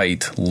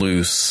 tight,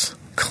 loose,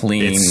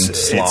 clean,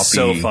 sloppy. It's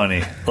so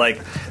funny. Like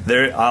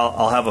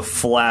I'll have a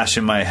flash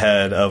in my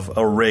head of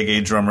a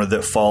reggae drummer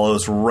that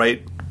follows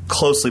right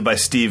closely by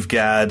Steve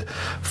Gadd,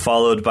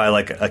 followed by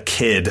like a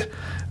kid.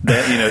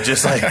 That,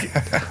 just like,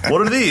 what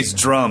are these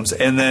drums?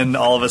 And then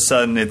all of a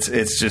sudden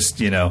it's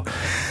just,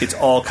 it's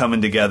all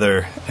coming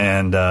together,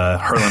 and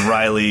Herlin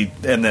Riley,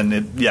 and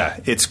then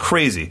it's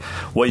crazy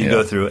what you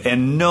go through.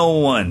 And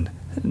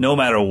no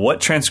matter what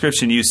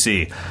transcription you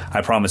see,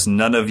 I promise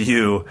none of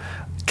you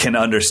can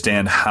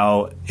understand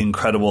how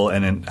incredible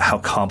and how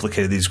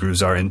complicated these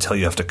grooves are until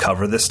you have to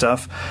cover this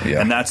stuff.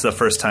 Yeah. And that's the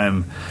first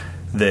time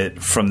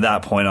that from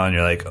that point on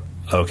you're like,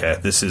 okay,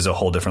 this is a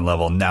whole different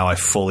level. Now I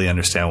fully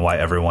understand why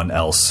everyone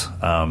else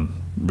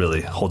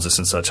really holds this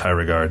in such high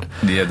regard.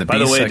 Yeah, the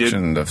B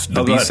section of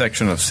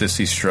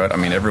Sissy Strut. I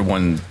mean,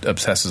 everyone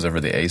obsesses over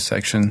the A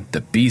section.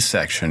 The B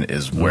section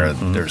is where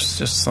there's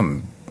just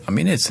some. I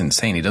mean, it's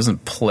insane. He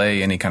doesn't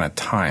play any kind of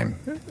time.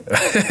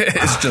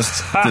 It's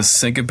just this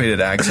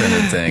syncopated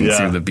accented thing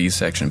through the B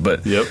section.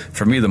 But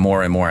for me, the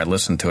more and more I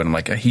listen to it, I'm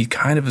like, he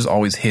kind of is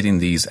always hitting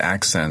these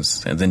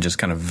accents and then just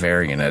kind of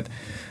varying it.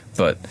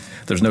 But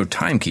there's no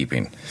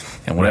timekeeping.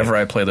 And whenever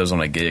I play those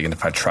on a gig, and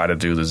if I try to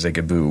do the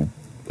Zigaboo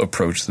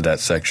approach to that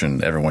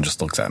section, everyone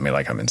just looks at me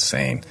like I'm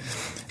insane.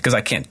 Because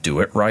I can't do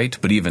it right,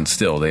 but even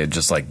still, they're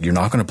just like, you're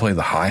not going to play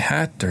the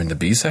hi-hat during the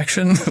B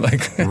section?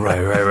 Like,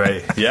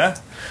 Right. Yeah.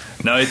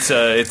 No, it's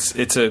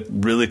a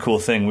really cool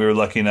thing. We were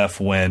lucky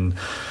enough when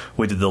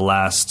we did the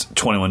last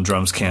 21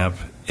 Drums camp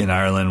in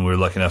Ireland, we were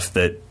lucky enough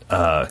that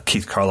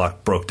Keith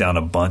Carlock broke down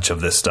a bunch of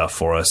this stuff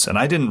for us, and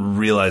I didn't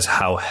realize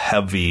how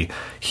heavy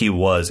he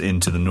was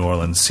into the New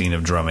Orleans scene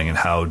of drumming and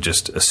how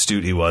just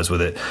astute he was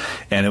with it.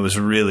 And it was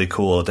really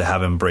cool to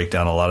have him break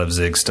down a lot of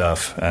Zig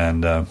stuff,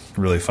 and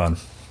really fun.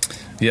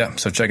 Yeah,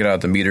 so check it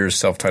out, the Meters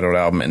self-titled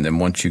album, and then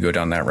once you go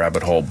down that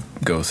rabbit hole,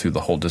 go through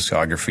the whole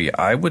discography.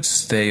 I would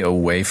stay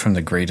away from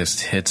the greatest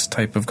hits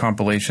type of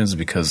compilations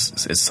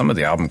because it's some of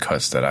the album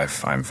cuts that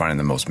I'm finding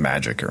the most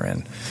magic are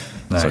in.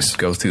 Nice. So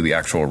go through the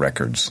actual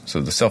records.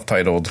 So the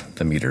self-titled,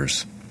 the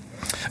Meters.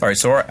 All right,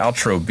 so our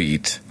outro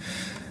beat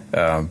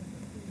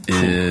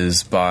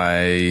is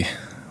by,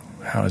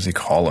 how does he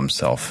call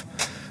himself?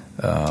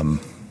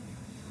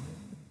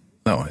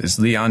 It's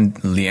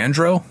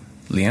Leandro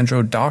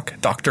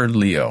Dr.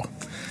 Leo.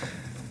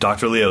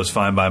 Dr. Leo is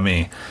fine by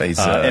me.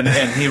 And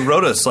he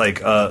wrote us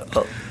like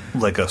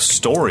a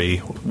story,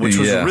 which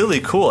was really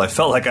cool. I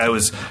felt like I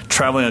was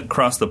traveling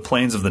across the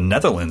plains of the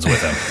Netherlands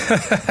with him.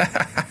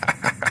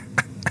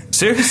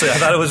 Seriously, I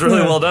thought it was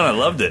really well done. I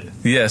loved it.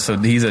 Yeah, so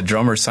he's a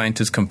drummer,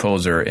 scientist,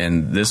 composer,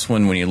 and this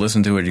one, when you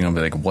listen to it, you're going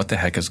to be like, what the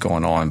heck is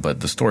going on?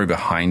 But the story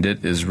behind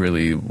it is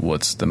really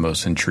what's the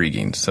most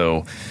intriguing.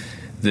 So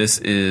this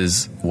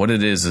is, what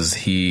it is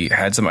he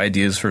had some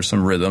ideas for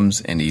some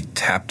rhythms, and he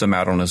tapped them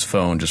out on his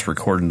phone, just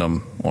recording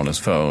them on his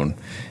phone,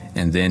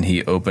 and then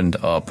he opened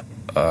up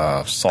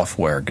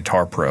software,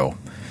 Guitar Pro,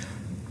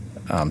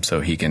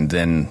 so he can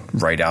then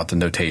write out the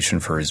notation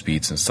for his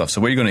beats and stuff. So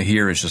what you're going to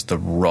hear is just the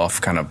rough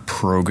kind of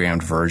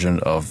programmed version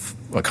of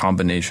a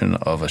combination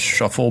of a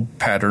shuffle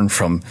pattern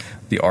from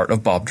The Art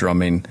of Bop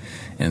Drumming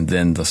and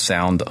then the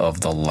sound of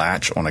the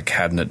latch on a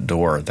cabinet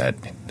door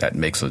that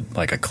makes a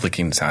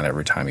clicking sound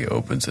every time he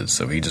opens it.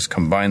 So he just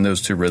combined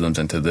those two rhythms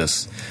into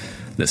this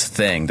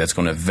thing that's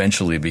going to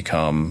eventually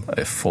become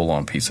a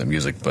full-on piece of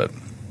music. But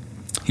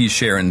he's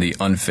sharing the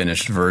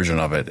unfinished version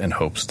of it in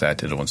hopes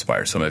that it'll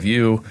inspire some of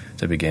you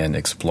to begin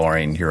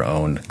exploring your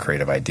own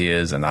creative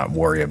ideas and not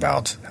worry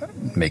about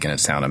making it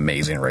sound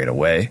amazing right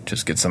away.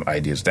 Just get some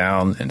ideas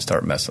down and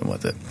start messing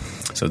with it.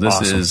 So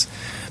this is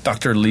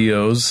Dr.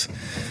 Leo's.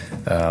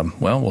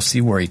 We'll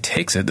see where he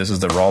takes it. This is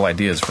the raw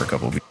ideas for a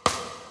couple of weeks.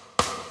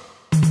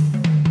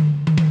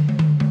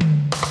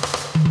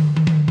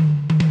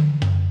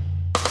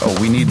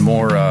 We need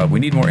more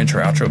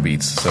intro outro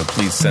beats, so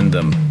please send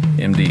them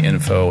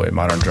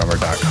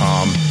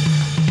mdinfo@moderndrummer.com.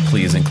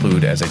 Please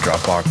include as a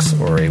Dropbox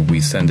or a We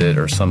Send It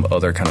or some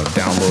other kind of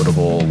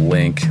downloadable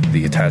link.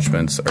 The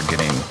attachments are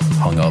getting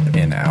hung up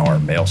in our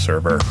mail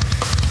server.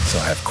 So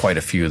I have quite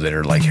a few that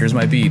are like, here's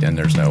my beat, and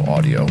there's no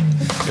audio.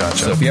 Gotcha.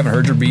 So if you haven't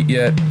heard your beat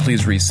yet,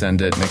 please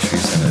resend it. Make sure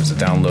you send it as a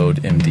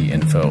download,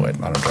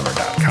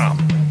 mdinfo@moderndrummer.com.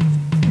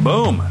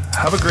 Boom.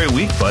 Have a great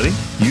week, buddy.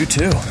 You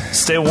too.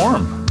 Stay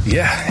warm.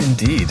 Yeah,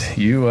 indeed.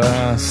 You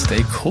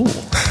stay cool.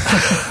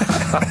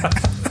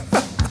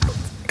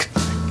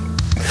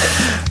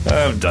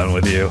 I'm done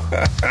with you.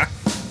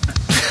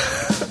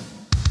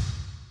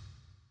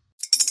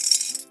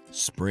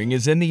 Spring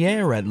is in the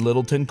air at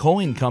Littleton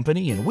Coin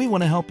Company, and we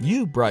want to help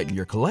you brighten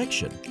your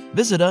collection.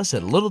 Visit us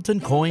at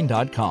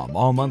littletoncoin.com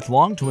all month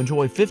long to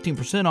enjoy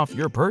 15% off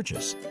your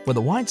purchase. With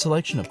a wide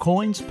selection of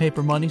coins,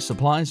 paper money,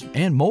 supplies,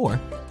 and more,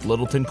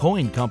 Littleton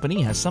Coin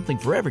Company has something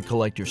for every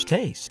collector's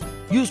taste.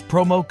 Use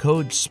promo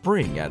code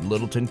SPRING at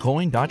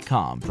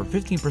littletoncoin.com for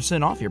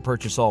 15% off your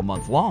purchase all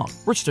month long.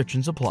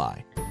 Restrictions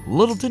apply.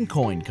 Littleton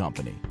Coin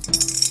Company.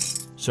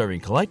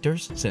 Serving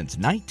collectors since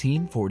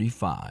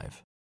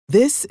 1945.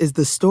 This is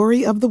the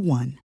story of the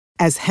one.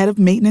 As head of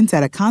maintenance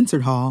at a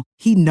concert hall,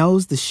 he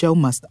knows the show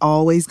must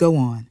always go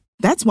on.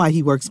 That's why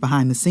he works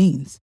behind the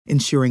scenes,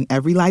 ensuring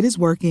every light is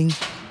working,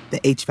 the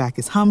HVAC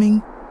is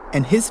humming,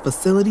 and his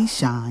facility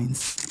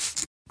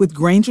shines. With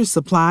Grainger's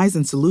supplies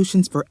and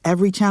solutions for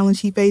every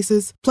challenge he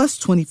faces, plus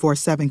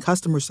 24/7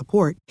 customer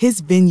support, his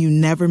venue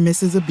never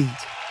misses a beat.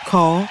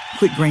 Call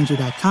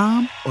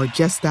quickgrainger.com or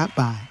just stop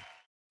by.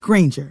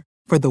 Grainger,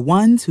 for the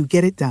ones who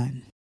get it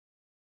done.